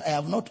discovered that I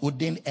have not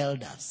ordained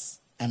elders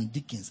and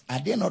deacons. Are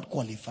they not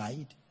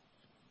qualified?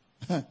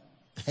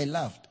 I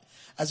laughed.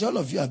 I said, all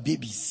of you are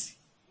babies.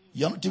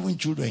 You're not even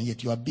children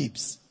yet, you are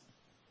babes.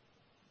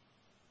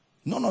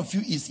 None of you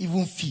is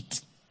even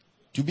fit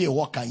to be a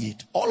worker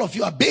yet. All of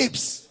you are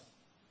babes.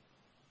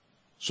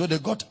 So they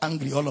got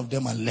angry, all of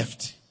them, and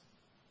left.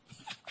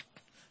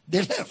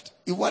 They left.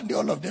 In one day,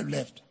 all of them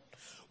left.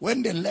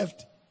 When they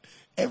left,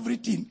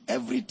 everything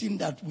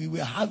that we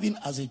were having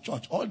as a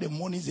church, all the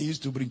monies they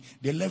used to bring,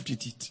 they left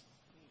with it.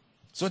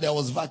 So there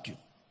was vacuum.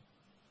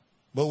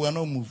 But we were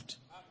not moved.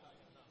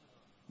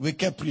 We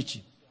kept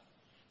preaching.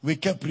 We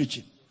kept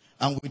preaching.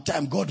 And with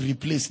time, God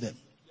replaced them.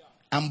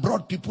 And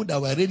brought people that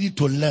were ready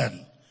to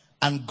learn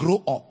and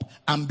grow up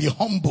and be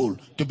humble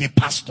to be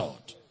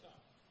pastored.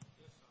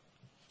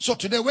 So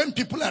today, when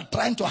people are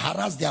trying to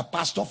harass their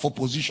pastor for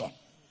position,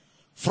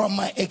 from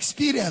my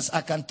experience,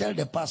 I can tell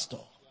the pastor,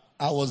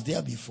 I was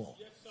there before.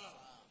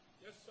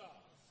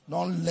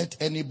 Don't let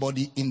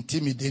anybody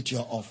intimidate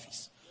your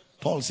office.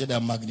 Paul said, I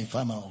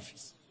magnify my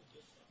office.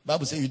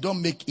 Bible says, you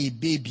don't make a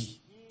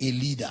baby a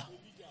leader.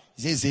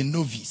 He says, a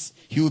novice.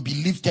 He will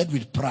be lifted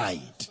with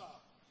pride.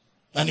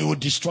 And he will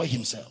destroy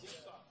himself.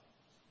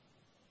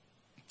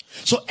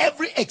 So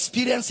every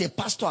experience a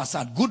pastor has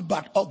had, good,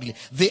 bad, ugly,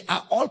 they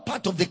are all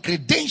part of the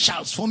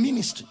credentials for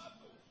ministry.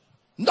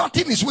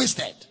 Nothing is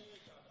wasted.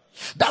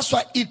 That's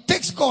why it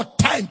takes God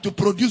time to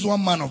produce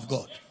one man of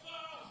God.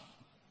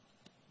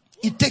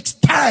 It takes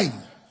time.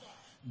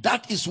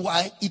 That is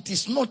why it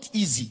is not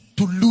easy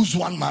to lose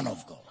one man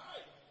of God.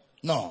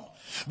 No.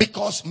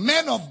 Because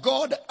men of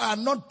God are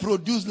not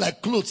produced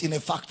like clothes in a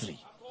factory.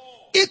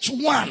 Each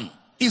one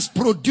is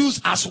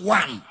produced as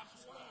one.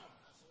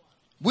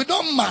 We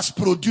don't mass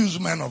produce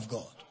men of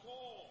God.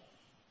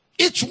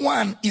 Each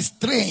one is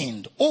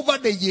trained over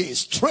the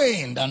years,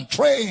 trained and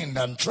trained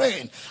and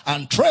trained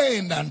and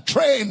trained and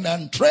trained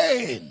and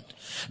trained.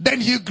 Then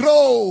he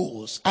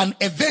grows and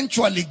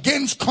eventually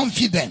gains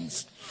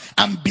confidence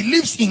and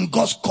believes in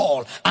God's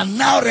call and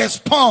now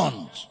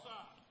responds.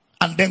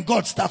 And then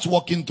God starts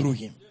working through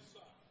him.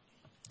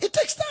 It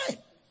takes time.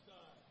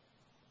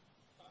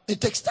 It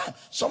takes time.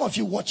 Some of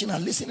you watching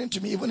and listening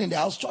to me, even in the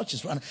house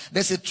churches,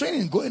 there's a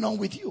training going on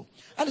with you.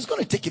 And it's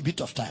going to take a bit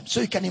of time.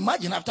 So you can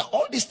imagine after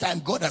all this time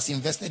God has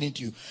invested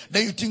into you,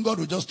 then you think God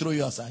will just throw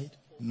you aside?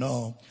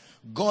 No.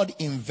 God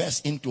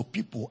invests into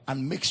people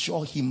and makes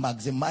sure he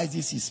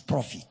maximizes his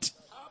profit.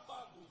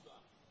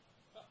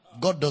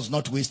 God does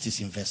not waste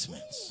his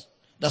investments.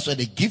 That's why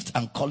the gift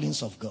and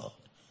callings of God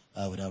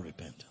are without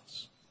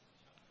repentance.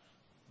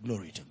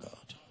 Glory to God.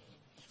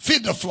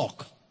 Feed the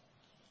flock.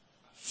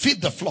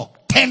 Feed the flock.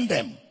 Tend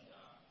them.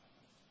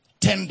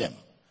 Tend them.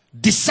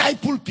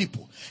 Disciple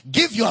people.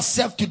 Give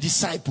yourself to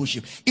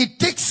discipleship. It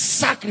takes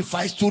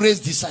sacrifice to raise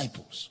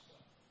disciples.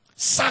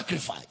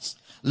 Sacrifice,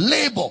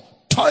 labor,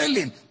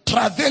 toiling,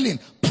 traveling,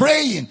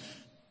 praying,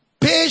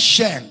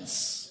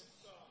 patience.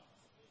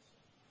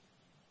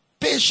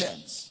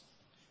 Patience.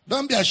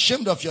 Don't be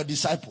ashamed of your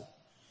disciple.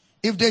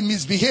 If they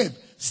misbehave,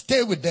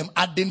 stay with them,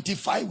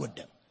 identify with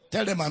them.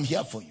 Tell them, I'm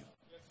here for you.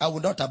 I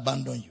will not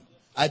abandon you.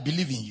 I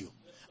believe in you.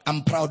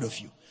 I'm proud of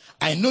you.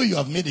 I know you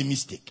have made a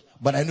mistake,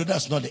 but I know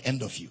that's not the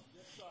end of you.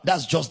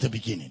 That's just the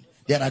beginning.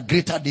 There are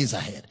greater days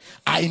ahead.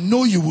 I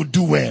know you will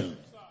do well.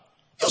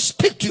 You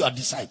speak to your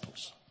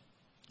disciples.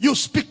 You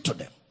speak to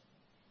them.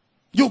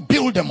 You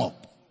build them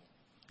up.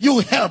 You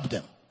help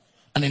them.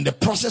 And in the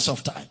process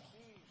of time,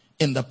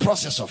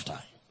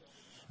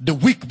 the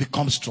weak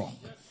becomes strong.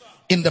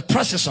 In the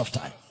process of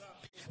time,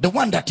 the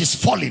one that is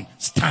falling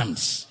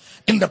stands.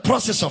 In the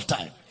process of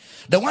time,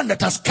 the one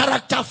that has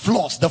character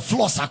flaws, the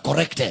flaws are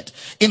corrected.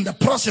 In the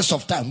process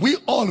of time, we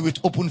all with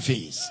open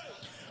face,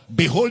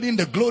 beholding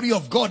the glory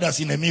of God as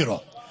in a mirror,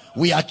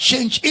 we are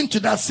changed into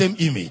that same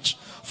image,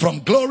 from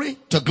glory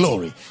to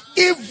glory,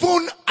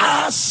 even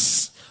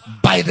as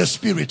by the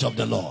Spirit of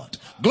the Lord.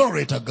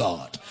 Glory to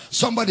God.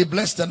 Somebody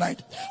blessed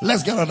tonight.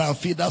 Let's get on our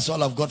feet. That's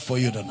all I've got for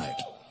you tonight.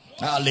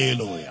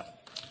 Hallelujah.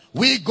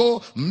 We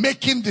go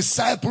making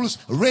disciples,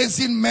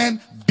 raising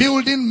men,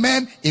 building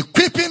men,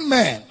 equipping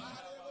men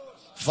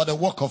for the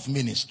work of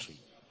ministry.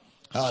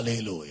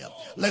 Hallelujah.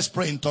 Let's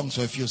pray in tongues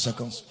for a few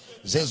seconds.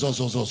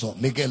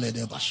 Miguel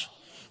Debash.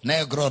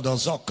 Negro do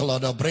zoklo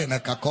do brena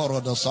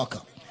kakoro do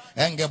soka.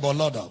 Enge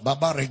bolodo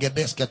babare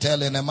gedeske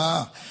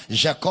telenema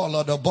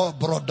jakolo do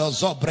bobro do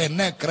zobre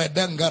nekre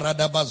dengara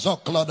da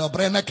bazoklo do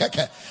brena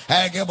keke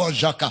ege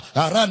bojaka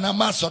arana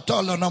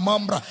masotolo no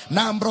mombra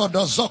nambro do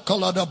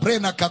zokolo do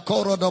brena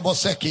kakoro do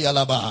boseki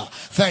alaba.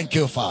 Thank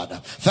you, Father.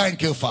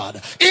 Thank you,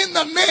 Father. In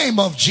the name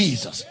of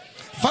Jesus.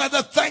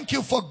 Father, thank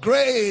you for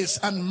grace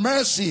and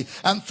mercy,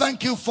 and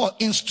thank you for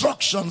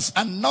instructions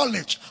and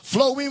knowledge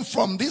flowing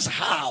from this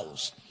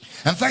house.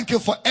 And thank you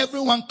for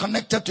everyone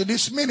connected to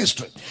this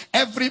ministry,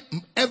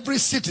 every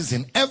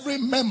citizen, every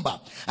member,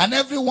 and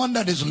everyone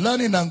that is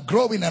learning and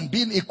growing and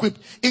being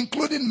equipped,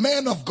 including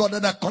men of God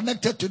that are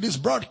connected to this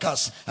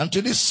broadcast and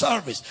to this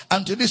service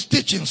and to these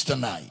teachings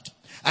tonight.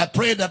 I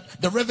pray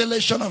that the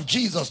revelation of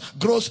Jesus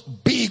grows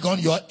big on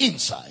your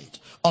inside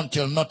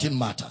until nothing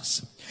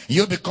matters.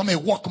 You become a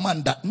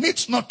workman that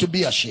needs not to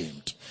be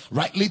ashamed,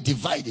 rightly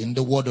dividing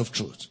the word of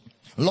truth.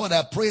 Lord,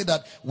 I pray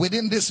that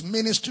within this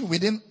ministry,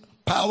 within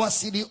Power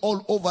City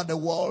all over the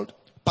world,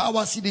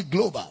 Power City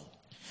Global,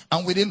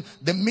 and within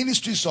the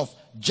ministries of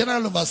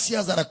general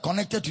overseers that are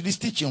connected to this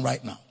teaching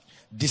right now,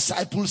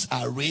 disciples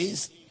are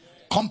raised,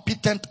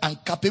 competent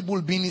and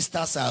capable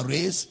ministers are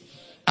raised,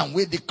 and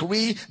we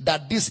decree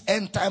that this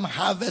end time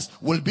harvest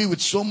will be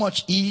with so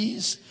much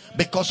ease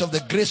because of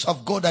the grace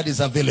of God that is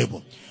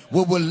available.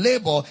 We will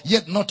labor,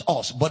 yet not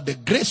us, but the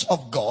grace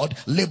of God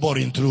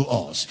laboring through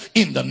us.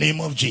 In the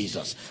name of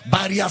Jesus.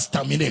 Barriers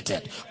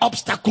terminated.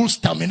 Obstacles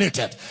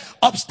terminated.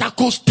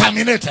 Obstacles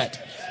terminated.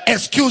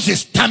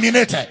 Excuses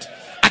terminated.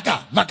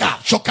 Aga, maga,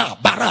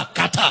 shoka, bara,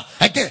 kata,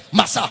 ege,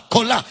 masa,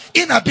 kola.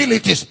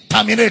 Inabilities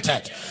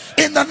terminated.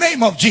 In the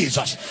name of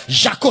Jesus.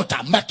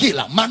 Jakota,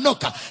 Makila,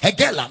 Manoka,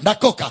 Hegela,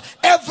 Nakoka.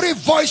 Every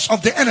voice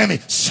of the enemy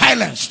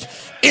silenced.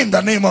 In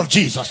the name of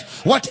Jesus.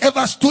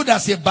 Whatever stood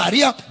as a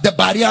barrier, the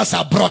barriers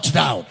are brought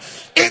down.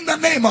 In the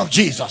name of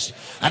Jesus.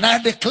 And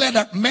I declare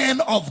that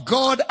men of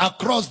God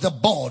across the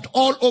board,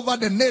 all over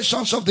the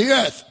nations of the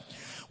earth,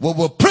 we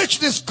will preach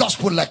this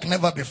gospel like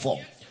never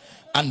before.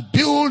 And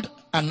build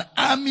an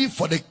army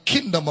for the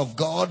kingdom of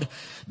God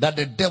that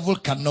the devil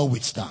cannot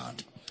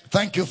withstand.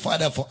 Thank you,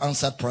 Father, for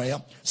answered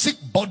prayer. Sick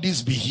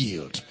bodies be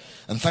healed.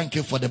 And thank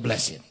you for the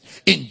blessing.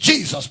 In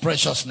Jesus'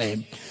 precious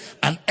name.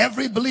 And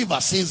every believer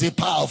says a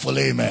powerful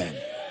amen.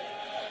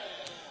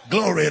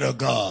 Glory to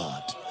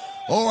God.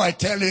 Oh, I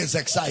tell you, it's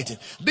exciting.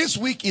 This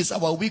week is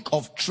our week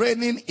of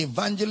training,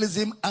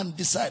 evangelism, and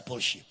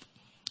discipleship.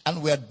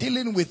 And we are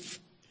dealing with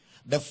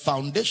the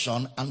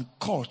foundation and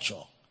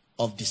culture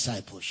of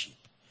discipleship.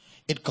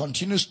 It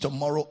continues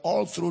tomorrow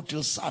all through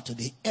till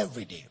Saturday,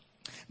 every day.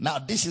 Now,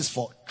 this is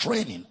for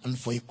training and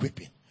for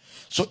equipping.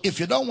 So if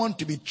you don't want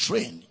to be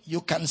trained,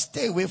 you can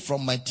stay away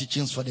from my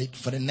teachings for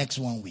the next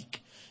 1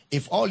 week.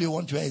 If all you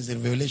want to hear is the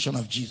revelation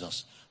of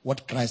Jesus,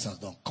 what Christ has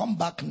done, come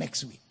back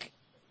next week.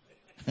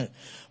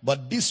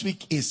 But this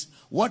week is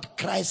what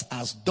Christ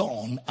has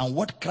done and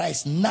what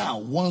Christ now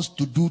wants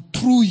to do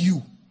through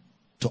you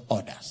to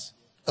others.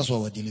 That's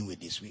what we're dealing with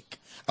this week.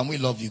 And we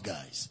love you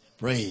guys.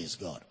 Praise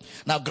God.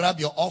 Now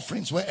grab your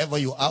offerings wherever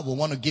you are. We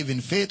want to give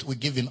in faith. We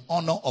give in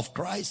honor of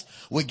Christ.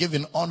 We give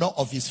in honor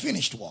of his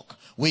finished work.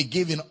 We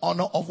give in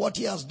honor of what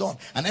he has done.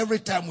 And every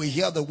time we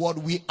hear the word,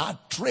 we are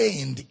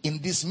trained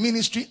in this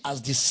ministry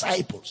as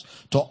disciples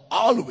to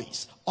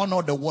always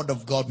honor the word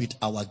of God with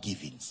our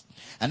givings.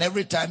 And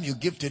every time you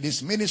give to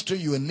this ministry,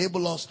 you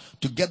enable us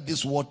to get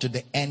this word to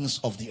the ends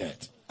of the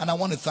earth. And I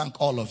want to thank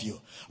all of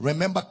you.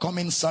 Remember,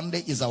 coming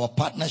Sunday is our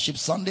partnership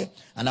Sunday.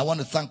 And I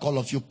want to thank all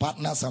of you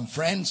partners and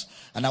friends.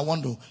 And I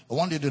want you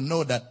to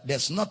know that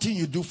there's nothing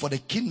you do for the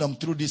kingdom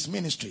through this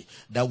ministry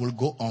that will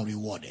go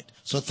unrewarded.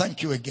 So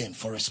thank you again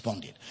for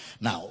responding.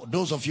 Now,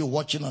 those of you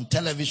watching on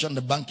television,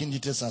 the banking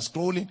details are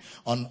scrolling.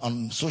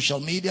 On social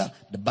media,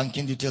 the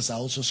banking details are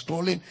also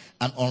scrolling.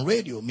 And on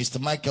radio,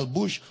 Mr. Michael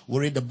Bush will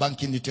read the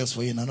banking details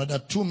for you in another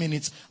 2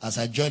 minutes as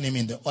I join him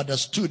in the other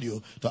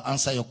studio to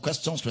answer your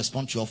questions,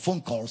 respond to your phone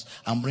calls,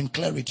 and bring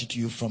clarity to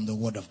you from the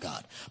Word of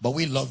God. But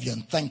we love you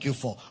and thank you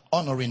for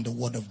honoring the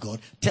Word of God.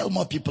 Tell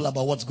more people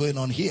about what's going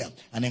on here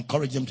and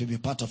encourage them to be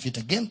part of it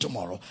again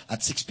tomorrow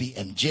at 6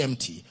 p.m.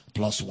 GMT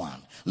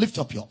 +1. Lift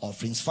up your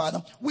offerings,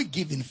 Father. We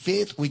give in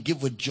faith, we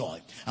give with joy,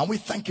 and we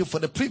thank you for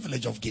the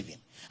privilege of giving.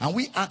 And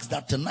we ask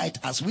that tonight,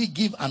 as we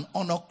give and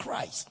honor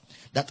Christ,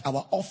 that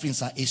our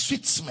offerings are a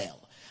sweet smell.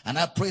 And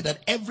I pray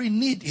that every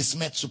need is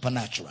met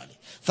supernaturally.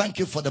 Thank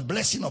you for the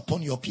blessing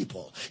upon your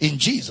people in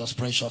Jesus'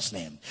 precious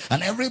name.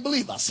 And every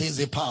believer says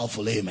a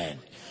powerful amen.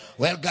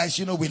 Well, guys,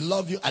 you know, we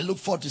love you. I look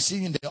forward to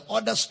seeing you in the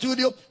other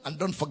studio. And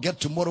don't forget,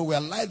 tomorrow we are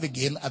live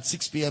again at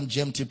 6 p.m.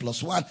 GMT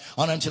 +1.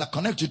 And until I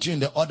connect with you in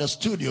the other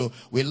studio,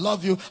 we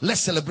love you.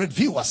 Let's celebrate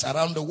viewers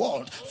around the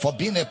world for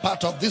being a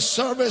part of this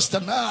service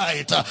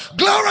tonight.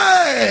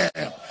 Glory!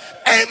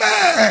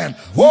 Amen!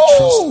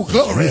 Woo!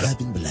 Glory! You have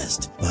been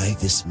blessed by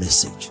this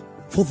message.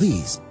 For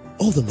these,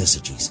 other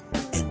messages,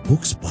 and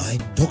books by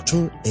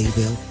Dr.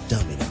 Abel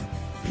Damina,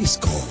 please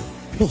call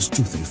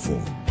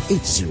 +234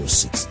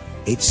 806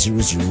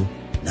 800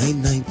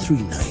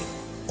 9939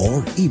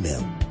 or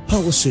email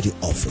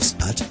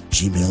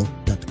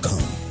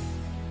powercityoffice@gmail.com.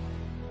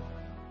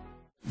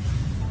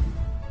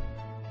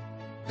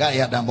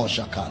 Gaya dambo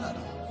shakala.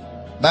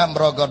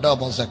 Bambro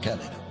godobo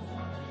zakele.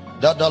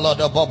 Dodolo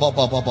do bobo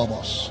bobo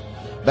bobos.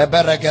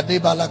 Bebere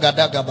gadiba la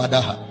gadaga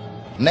badaha.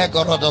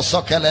 Negoro do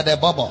sokele de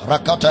bobo.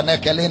 Rakota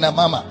nekelina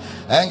mama.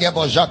 Henge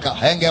bojaka,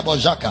 henge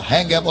bojaka,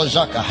 henge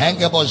bojaka,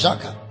 henge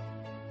bojaka.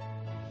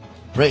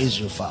 Praise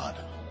you,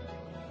 Father.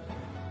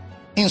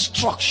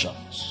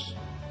 Instructions.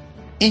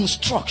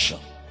 Instruction.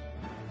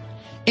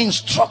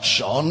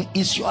 Instruction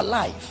is your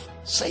life,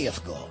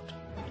 saith God.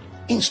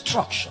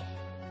 Instruction.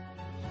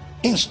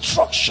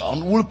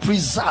 Instruction will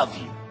preserve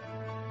you.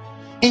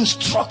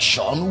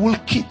 Instruction will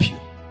keep you.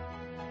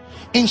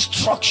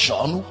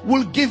 Instruction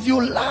will give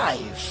you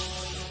life.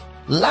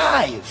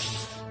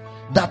 Life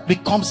that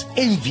becomes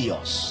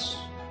envious.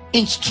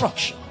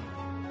 Instruction.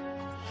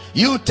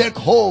 You take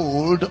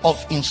hold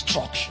of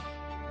instruction.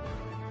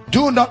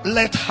 Do not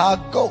let her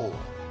go.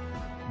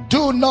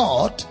 Do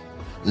not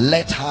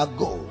let her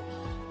go.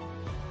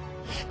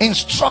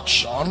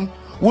 Instruction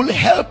will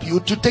help you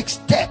to take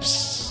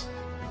steps.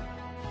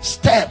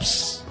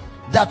 Steps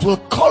that will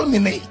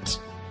culminate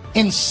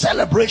in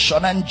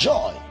celebration and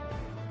joy.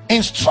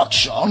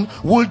 Instruction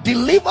will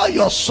deliver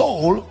your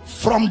soul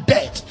from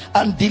death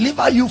and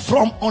deliver you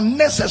from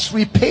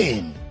unnecessary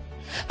pain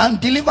and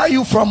deliver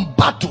you from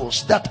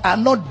battles that are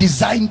not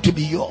designed to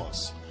be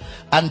yours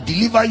and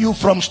deliver you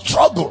from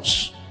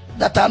struggles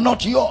that are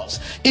not yours.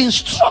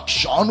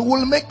 Instruction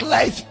will make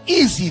life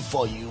easy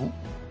for you,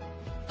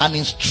 and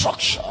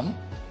instruction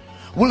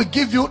will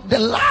give you the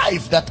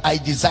life that I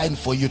designed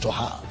for you to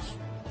have.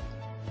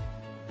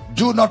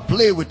 Do not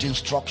play with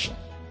instruction.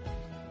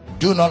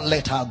 Do not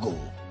let her go.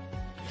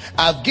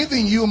 I've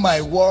given you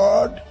my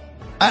word,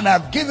 and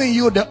I've given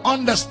you the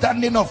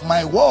understanding of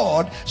my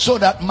word so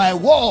that my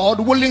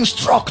word will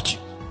instruct you.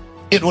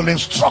 It will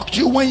instruct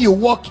you when you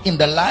walk in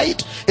the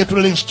light. It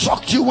will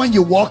instruct you when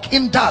you walk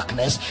in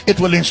darkness. It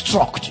will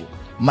instruct you.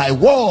 My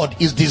word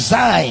is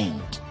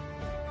designed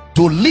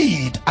to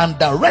lead and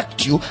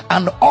direct you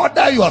and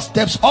order your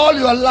steps all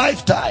your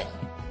lifetime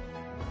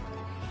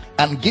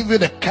and give you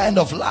the kind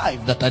of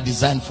life that I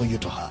designed for you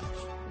to have.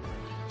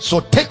 So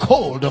take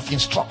hold of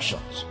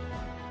instructions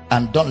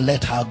and don't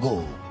let her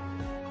go.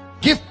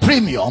 Give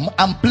premium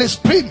and place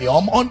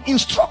premium on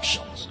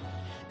instructions.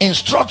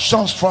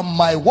 Instructions from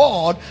my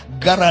word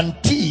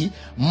guarantee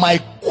my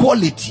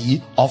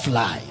quality of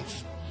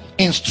life.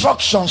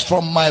 Instructions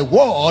from my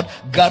word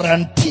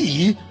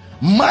guarantee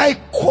my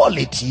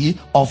quality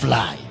of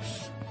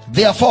life.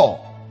 Therefore,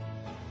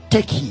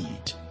 take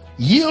heed.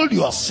 Yield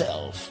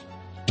yourself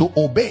to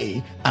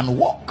obey and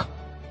walk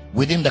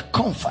within the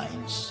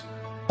confines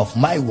of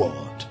my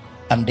word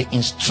and the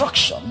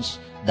instructions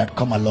that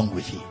come along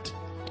with it.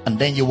 And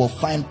then you will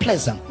find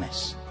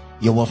pleasantness,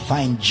 you will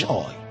find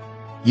joy,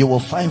 you will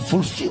find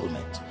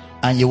fulfillment,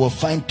 and you will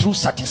find true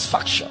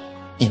satisfaction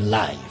in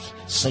life,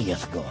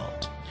 saith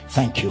God.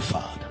 Thank you,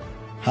 Father.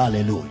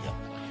 Hallelujah.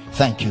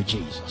 Thank you,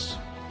 Jesus.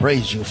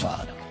 Praise you,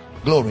 Father.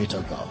 Glory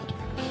to God.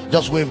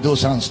 Just wave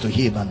those hands to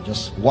him and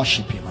just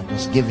worship him and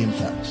just give him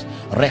thanks.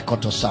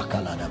 Rekoto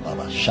sakala da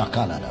baba,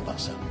 shakala da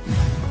basa.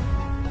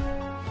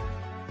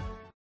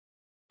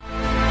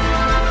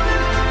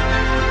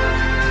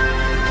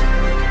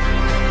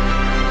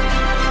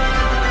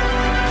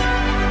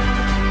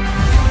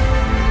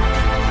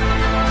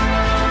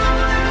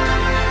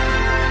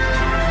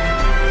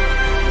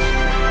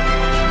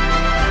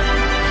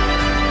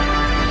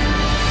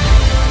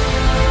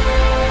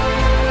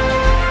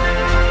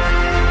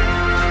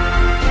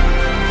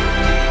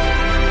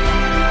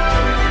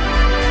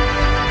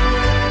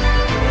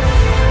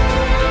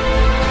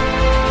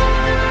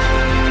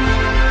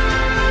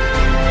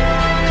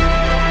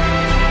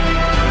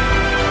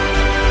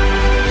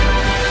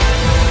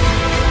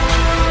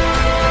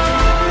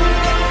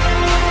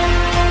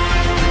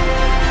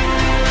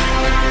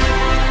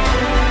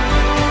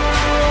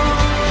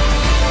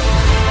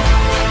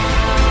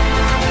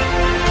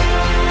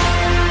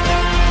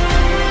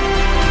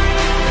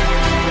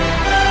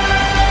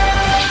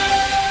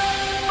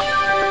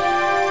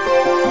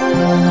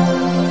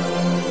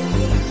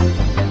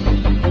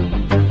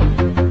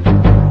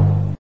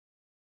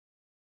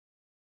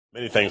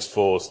 Many thanks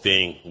for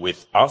staying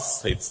with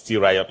us. It's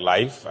still Riot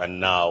Life, and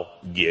now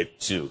Gear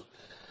 2.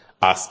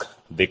 Ask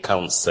the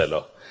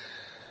Counselor.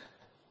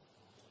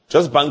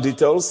 Just bank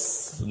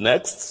details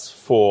next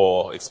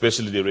for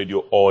especially the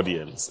radio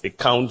audience.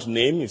 Account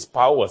name is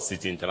Power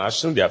City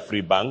International. There are free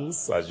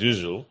banks as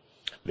usual.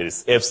 There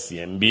is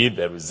FCMB,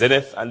 there is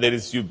Zenith, and there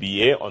is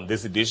UBA. On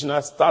this edition, I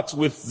start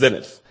with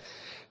Zenith.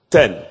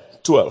 10,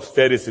 12,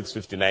 36,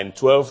 59,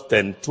 12,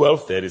 10,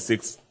 12,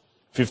 36,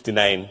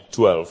 59,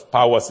 12.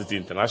 Power City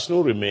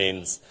International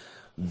remains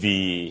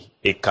the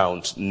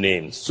account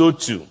name. So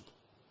too,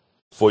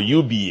 for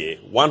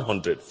UBA,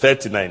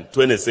 139,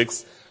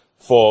 26,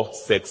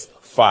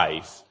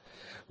 465.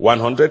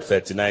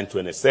 139,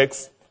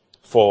 26,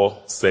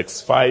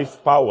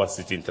 465. Power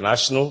City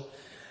International.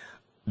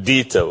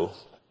 Detail,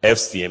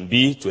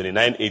 FCMB,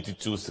 29,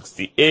 82,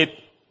 68.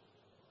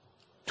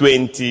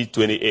 20,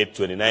 28,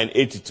 29,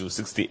 82,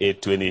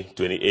 68, 20,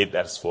 28.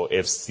 That's for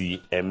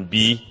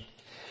FCMB.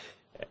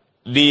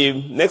 The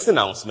next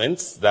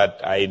announcement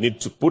that I need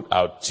to put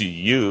out to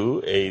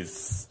you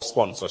is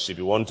sponsorship.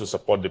 You want to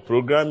support the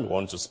program, you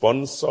want to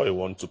sponsor, you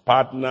want to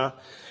partner,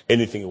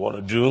 anything you want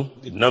to do,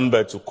 the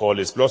number to call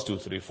is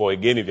 +234.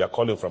 Again, if you are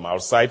calling from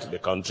outside the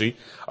country,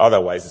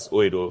 otherwise it's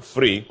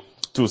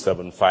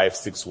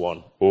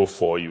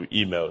 0803-275-6104. You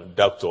email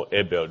Dr.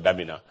 Abel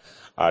Damina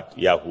at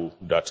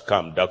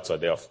yahoo.com. Doctor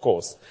there, of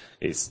course,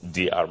 is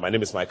DR. My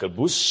name is Michael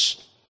Bush.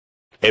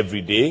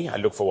 Every day, I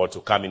look forward to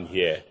coming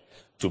here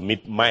to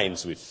meet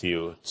minds with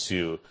you,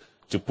 to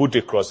put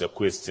across a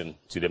question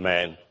to the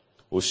man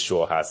who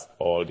sure has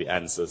all the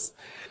answers.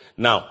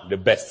 Now, the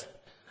best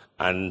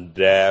and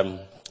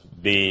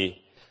the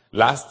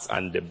last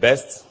and the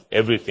best,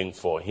 everything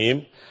for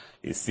him,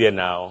 is here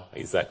now.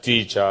 He's a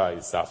teacher,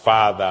 he's a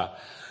father,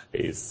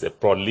 he's a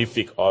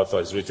prolific author.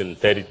 He's written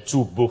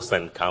 32 books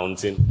and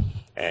counting,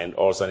 and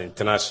also an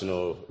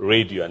international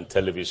radio and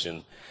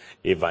television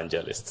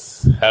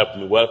evangelist. Help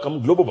me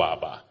welcome Global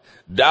Baba,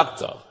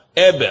 Dr.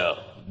 Abel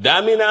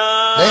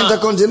Damina. The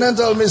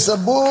Intercontinental Mr.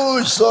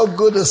 Bush, so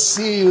good to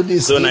see you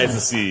this So evening. nice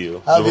to see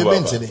you. How have you Global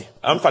been Baba. today?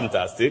 I'm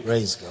fantastic.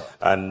 Praise God.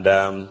 And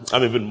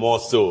I'm even more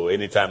so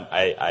anytime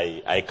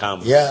I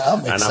come. Yeah,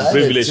 I'm And excited I'm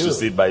privileged too. to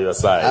sit by your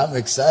side. I'm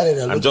excited.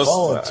 I look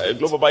forward to it.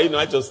 Global Baba,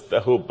 I just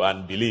hope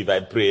and believe. I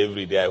pray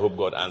every day. I hope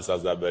God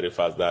answers that very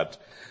fast. That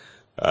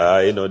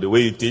the way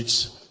you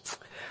teach,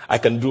 I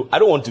don't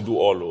want to do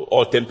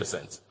all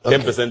 10%.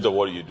 10% of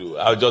what you do.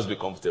 I'll just be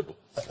comfortable.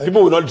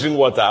 People will not drink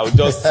water. I'll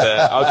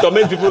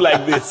torment people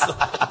like this.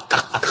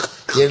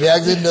 You'll be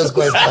asking those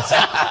questions.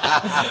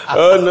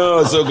 Oh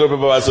no, so good,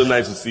 Papa. So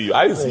nice to see you.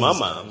 How is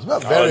Mama?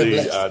 Very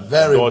blessed.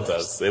 Very daughters,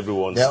 blessed.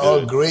 everyone's They're good.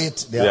 all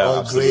great. They're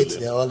all absolutely. great.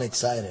 They're all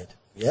excited.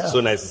 Yeah. So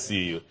nice to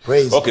see you.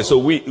 Praise Okay, God. so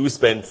we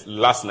spent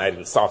last night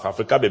in South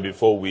Africa, but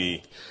before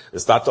we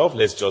start off,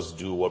 let's just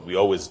do what we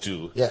always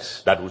do.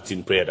 Yes. That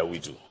routine prayer that we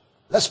do.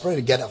 Let's pray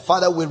together.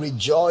 Father, we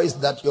rejoice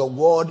that your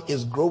word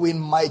is growing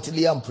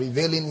mightily and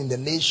prevailing in the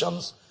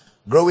nations,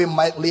 growing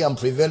mightily and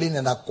prevailing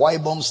in Akwa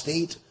Ibom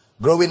State,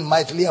 growing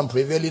mightily and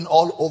prevailing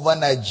all over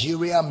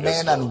Nigeria.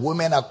 Men and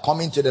women are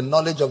coming to the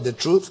knowledge of the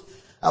truth.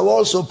 I will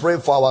also pray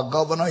for our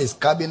governor, his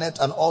cabinet,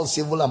 and all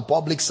civil and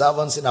public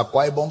servants in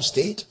Akwa Ibom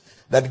State,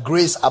 that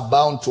grace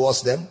abound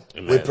towards them.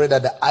 Amen. We pray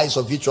that the eyes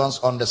of each one's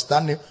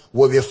understanding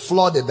will be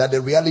flooded, that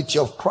the reality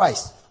of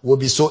Christ will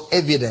be so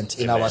evident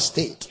in Amen. our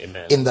state.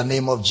 Amen. In the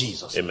name of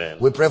Jesus. Amen.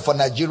 We pray for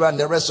Nigeria and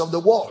the rest of the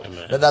world.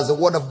 Amen. That as the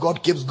word of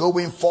God keeps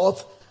going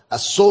forth,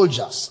 as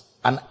soldiers,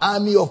 an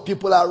army of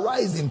people are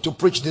rising to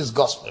preach this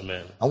gospel.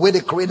 Amen. And we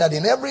decree that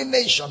in every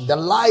nation, the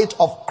light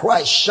of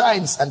Christ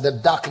shines and the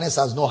darkness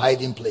has no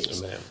hiding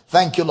place. Amen.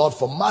 Thank you, Lord,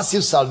 for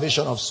massive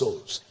salvation of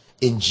souls.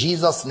 In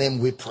Jesus' name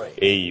we pray.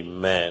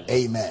 Amen.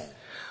 Amen.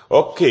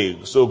 Okay,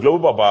 so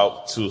Global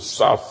Baba to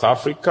South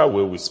Africa,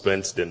 where we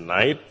spent the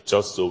night,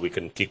 just so we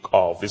can kick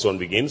off. This one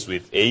begins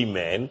with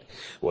Amen.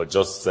 We're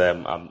just,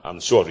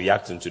 I'm sure,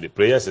 reacting to the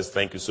prayers. Says,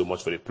 thank you so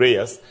much for the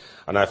prayers.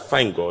 And I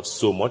thank God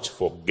so much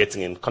for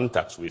getting in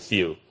contact with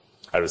you.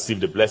 I receive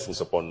the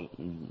blessings upon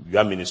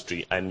your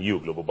ministry and you,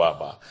 Global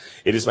Baba.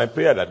 It is my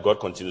prayer that God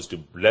continues to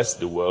bless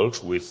the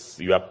world with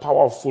your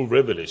powerful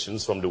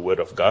revelations from the Word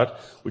of God,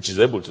 which is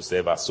able to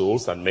save our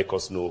souls and make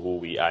us know who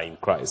we are in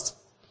Christ.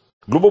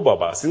 Global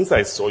Baba, since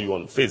I saw you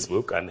on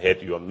Facebook and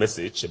heard your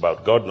message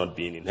about God not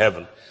being in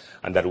heaven,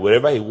 and that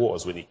wherever he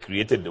was when he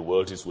created the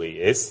world is where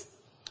he is,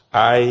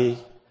 I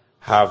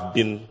have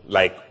been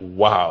like,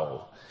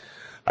 wow.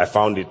 I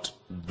found it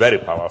very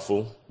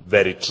powerful,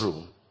 very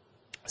true.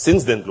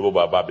 Since then, Global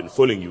Baba, I've been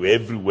following you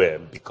everywhere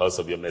because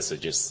of your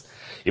messages.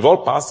 If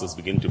all pastors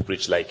begin to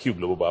preach like you,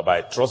 Global Baba,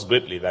 I trust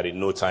greatly that in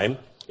no time,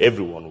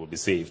 everyone will be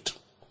saved.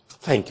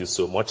 Thank you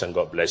so much, and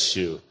God bless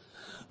you.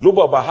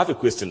 Global Baba, I have a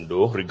question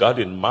though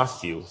regarding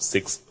Matthew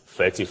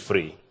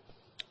 6:33.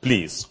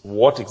 Please,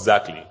 what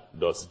exactly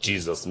does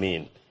Jesus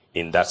mean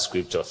in that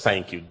scripture?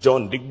 Thank you.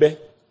 John Digbe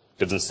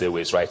doesn't say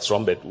where it's right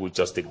from, but we'll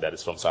just take that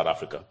it's from South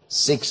Africa.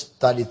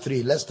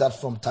 6:33. Let's start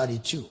from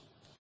 32.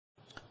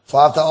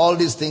 For after all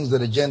these things do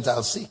the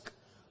Gentiles seek.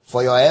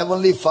 For your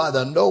heavenly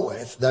Father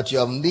knoweth that you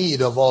have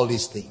need of all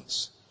these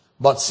things.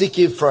 But seek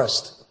ye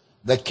first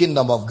the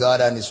kingdom of God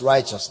and his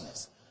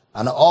righteousness,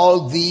 and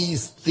all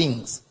these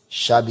things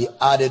shall be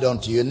added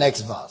unto you.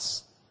 Next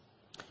verse.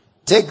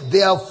 Take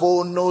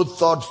therefore no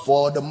thought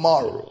for the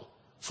morrow,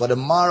 for the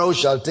morrow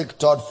shall take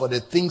thought for the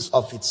things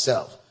of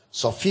itself.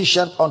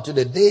 Sufficient unto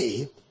the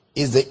day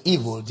is the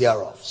evil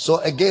thereof. So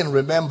again,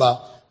 remember,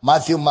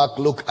 Matthew, Mark,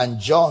 Luke, and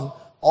John,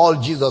 all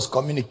Jesus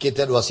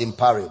communicated was in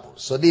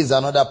parables. So this is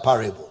another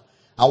parable.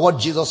 And what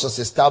Jesus was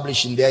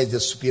establishing there is the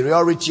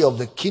superiority of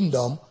the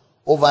kingdom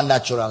over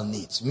natural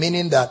needs.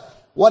 Meaning that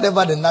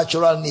whatever the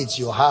natural needs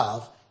you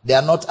have, they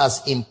are not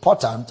as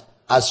important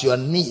as your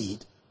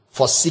need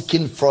for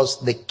seeking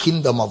first the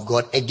kingdom of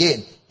God.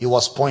 Again, he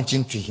was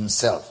pointing to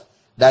himself,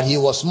 that he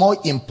was more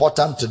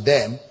important to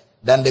them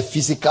than the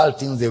physical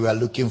things they were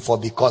looking for,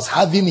 because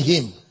having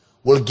him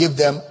will give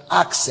them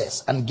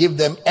access and give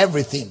them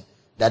everything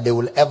that they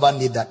will ever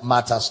need that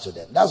matters to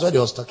them. That's what he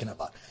was talking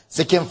about.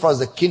 Seeking first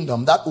the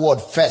kingdom. That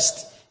word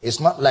first is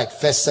not like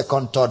first,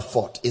 second, third,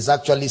 fourth. It's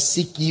actually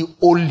seek ye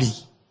only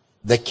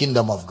the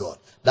kingdom of God.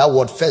 That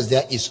word first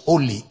there is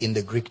only in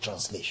the Greek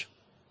translation.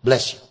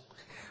 Bless you.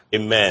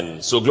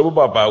 Amen. So Global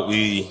Baba,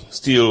 we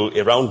still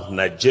around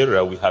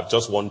Nigeria, we have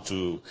just want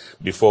to,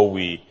 before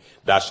we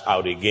dash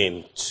out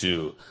again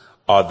to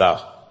other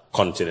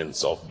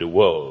continents of the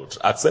world.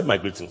 Accept my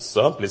greetings,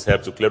 sir. Please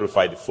help to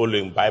clarify the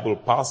following Bible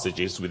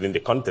passages within the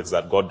context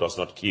that God does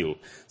not kill.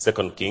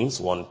 2 Kings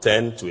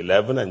 1:10 to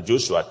 11 and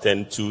Joshua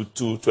 10:2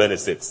 to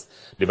 26.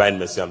 Divine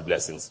mercy and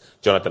blessings.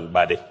 Jonathan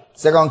Bade.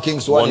 2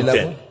 Kings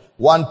 1:11.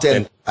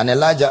 1:10. And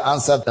Elijah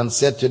answered and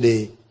said to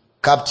the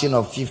captain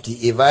of 50,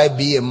 if I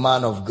be a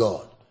man of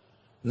God.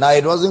 Now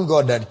it wasn't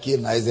God that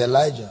killed, now it's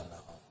Elijah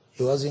now.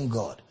 It wasn't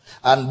God.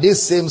 And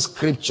this same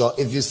scripture,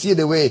 if you see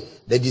the way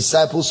the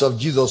disciples of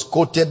Jesus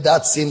quoted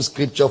that same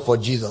scripture for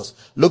Jesus,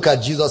 look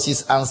at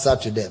Jesus' answer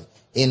to them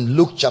in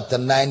Luke chapter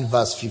 9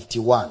 verse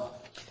 51.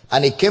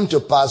 And it came to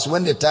pass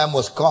when the time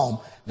was come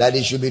that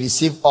he should be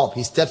received up,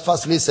 he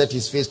steadfastly set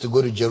his face to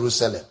go to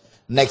Jerusalem.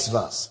 Next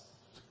verse.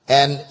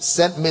 And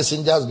sent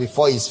messengers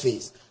before his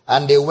face.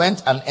 And they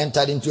went and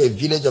entered into a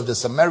village of the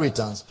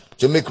Samaritans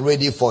to make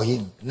ready for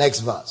him.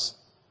 Next verse.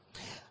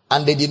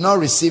 And they did not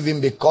receive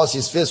him because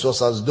his face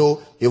was as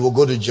though he would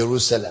go to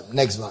Jerusalem.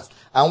 Next verse.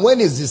 And when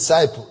his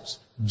disciples,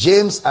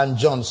 James and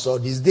John, saw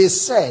this, they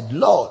said,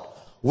 Lord,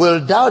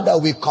 wilt thou that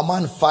we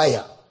command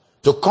fire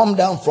to come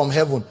down from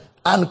heaven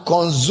and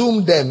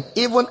consume them,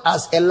 even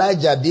as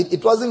Elijah did?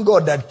 It wasn't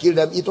God that killed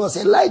them. It was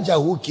Elijah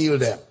who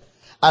killed them.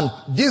 And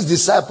these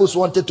disciples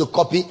wanted to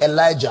copy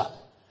Elijah.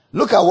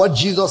 Look at what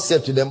Jesus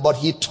said to them. But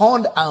he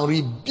turned and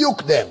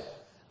rebuked them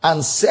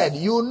and said,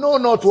 you know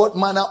not what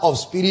manner of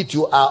spirit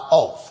you are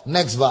of.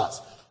 Next verse.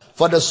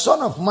 For the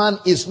Son of Man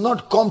is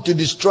not come to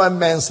destroy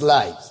men's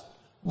lives,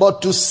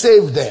 but to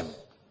save them.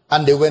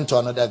 And they went to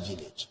another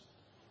village.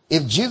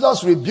 If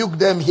Jesus rebuked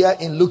them here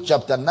in Luke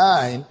chapter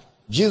 9,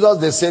 Jesus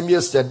the same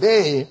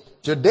yesterday,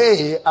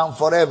 today, and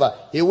forever.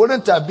 He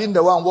wouldn't have been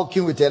the one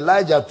working with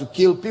Elijah to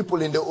kill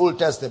people in the Old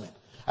Testament.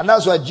 And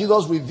that's why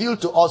Jesus revealed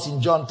to us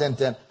in John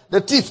 10:10, the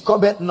thief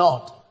cometh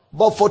not,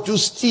 but for to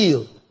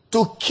steal,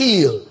 to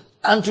kill,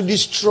 and to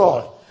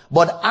destroy.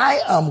 But I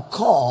am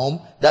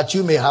come that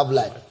you may have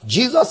life.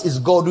 Jesus is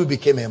God who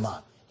became a man.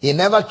 He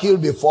never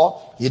killed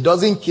before. He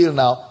doesn't kill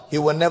now. He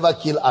will never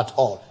kill at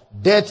all.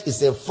 Death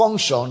is a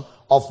function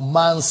of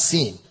man's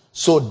sin.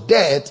 So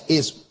death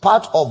is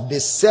part of the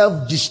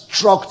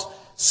self-destruct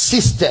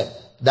system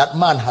that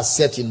man has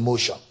set in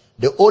motion.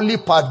 The only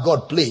part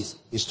God plays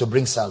is to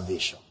bring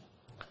salvation.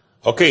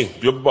 Okay,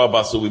 Global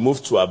Baba, so we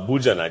move to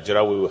Abuja,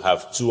 Nigeria. We will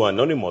have 2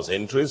 anonymous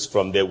entries.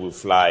 From there, we'll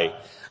fly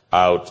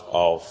out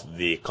of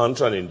the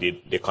country and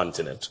indeed the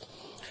continent.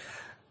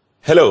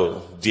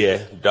 Hello,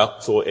 dear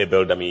Dr.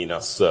 Abel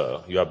Damina,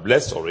 sir. You are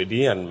blessed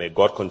already, and may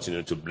God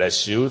continue to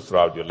bless you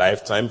throughout your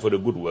lifetime for the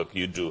good work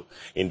you do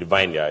in the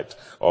vineyard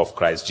of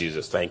Christ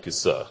Jesus. Thank you,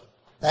 sir.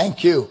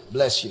 Thank you.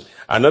 Bless you.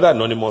 Another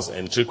anonymous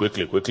entry,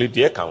 quickly.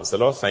 Dear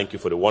counselor, thank you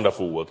for the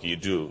wonderful work you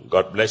do.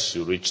 God bless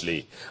you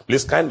richly.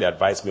 Please kindly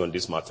advise me on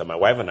this matter. My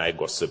wife and I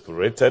got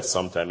separated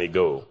some time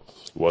ago.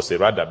 It was a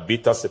rather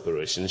bitter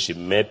separation. She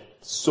made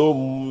so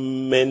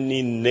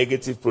many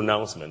negative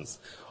pronouncements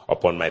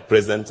upon my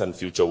present and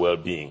future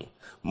well-being,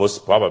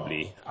 most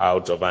probably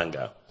out of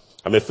anger.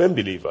 I'm a firm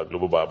believer,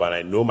 Global Baba, and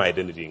I know my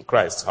identity in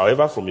Christ.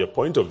 However, from your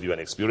point of view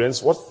and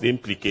experience, what's the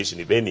implication,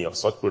 if any, of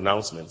such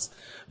pronouncements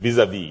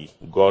vis-a-vis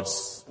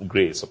God's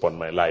grace upon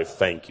my life?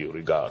 Thank you.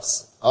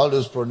 Regards. All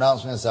those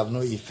pronouncements have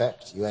no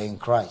effect. You are in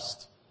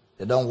Christ.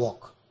 They don't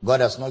work.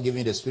 God has not given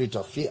you the spirit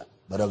of fear,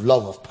 but of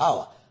love, of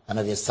power, and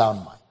of a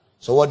sound mind.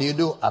 So what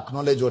do?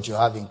 Acknowledge what you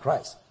have in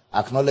Christ.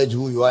 Acknowledge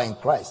who you are in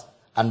Christ.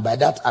 And by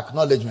that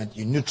acknowledgement,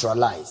 you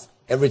neutralize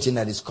everything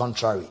that is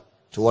contrary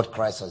to what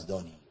Christ has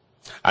done in you.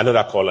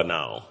 Another caller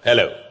now.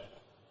 Hello.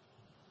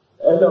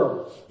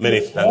 Hello.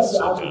 Many thanks,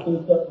 sir.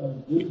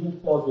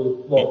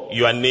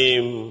 Your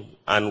name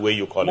and where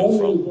you're calling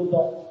from?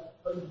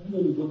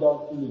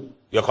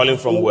 You're calling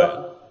from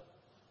where?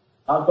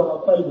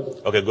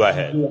 Okay, go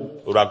ahead.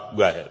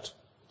 Go ahead.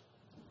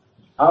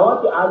 I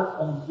want to ask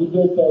on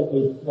video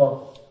service.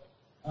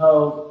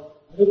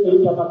 This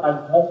is what I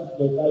have to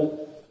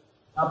say.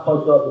 That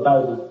portion of the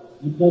Bible.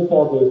 You pray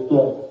for verse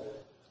 12.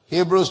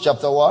 Hebrews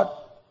chapter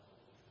what?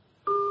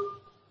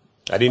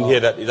 I didn't hear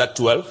that. Is that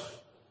 12? Is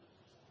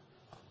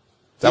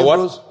that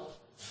Hebrews what?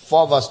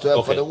 4 verse 12.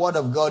 Okay. For the word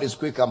of God is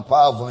quick and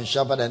powerful and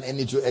sharper than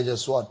any two-edged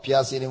sword,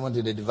 piercing even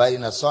to the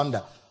dividing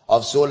asunder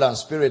of soul and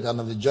spirit and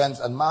of the joints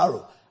and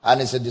marrow. And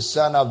it's a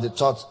discerner of the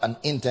thoughts and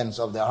intents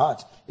of the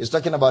heart. He's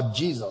talking about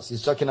Jesus.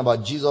 He's talking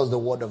about Jesus, the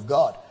word of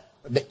God.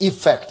 The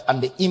effect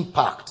and the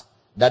impact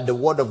that the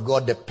word of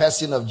God, the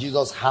person of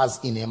Jesus, has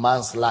in a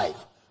man's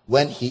life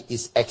when he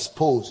is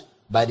exposed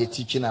by the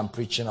teaching and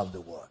preaching of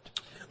the word.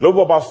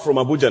 Global from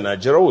Abuja,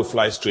 Nigeria, we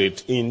fly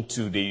straight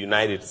into the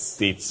United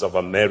States of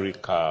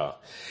America.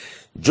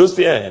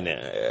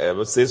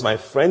 Josiane says, my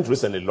friend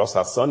recently lost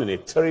her son in a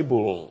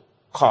terrible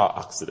car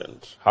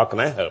accident. How can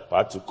I help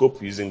her to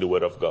cope using the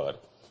word of God?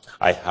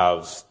 I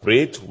have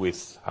prayed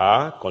with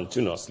her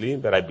continuously,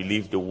 but I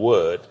believe the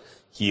word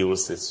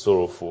heals a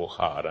sorrowful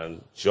heart.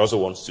 And she also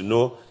wants to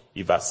know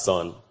if her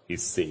son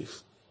is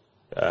safe.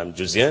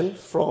 Josiane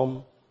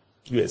from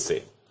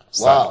USA.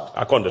 Wow.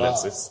 Our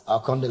condolences. Wow.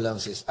 Our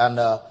condolences. And,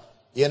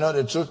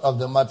 the truth of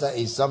the matter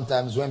is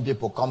sometimes when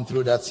people come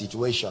through that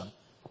situation,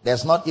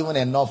 there's not even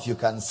enough you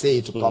can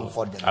say to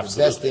comfort them. Absolutely.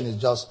 The best thing is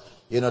just,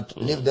 to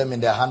leave them in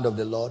the hand of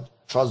the Lord,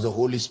 trust the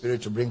Holy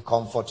Spirit to bring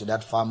comfort to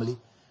that family.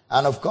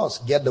 And of course,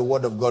 get the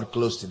word of God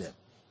close to them.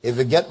 If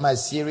you get my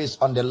series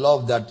on the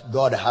love that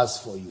God has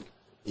for you,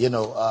 the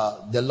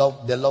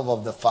love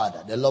of the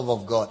Father, the love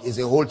of God, is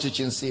a whole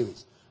teaching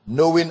series.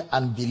 Knowing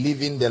and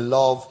believing the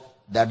love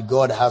that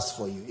God has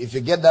for you. If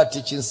you get that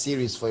teaching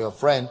series for your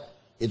friend,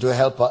 it will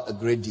help her a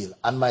great deal.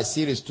 And my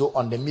series too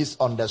on the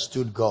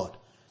misunderstood God.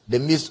 The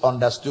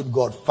misunderstood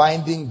God,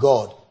 finding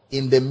God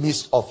in the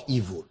midst of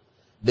evil.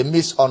 The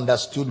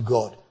misunderstood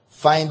God,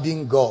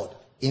 finding God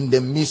in the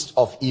midst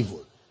of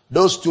evil.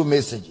 Those two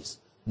messages,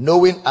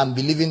 knowing and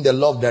believing the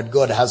love that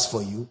God has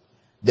for you,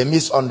 the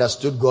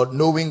misunderstood God,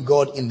 knowing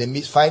God in the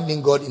midst,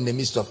 finding God in the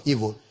midst of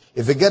evil.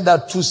 If you get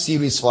that two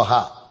series for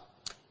her,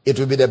 it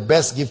will be the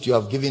best gift you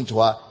have given to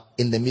her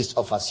in the midst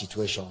of her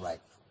situation right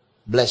now.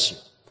 Bless you.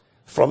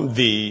 From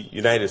the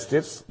United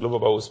States, Global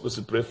Bible was supposed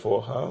to pray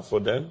for her, for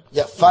them.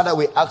 Yeah, Father,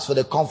 we ask for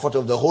the comfort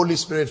of the Holy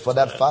Spirit for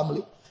that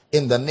family.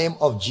 In the name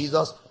of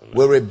Jesus,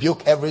 we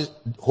rebuke every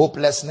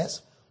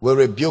hopelessness. We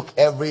rebuke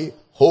every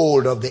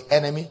hold of the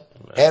enemy.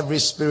 Amen. Every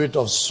spirit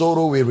of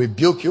sorrow, we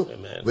rebuke you.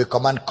 Amen. We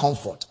command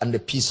comfort and the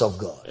peace of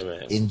God.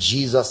 Amen. In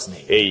Jesus'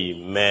 name.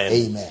 Amen.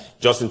 Amen.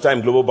 Just in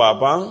time, Global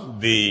Baba,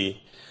 the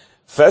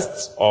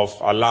first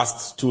of our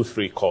last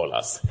 2-3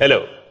 callers.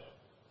 Hello.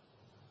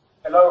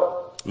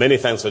 Hello. Many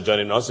thanks for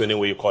joining us. Where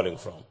are you calling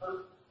from?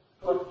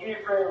 Good evening,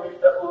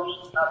 Mr. Bruce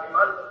and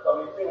Emmanuel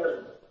from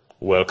England.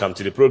 Welcome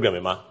to the program,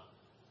 Emma.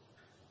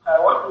 I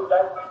want to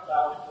thank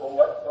God for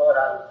what God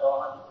has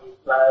done in his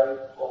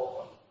life,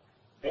 for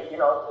making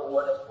out the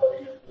word of God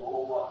into the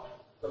whole world.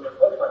 So the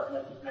first one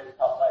is to make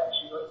up by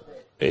Jesus'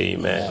 name.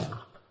 Amen.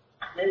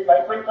 My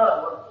question I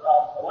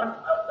want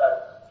to ask that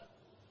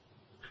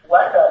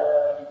why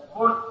the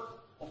good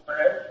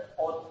parents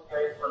hold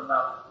together from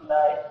now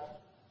tonight,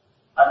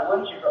 and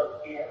when she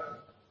was here,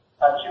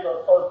 and she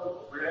was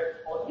also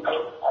blessed for the day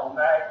and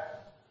night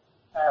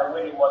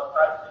when he was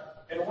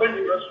practicing, and when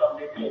he rose from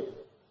the dead,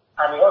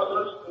 and he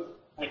also stood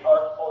with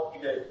us 40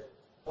 days.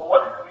 So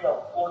what is the meaning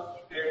of 40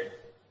 days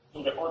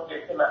in the Old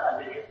Testament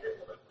and the New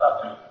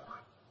Testament?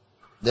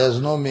 There's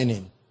no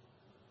meaning.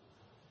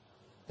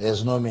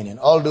 There's no meaning.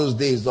 All those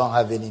days don't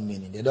have any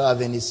meaning. They don't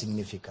have any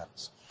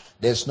significance.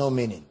 There's no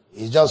meaning.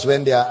 He just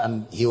went there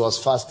and he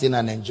was fasting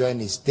and enjoying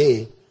his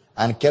stay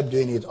and kept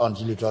doing it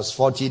until it was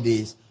 40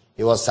 days.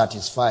 He was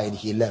satisfied.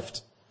 He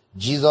left.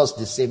 Jesus,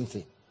 the same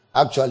thing.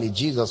 Actually,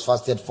 Jesus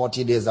fasted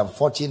 40 days and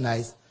 40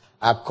 nights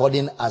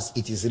according as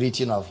it is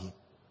written of him.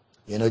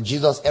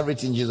 Jesus,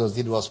 everything Jesus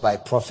did was by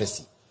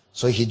prophecy.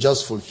 So he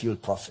just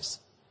fulfilled prophecy.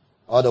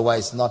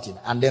 Otherwise, nothing.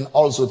 And then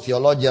also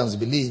theologians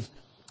believe,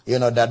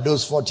 that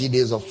those 40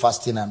 days of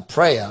fasting and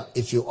prayer,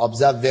 if you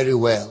observe very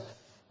well,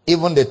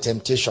 even the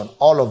temptation,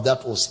 all of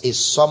that was a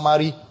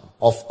summary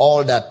of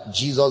all that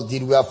Jesus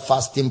did where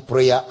fasting,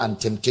 prayer, and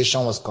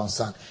temptation was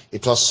concerned.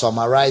 It was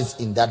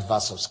summarized in that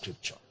verse of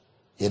scripture.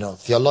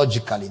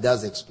 Theologically,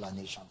 that's the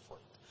explanation for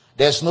it.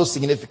 There's no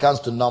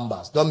significance to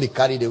numbers. Don't be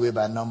carried away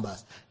by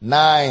numbers.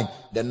 9,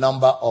 the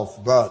number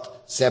of birth.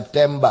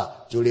 September,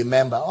 to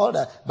remember. All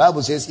that.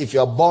 Bible says if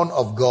you're born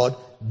of God,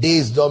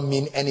 days don't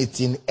mean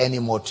anything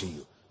anymore to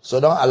you. So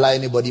don't allow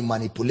anybody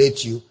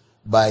manipulate you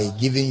by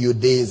giving you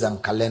days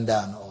and calendar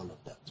and all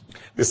of that.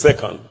 The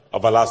second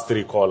of our last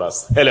 3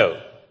 callers.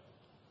 Hello.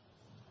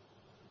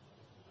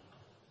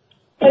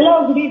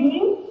 Hello, good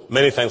evening.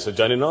 Many thanks for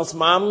joining us,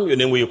 ma'am. Your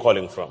name, where you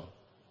calling from?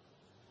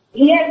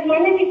 Yes, my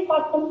name is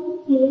Fatima,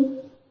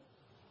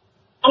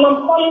 and I'm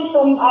calling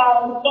from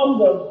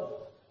London.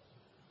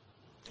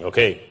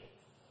 Okay.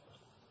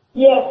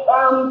 Yes,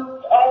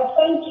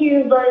 thank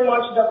you very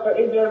much, Dr.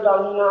 Abel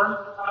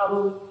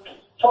Damina,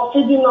 for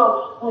feeding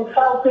us with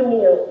healthy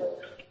meals.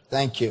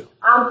 Thank you.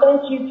 And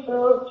thank you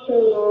to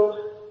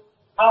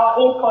our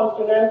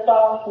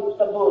Incontinental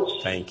Mr.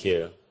 Bush. Thank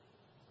you.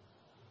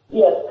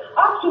 Yes.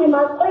 Actually,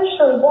 my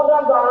question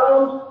borders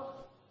around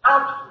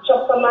Acts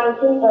chapter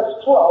 19,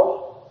 verse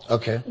 12,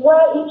 Okay.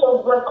 where it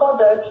was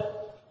recorded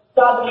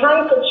that the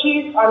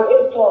handkerchief and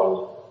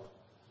apron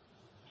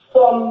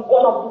from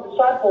one of the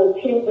disciples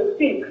healed the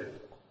sick.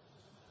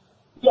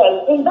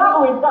 Yes, in that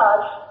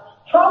regard,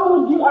 how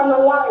would you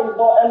analyze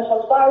or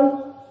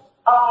emphasize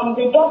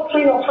the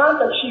doctrine of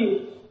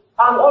handkerchief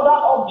and other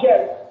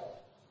objects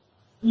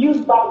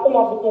used by some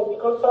of the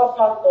Pentecostal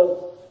pastors,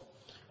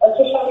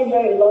 especially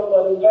here in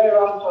London, is very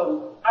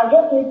rampant? I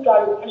just need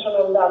clarification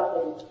on that,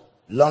 please.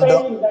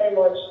 Thank you very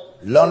much.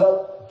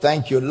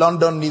 Thank you.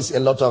 London needs a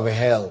lot of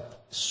help.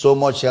 So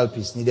much help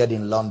is needed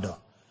in London.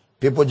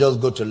 People just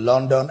go to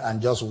London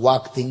and just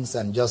whack things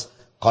and just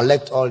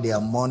collect all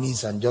their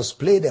monies and just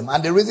play them.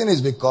 And the reason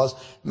is because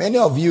many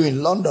of you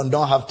in London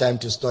don't have time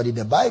to study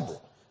the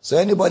Bible. So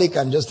anybody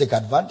can just take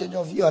advantage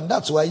of you. And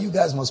that's why you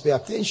guys must pay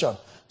attention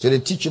to the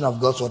teaching of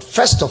God's word.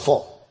 First of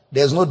all,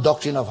 there's no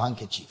doctrine of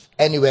handkerchief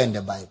anywhere in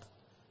the Bible.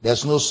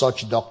 There's no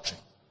such doctrine.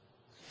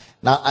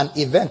 Now, an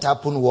event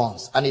happened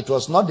once, and it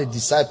was not the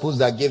disciples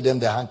that gave them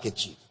the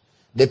handkerchief.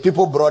 The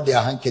people brought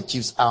their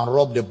handkerchiefs and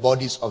rubbed the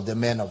bodies of the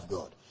men of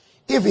God.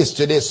 If it's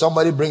today,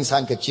 somebody brings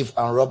handkerchief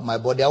and rub my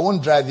body, I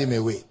won't drive him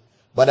away.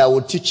 But I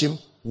will teach him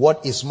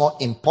what is more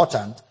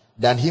important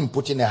than him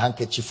putting a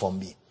handkerchief on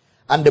me.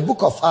 And the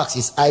book of Acts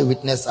is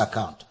eyewitness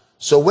account.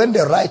 So when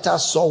the writer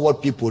saw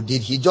what people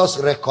did, he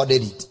just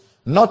recorded it,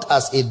 not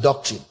as a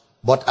doctrine,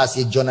 but as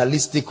a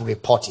journalistic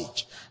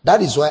reportage.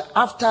 That is why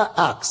after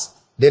Acts,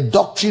 the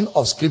doctrine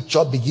of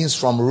scripture begins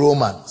from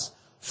Romans.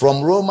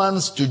 From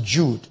Romans to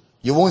Jude,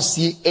 you won't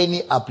see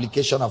any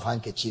application of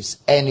handkerchiefs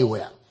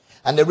anywhere.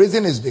 And the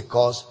reason is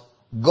because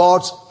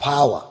God's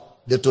power,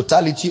 the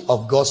totality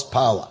of God's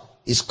power,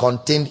 is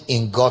contained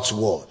in God's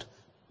word.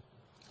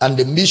 And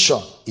the mission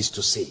is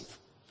to save.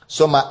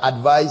 So my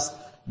advice,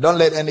 don't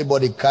let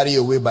anybody carry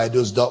away by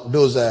those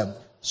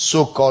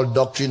so-called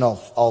doctrine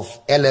of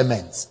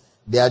elements.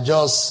 They are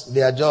just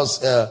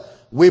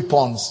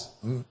weapons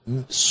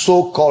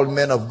so-called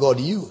men of God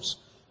use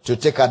to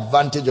take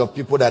advantage of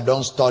people that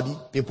don't study,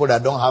 people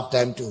that don't have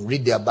time to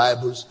read their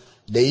Bibles.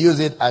 They use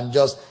it and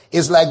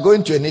it's like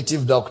going to a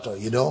native doctor,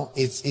 you know.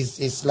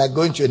 It's like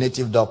going to a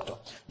native doctor.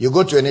 You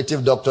go to a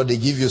native doctor, they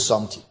give you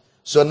something.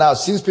 So now,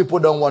 since people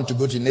don't want to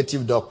go to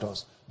native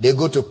doctors, they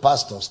go to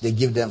pastors, they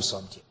give them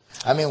something.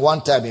 I mean,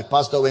 one time a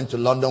pastor went to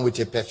London with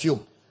a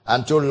perfume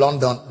and told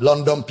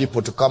London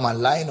people to come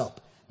and line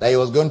up, that he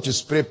was going to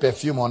spray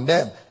perfume on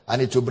them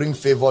and it will bring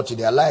favor to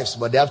their lives,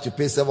 but they have to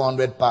pay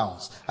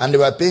 £700. And they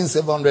were paying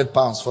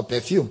 £700 for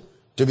perfume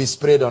to be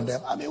sprayed on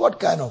them. I mean, what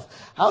kind of,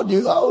 how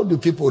do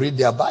people read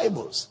their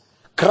Bibles?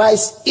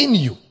 Christ in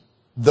you,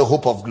 the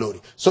hope of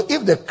glory. So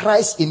if the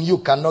Christ in you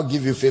cannot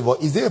give you favor,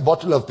 is there a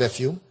bottle of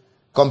perfume?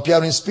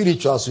 Comparing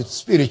spirituals with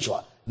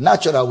spiritual,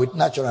 natural with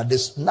natural.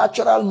 This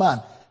natural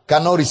man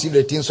cannot receive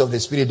the things of the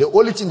spirit. The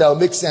only thing that will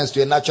make sense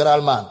to a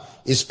natural man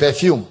is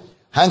perfume,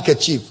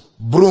 handkerchief,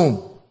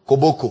 broom,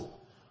 koboko.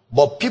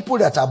 But people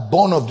that are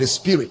born of the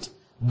spirit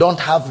don't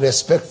have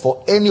respect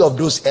for any of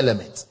those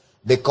elements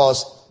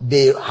because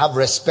they have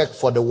respect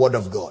for the word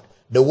of God.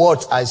 The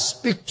words I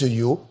speak to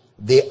you,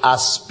 they are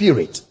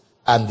spirit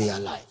and they are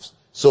lives.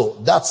 So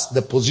that's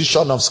the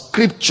position of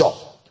scripture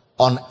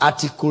on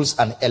articles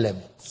and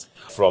elements.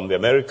 From the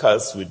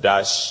Americas, we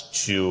dash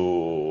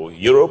to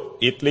Europe,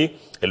 Italy.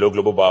 Hello,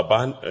 Global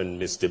Baba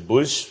and Mr.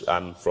 Bush.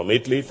 I'm from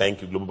Italy.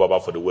 Thank you, Global Baba,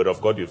 for the word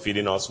of God you're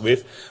feeding us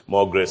with.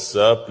 More grace,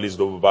 sir. Please,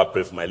 Global Baba,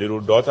 pray for my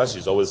little daughter.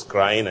 She's always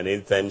crying, and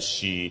anytime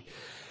she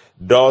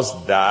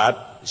does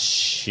that,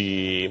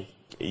 she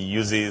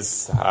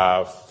uses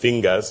her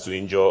fingers to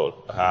injure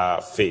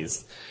her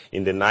face.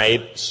 In the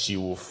night, she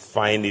will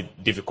find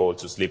it difficult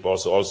to sleep.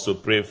 Also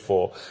pray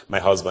for my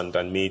husband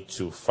and me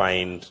to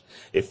find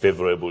a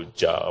favorable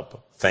job.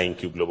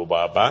 Thank you, Global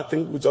Baba. I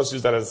think we just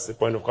use that as a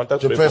point of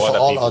contact to pray for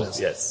all people. others.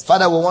 Yes.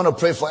 Father, we want to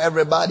pray for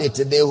everybody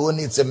today who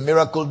needs a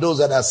miracle. Those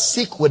that are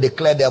sick, we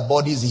declare their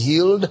bodies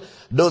healed.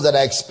 Those that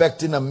are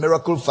expecting a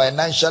miracle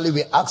financially,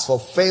 we ask for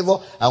favor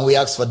and we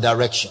ask for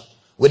direction.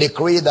 We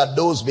decree that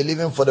those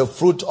believing for the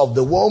fruit of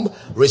the womb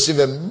receive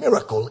a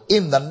miracle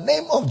in the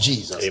name of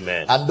Jesus.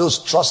 Amen. And those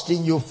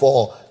trusting you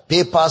for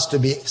papers to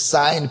be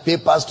signed,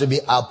 papers to be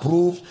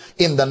approved,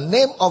 in the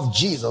name of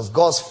Jesus,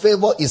 God's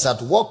favor is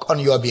at work on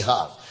your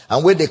behalf.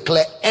 And we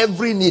declare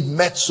every need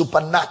met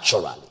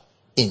supernaturally.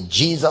 In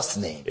Jesus'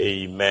 name.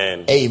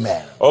 Amen.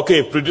 Amen.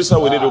 Okay, producer,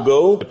 we need to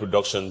go. The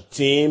production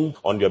team,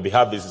 on your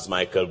behalf, this is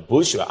Michael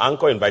Bush, your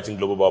anchor, inviting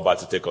Global Baba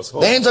to take us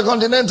home. The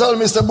Intercontinental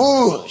Mr.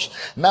 Bush.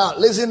 Now,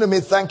 listen to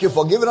me. Thank you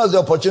for giving us the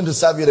opportunity to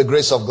serve you the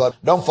grace of God.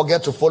 Don't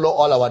forget to follow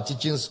all our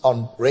teachings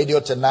on radio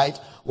tonight.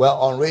 We're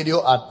on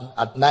radio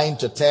at 9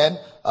 to 10.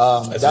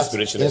 That's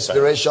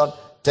Inspiration.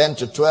 10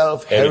 to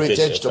 12.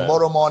 Heritage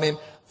tomorrow morning.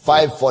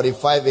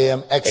 5:45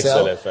 a.m.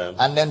 XL FM.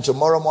 And then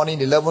tomorrow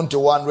morning, 11 to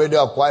 1,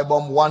 Radio Akwa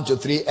Ibom, 1 to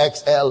 3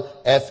 XL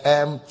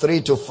FM,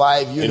 3 to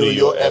 5,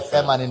 Your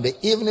FM. And in the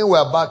evening,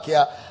 we're back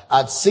here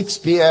at 6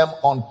 p.m.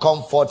 on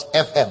Comfort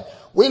FM.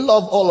 We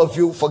love all of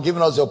you for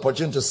giving us the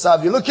opportunity to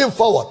serve you. Looking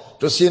forward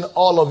to seeing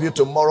all of you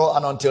tomorrow.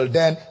 And until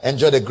then,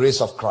 enjoy the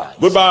grace of Christ.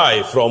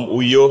 Goodbye from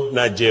Uyo,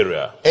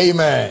 Nigeria.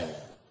 Amen.